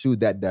 pursue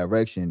that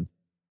direction,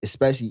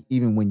 especially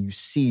even when you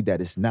see that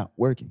it's not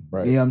working.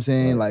 Right. You know what I'm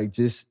saying? Right. Like,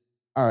 just,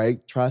 all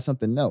right, try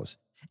something else.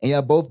 And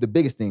yeah, both the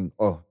biggest thing,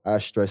 I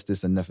stress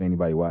this enough for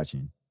anybody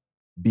watching,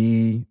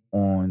 be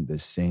on the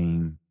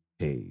same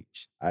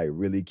page. I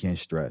really can't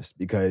stress,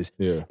 because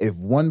if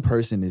one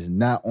person is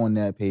not on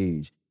that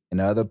page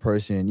and the other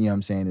person, you know what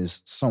I'm saying,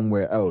 is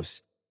somewhere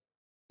else,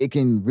 it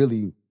can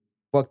really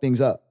fuck things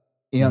up.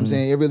 You know what I'm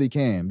saying? It really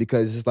can,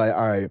 because it's like,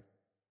 all right,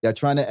 they're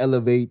trying to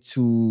elevate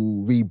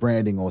to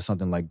rebranding or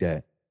something like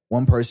that.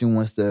 One person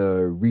wants to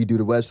redo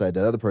the website.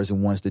 The other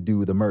person wants to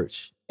do the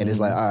merch. And it's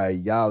like, all right,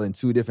 y'all in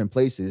two different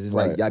places. It's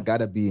like, y'all got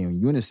to be in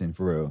unison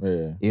for real. Yeah. You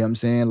know what I'm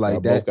saying? Like,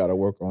 y'all both got to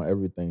work on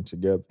everything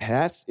together. It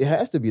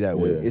has to be that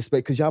way. It's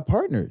because y'all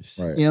partners.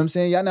 Right. You know what I'm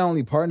saying? Y'all not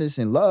only partners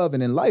in love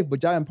and in life,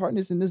 but y'all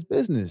partners in this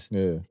business.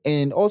 Yeah.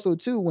 And also,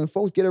 too, when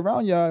folks get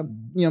around y'all, you know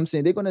what I'm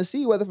saying, they're going to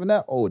see whether or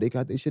not, they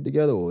got their shit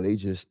together, or they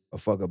just a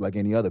fuck up like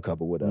any other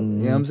couple, whatever. You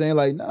know what I'm saying?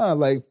 Like, nah,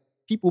 like,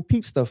 people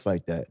peep stuff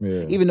like that.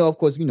 Yeah. Even though, of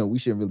course, you know, we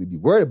shouldn't really be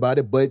worried about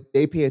it, but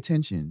they pay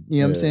attention. You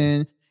know what I'm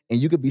saying? And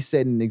you could be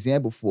setting an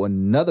example for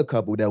another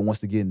couple that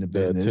wants to get in the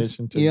business.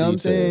 Attention to you know detail. what I'm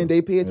saying?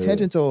 They pay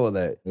attention to all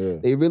that. Yeah.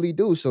 They really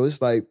do. So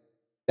it's like,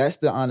 that's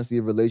the honestly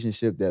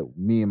relationship that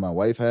me and my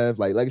wife have.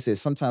 Like I said,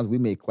 sometimes we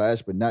may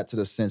clash, but not to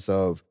the sense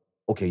of,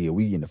 okay, yeah,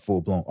 we in a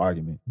full-blown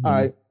argument. All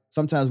right.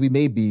 Sometimes we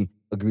may be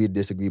agree to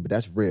disagree, but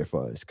that's rare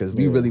for us, because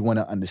we really want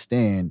to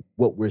understand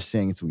what we're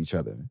saying to each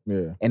other.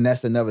 Yeah. And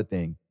that's another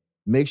thing.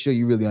 Make sure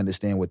you really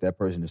understand what that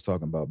person is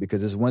talking about,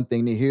 because it's one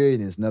thing to hear it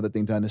and it's another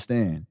thing to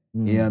understand.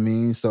 You know what I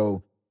mean?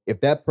 So if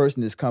that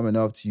person is coming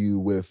up to you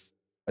with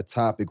a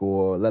topic,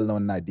 or let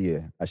alone an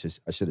idea, I should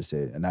have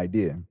said an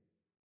idea,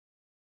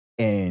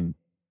 and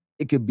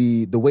it could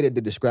be the way that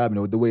they're describing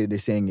it or the way that they're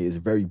saying it is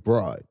very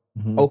broad.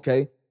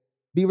 Okay,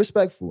 be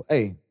respectful.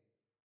 Hey, you know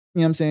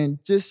what I'm saying?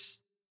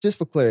 Just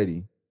for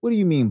clarity, what do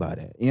you mean by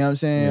that? You know what I'm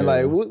saying? Yeah.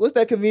 Like, what's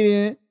that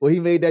comedian? Well, he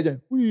made that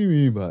joke. What do you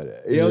mean by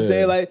that? You know what I'm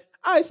saying? Like,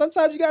 all right,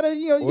 sometimes you gotta,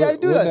 you gotta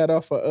do wasn't that.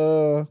 Off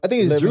of I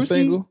think it's Living Drewski.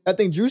 Single? I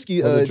think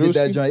Drewski Was it did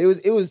that Drewski?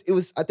 joint. It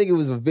was. I think it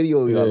was a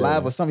video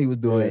live or something he was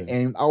doing,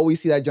 and I always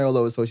see that joint all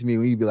over social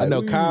media. He'd be like, I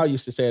know Kyle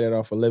used to say that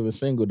off of Living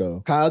Single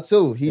though. Kyle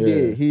too.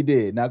 He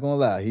did. Not gonna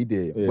lie, he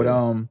did. Yeah.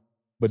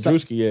 But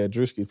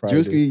Drewski probably.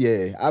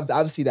 Drewski,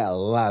 I've seen that a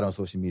lot on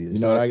social media. You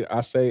know what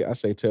I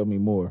say, tell me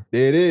more.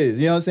 There it is.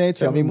 You know what I'm saying?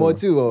 Tell me more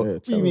too. Or Yeah,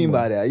 what do you mean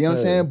by that? You know what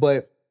I'm saying?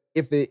 But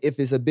if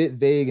it's a bit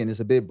vague and it's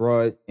a bit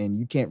broad and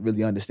you can't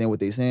really understand what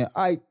they're saying,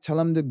 tell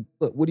them to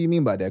look. What do you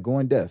mean by that? Go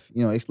in depth.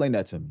 Explain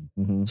that to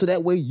me. So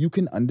that way you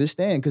can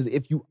understand. Because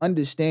if you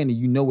understand and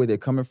you know where they're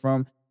coming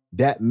from,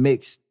 that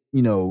makes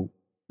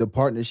the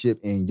partnership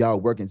and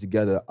y'all working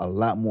together a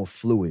lot more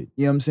fluid.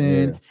 You know what I'm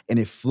saying? Yeah. And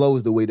it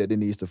flows the way that it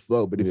needs to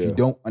flow. But if you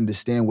don't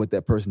understand what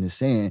that person is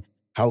saying,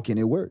 how can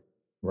it work?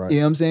 Right. You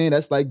know what I'm saying?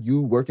 That's like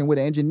you working with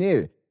an engineer. You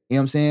know what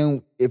I'm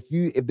saying? If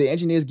the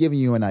engineer is giving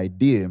you an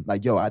idea,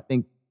 like, yo, I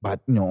think by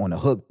on the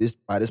hook,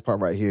 by this part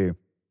right here,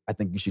 I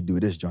think you should do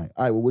this joint.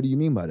 All right, well, what do you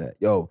mean by that?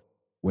 Yo,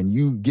 when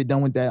you get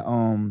done with that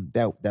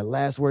that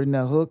last word in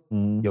that hook,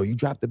 yo, you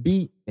drop the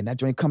beat and that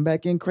joint come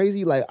back in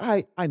crazy. Like,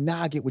 I now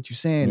I get what you're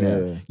saying.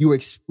 Now you were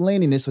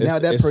explaining this, so now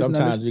that person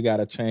sometimes you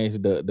gotta change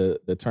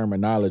the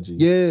terminology.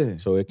 Yeah,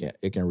 so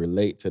it can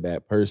relate to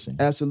that person.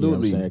 Absolutely, you know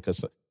what I'm saying?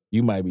 Because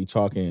you might be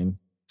talking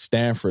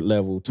Stanford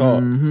level talk,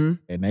 and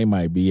they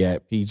might be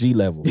at PG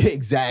level.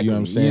 Exactly. You know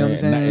what I'm saying? You know what I'm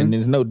saying? And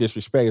there's no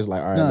disrespect. It's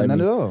like, all right,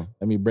 not at all.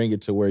 Let me bring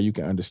it to where you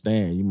can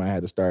understand. You might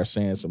have to start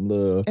saying some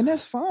little, and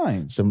that's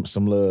fine. Some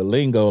little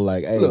lingo,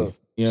 like, hey, look,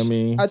 you know what I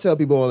mean? I tell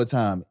people all the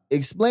time,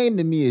 explain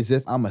to me as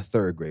if I'm a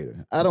third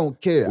grader. I don't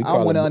care.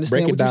 I want to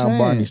understand what you're saying. Break it down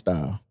Barney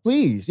style.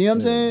 Please. You know what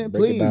I'm saying?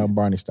 Break it down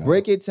Barney style.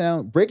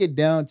 Break it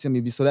down to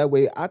me so that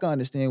way I can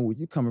understand where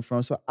you're coming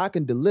from so I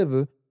can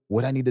deliver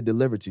what I need to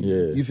deliver to you.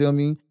 Yeah. You feel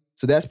me?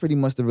 So that's pretty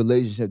much the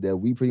relationship that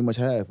we pretty much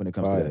have when it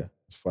comes to that.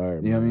 It's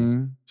fire, man. You know what I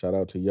mean? Shout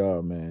out to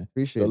y'all, man.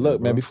 Appreciate it. So look,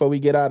 that, man, before we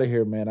get out of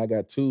here, man, I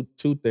got two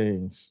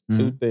things.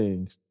 Two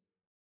things.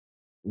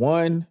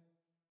 One,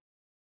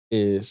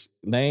 is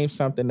name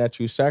something that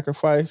you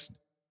sacrificed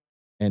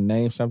and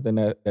name something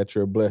that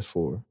you're blessed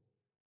for.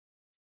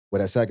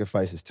 What I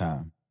sacrifice is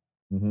time.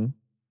 Mm-hmm.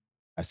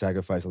 I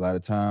sacrifice a lot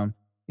of time.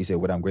 You said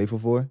what I'm grateful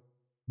for?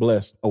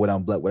 Blessed. Or what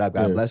I've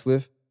gotten blessed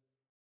with?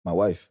 My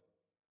wife.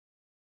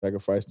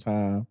 Sacrifice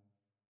time.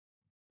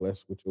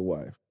 Blessed with your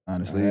wife.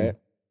 Honestly. Right.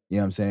 You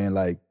know what I'm saying?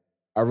 Like,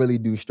 I really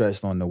do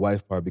stress on the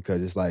wife part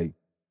because it's like,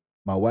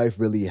 my wife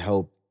really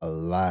helped a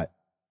lot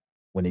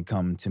when it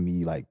come to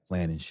me like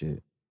planning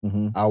shit.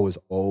 Mm-hmm. I was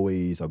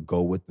always a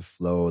go with the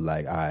flow.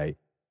 Like, all right,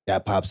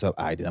 that pops up.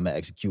 All right, then I'm gonna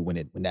execute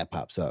when that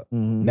pops up.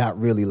 Mm-hmm. Not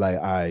really like,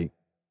 all right,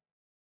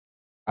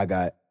 I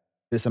got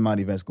this amount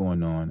of events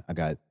going on. I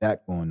got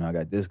that going on. I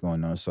got this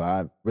going on. So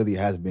I really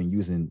hasn't been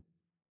using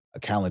a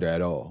calendar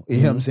at all. You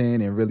know what I'm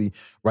saying? And really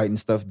writing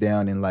stuff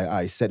down and like, all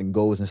right, setting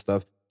goals and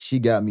stuff. She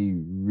got me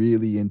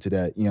really into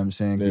that. You know what I'm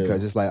saying? Yeah.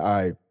 Because it's like, all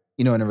right,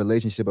 you know, in a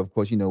relationship, of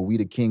course, you know, we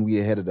the king, we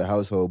the head of the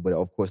household, but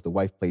of course the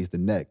wife plays the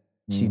neck.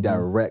 She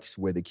directs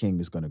where the king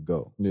is going to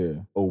go. Yeah.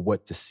 Or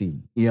what to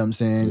see. You know what I'm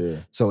saying? Yeah.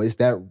 So it's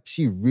that,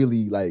 she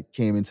really like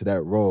came into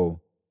that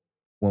role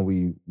when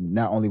we,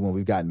 not only when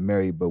we got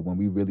married, but when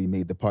we really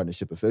made the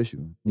partnership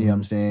official. You know what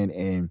I'm saying?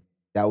 And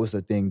that was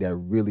the thing that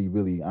really,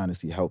 really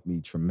honestly helped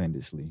me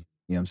tremendously.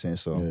 You know what I'm saying?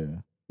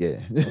 So, yeah.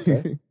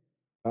 Okay.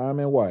 Time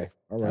and wife.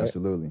 All right.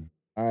 Absolutely.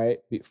 All right.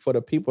 For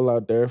the people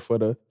out there, for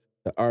the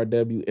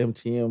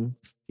RWMTM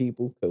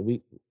people, because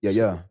we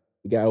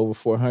got over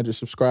 400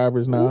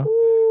 subscribers now.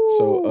 Ooh,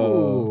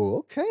 so,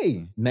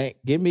 okay. Nate,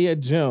 give me a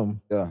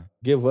gem. Yeah.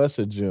 Give us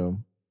a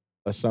gem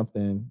or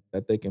something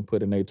that they can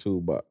put in their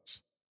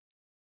toolbox.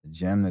 A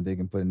gem that they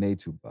can put in their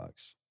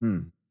toolbox.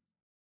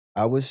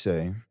 I would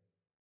say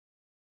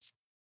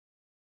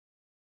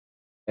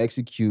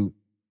execute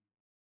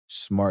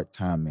smart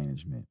time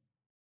management.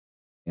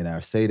 And I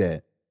say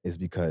that is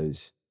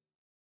because,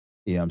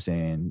 you know what I'm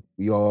saying,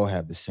 we all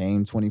have the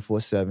same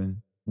 24/7,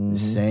 the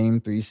same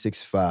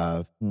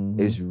 365.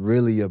 It's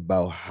really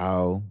about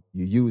how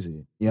you use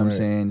it. You know what I'm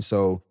saying?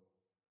 So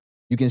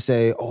you can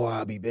say, oh,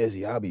 I'll be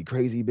busy. I'll be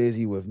crazy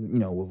busy with, you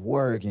know, with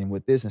work and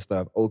with this and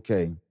stuff.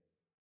 Okay.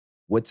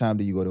 What time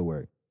do you go to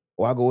work?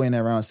 Oh, I go in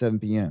at around 7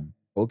 p.m.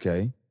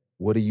 Okay.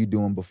 What are you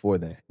doing before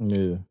that?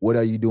 Yeah. What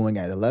are you doing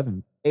at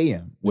 11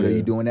 a.m.? What are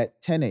you doing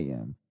at 10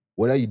 a.m.?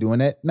 What are you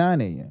doing at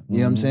 9 a.m.? You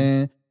know what I'm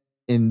saying?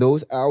 In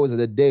those hours of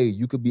the day,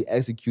 you could be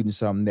executing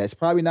something that's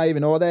probably not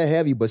even all that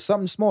heavy, but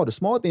something small. The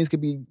small things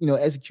could be, you know,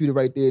 executed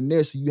right there and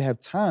there, so you have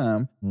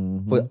time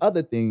for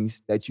other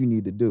things that you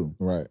need to do.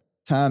 Right.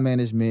 Time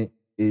management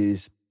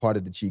is part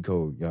of the cheat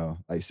code, y'all.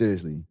 Like,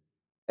 seriously.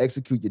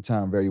 Execute your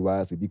time very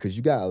wisely because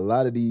you got a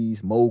lot of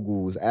these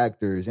moguls,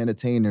 actors,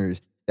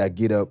 entertainers that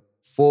get up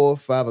 4 or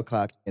 5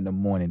 o'clock in the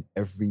morning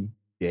every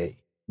day.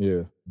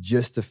 Yeah.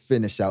 Just to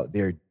finish out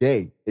their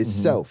day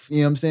itself. You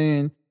know what I'm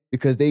saying?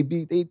 Because they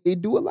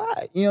do a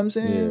lot. You know what I'm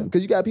saying?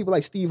 Because you got people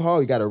like Steve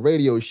Harvey, got a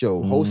radio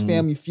show, host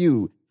Family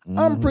Feud.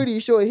 I'm pretty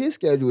sure his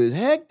schedule is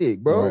hectic,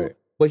 bro. Right.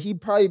 But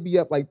he'd probably be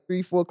up like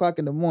 3, 4 o'clock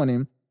in the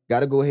morning,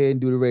 got to go ahead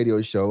and do the radio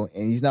show.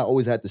 And he's not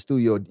always at the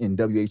studio in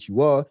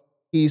WHUR.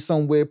 He's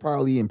somewhere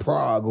probably in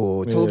Prague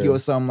or Tokyo or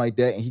something like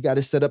that. And he got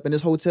to set up in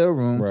his hotel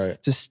room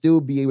to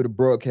still be able to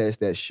broadcast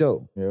that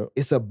show. Yep.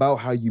 It's about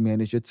how you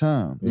manage your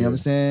time. You know what I'm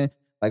saying?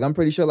 Like, I'm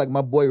pretty sure, like,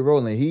 my boy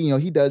Roland,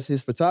 he does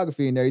his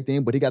photography and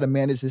everything, but he got to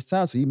manage his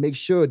time. So he makes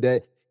sure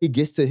that he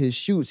gets to his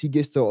shoots, he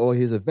gets to all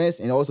his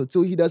events, and also,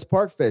 too, he does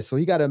Park Fest. So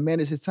he got to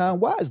manage his time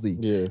wisely.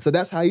 Yeah. So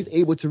that's how he's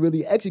able to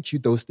really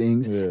execute those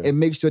things and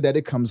make sure that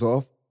it comes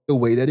off the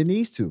way that it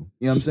needs to. You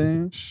know what I'm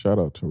saying? Shout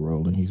out to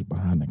Roland. He's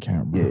behind the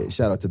camera. Yeah,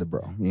 shout out to the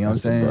bro. You know what I'm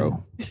saying?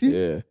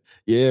 Bro.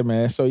 Yeah,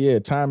 man. So,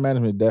 time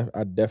management,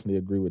 I definitely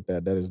agree with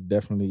that. That is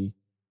definitely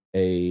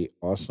a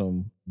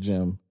awesome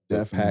gem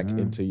to pack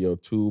into your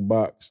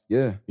toolbox.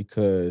 Yeah.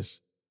 Because,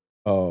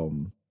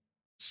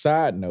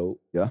 side note,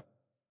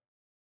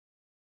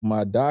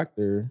 my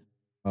doctor,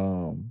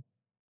 I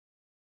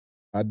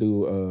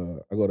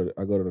go to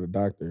the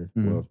doctor,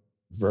 well,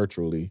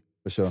 virtually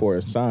for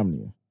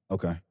insomnia.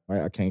 Okay.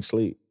 Right? I can't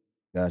sleep.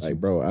 Gotcha. Like,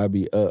 bro, I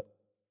be up.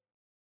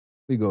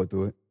 We go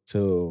through it.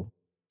 Till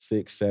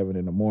 6, 7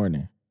 in the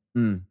morning.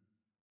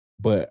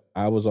 But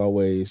I was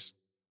always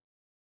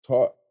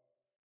taught,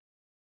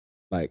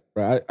 like,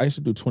 bro, I used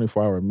to do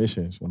 24-hour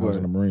missions when I was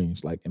in the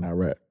Marines, like in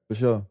Iraq. For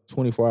sure.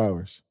 24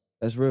 hours.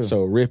 That's real.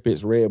 So Rip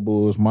It's, Red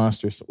Bulls,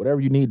 Monsters,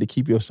 whatever you need to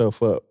keep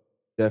yourself up.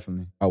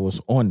 Definitely. I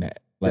was on that.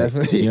 Like,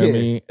 definitely. You know what I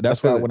mean?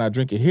 That's why when I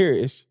drink it here,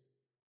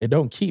 it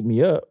don't keep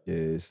me up.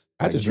 Yes.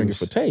 I just drink it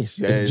for taste.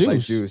 Yeah, it's juice. like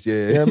juice.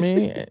 Yeah. You know what I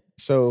mean?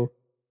 So,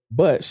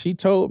 but she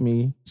told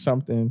me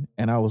something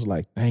and I was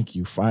like, thank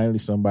you. Finally,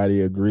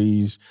 somebody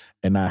agrees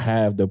and I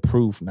have the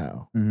proof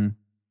now.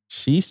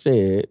 She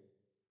said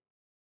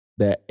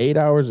that 8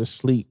 hours of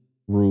sleep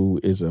rule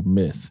is a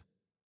myth.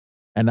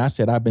 And I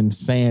said, I've been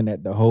saying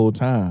that the whole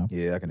time.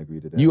 Yeah, I can agree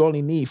to that. You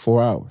only need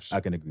 4 hours. I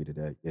can agree to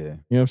that, yeah. You know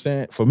what I'm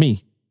saying? For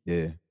me.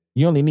 Yeah.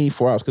 You only need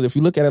 4 hours. Because if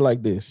you look at it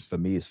like this. For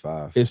me, it's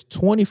 5. It's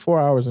 24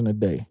 hours in a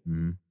day.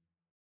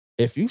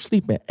 If you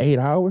sleep in 8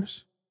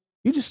 hours,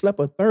 you just slept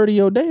a third of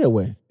your day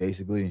away.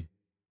 Basically.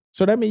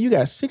 So that means you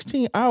got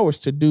 16 hours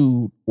to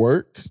do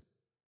work,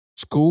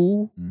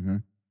 school,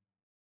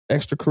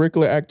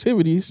 extracurricular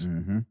activities,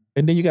 and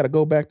then you got to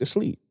go back to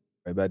sleep.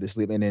 Right back to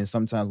sleep. And then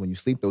sometimes when you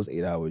sleep those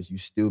 8 hours, you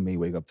still may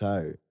wake up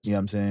tired. You know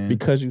what I'm saying?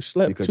 Because you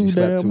slept Because too you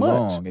slept damn too much.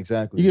 long.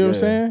 Exactly. You know what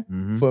I'm saying?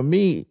 Mm-hmm. For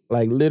me,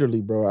 like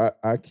literally, bro,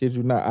 I kid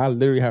you not, I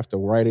literally have to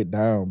write it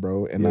down,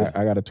 bro. And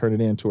I got to turn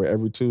it into it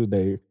every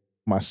Tuesday,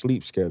 my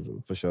sleep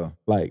schedule. For sure.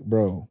 Like,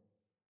 bro,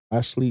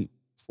 I sleep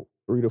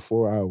 3 to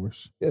 4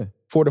 hours. Yeah.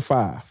 4 to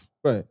 5.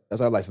 Right.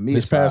 That's how like for me.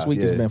 This past 5, week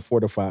it's been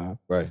 4 to 5.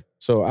 Right.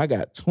 So I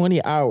got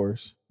 20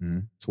 hours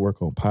to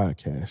work on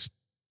podcasts,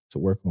 to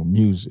work on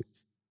music,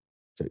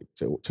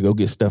 to go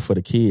get stuff for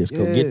the kids,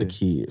 go get the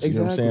kids. You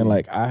know what I'm saying?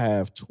 Like I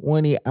have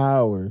 20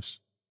 hours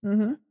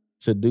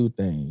to do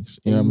things.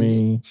 You know what I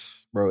mean?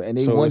 Bro, and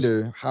they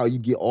wonder how you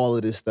get all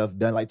of this stuff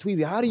done. Like,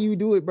 Tweezy, how do you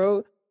do it,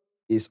 bro?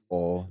 It's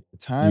all the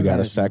time. You got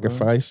to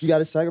sacrifice. Bro. You got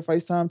to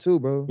sacrifice time too,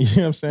 bro. You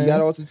know what I'm saying? You got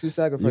to also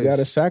sacrifice. You got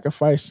to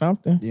sacrifice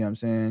something. You know what I'm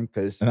saying?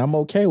 And I'm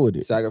okay with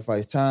it.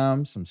 Sacrifice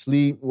time, some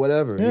sleep,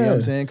 whatever. Yeah. You know what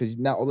I'm saying? Because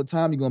not all the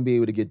time you're going to be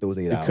able to get those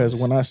 8 hours. Because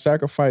when I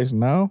sacrifice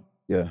now,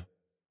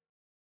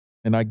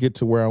 and I get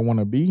to where I want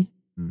to be,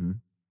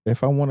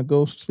 if I want to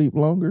go sleep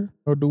longer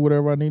or do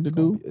whatever I need to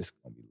do, it's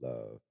going to be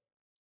love.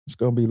 It's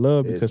going to be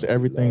love because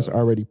everything's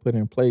already put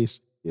in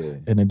place. Yeah.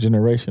 And the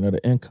generation of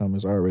the income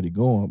is already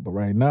going. But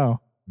right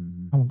now,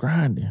 I'm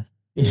grinding.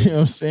 You know what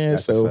I'm saying?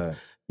 That's so,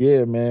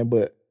 yeah, man.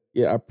 But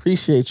yeah, I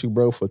appreciate you,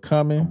 bro, for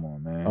coming. Come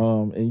on, man.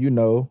 And you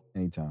know,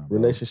 anytime.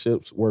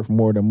 Relationships Worth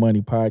More Than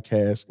Money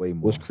podcast Way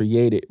more. was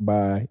created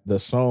by, the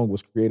song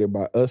was created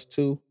by us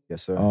two.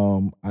 Yes, sir.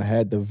 I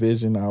had the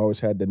vision. I always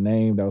had the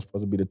name. That was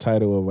supposed to be the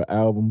title of an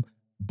album.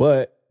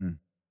 But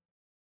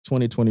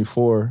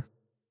 2024,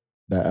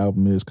 that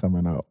album is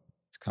coming out.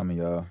 It's coming,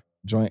 y'all.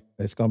 Joint.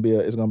 It's gonna be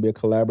a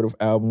collaborative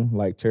album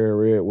like Terror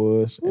Red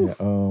was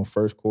in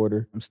first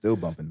quarter. I'm still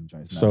bumping them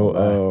joints.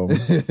 So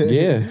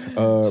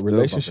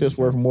Relationships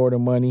Worth More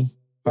Than Money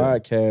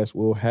podcast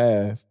will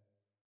have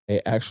an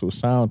actual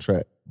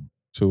soundtrack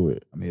to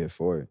it. I'm here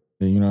for it.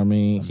 And you know what I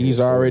mean? He's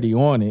already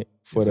on it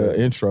for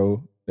the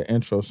intro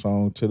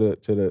song to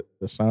the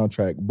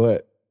soundtrack,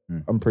 but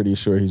I'm pretty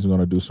sure he's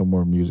gonna do some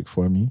more music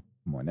for me.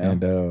 Come on now.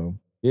 And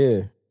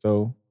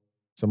so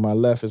to my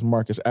left is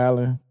Marcus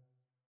Alland.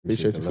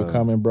 Appreciate you for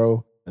coming,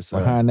 bro.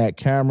 Behind that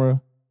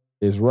camera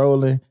is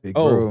rolling. Big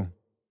bro.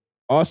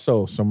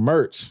 Also some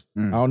merch.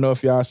 I don't know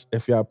if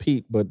y'all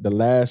peeped, but the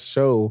last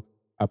show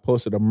I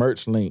posted a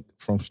merch link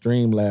from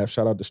Streamlabs.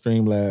 Shout out to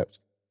Streamlabs.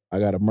 I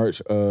got a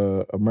merch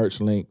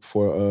link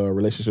for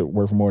Relationship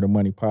Worth More Than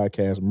Money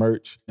podcast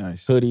merch.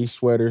 Nice. Hoodies,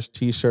 sweaters,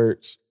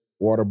 t-shirts,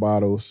 water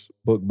bottles,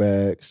 book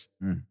bags.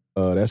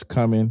 That's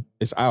coming.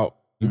 It's out.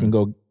 You can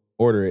go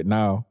order it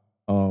now.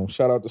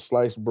 Shout out to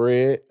Sliced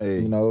Bread.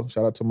 Hey. You know,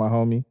 shout out to my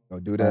homie. Go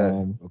do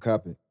that. Go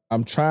cop it.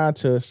 I'm trying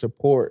to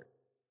support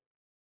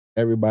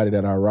everybody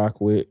that I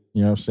rock with.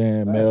 You know what I'm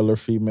saying? Right. Male or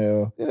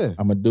female. Yeah.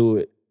 I'm going to do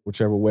it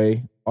whichever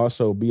way.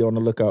 Also, be on the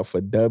lookout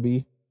for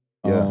Dubby.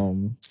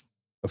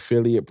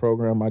 Affiliate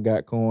program I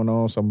got going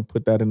on. So I'm going to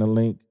put that in the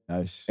link.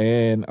 Nice.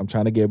 And I'm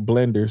trying to get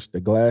blenders,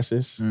 the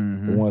glasses,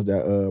 the ones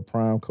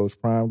that Coach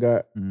Prime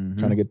got.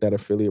 Trying to get that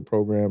affiliate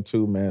program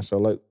too, man. So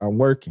like I'm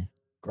working.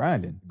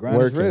 Grinding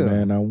working, is real.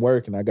 Man. I'm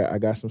working. I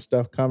got some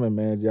stuff coming,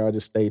 man. Y'all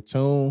just stay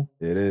tuned.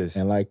 It is.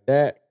 And like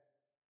that,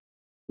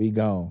 we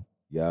gone.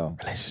 Yo.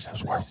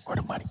 Relationships Worth More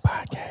Than Money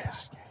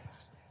podcast.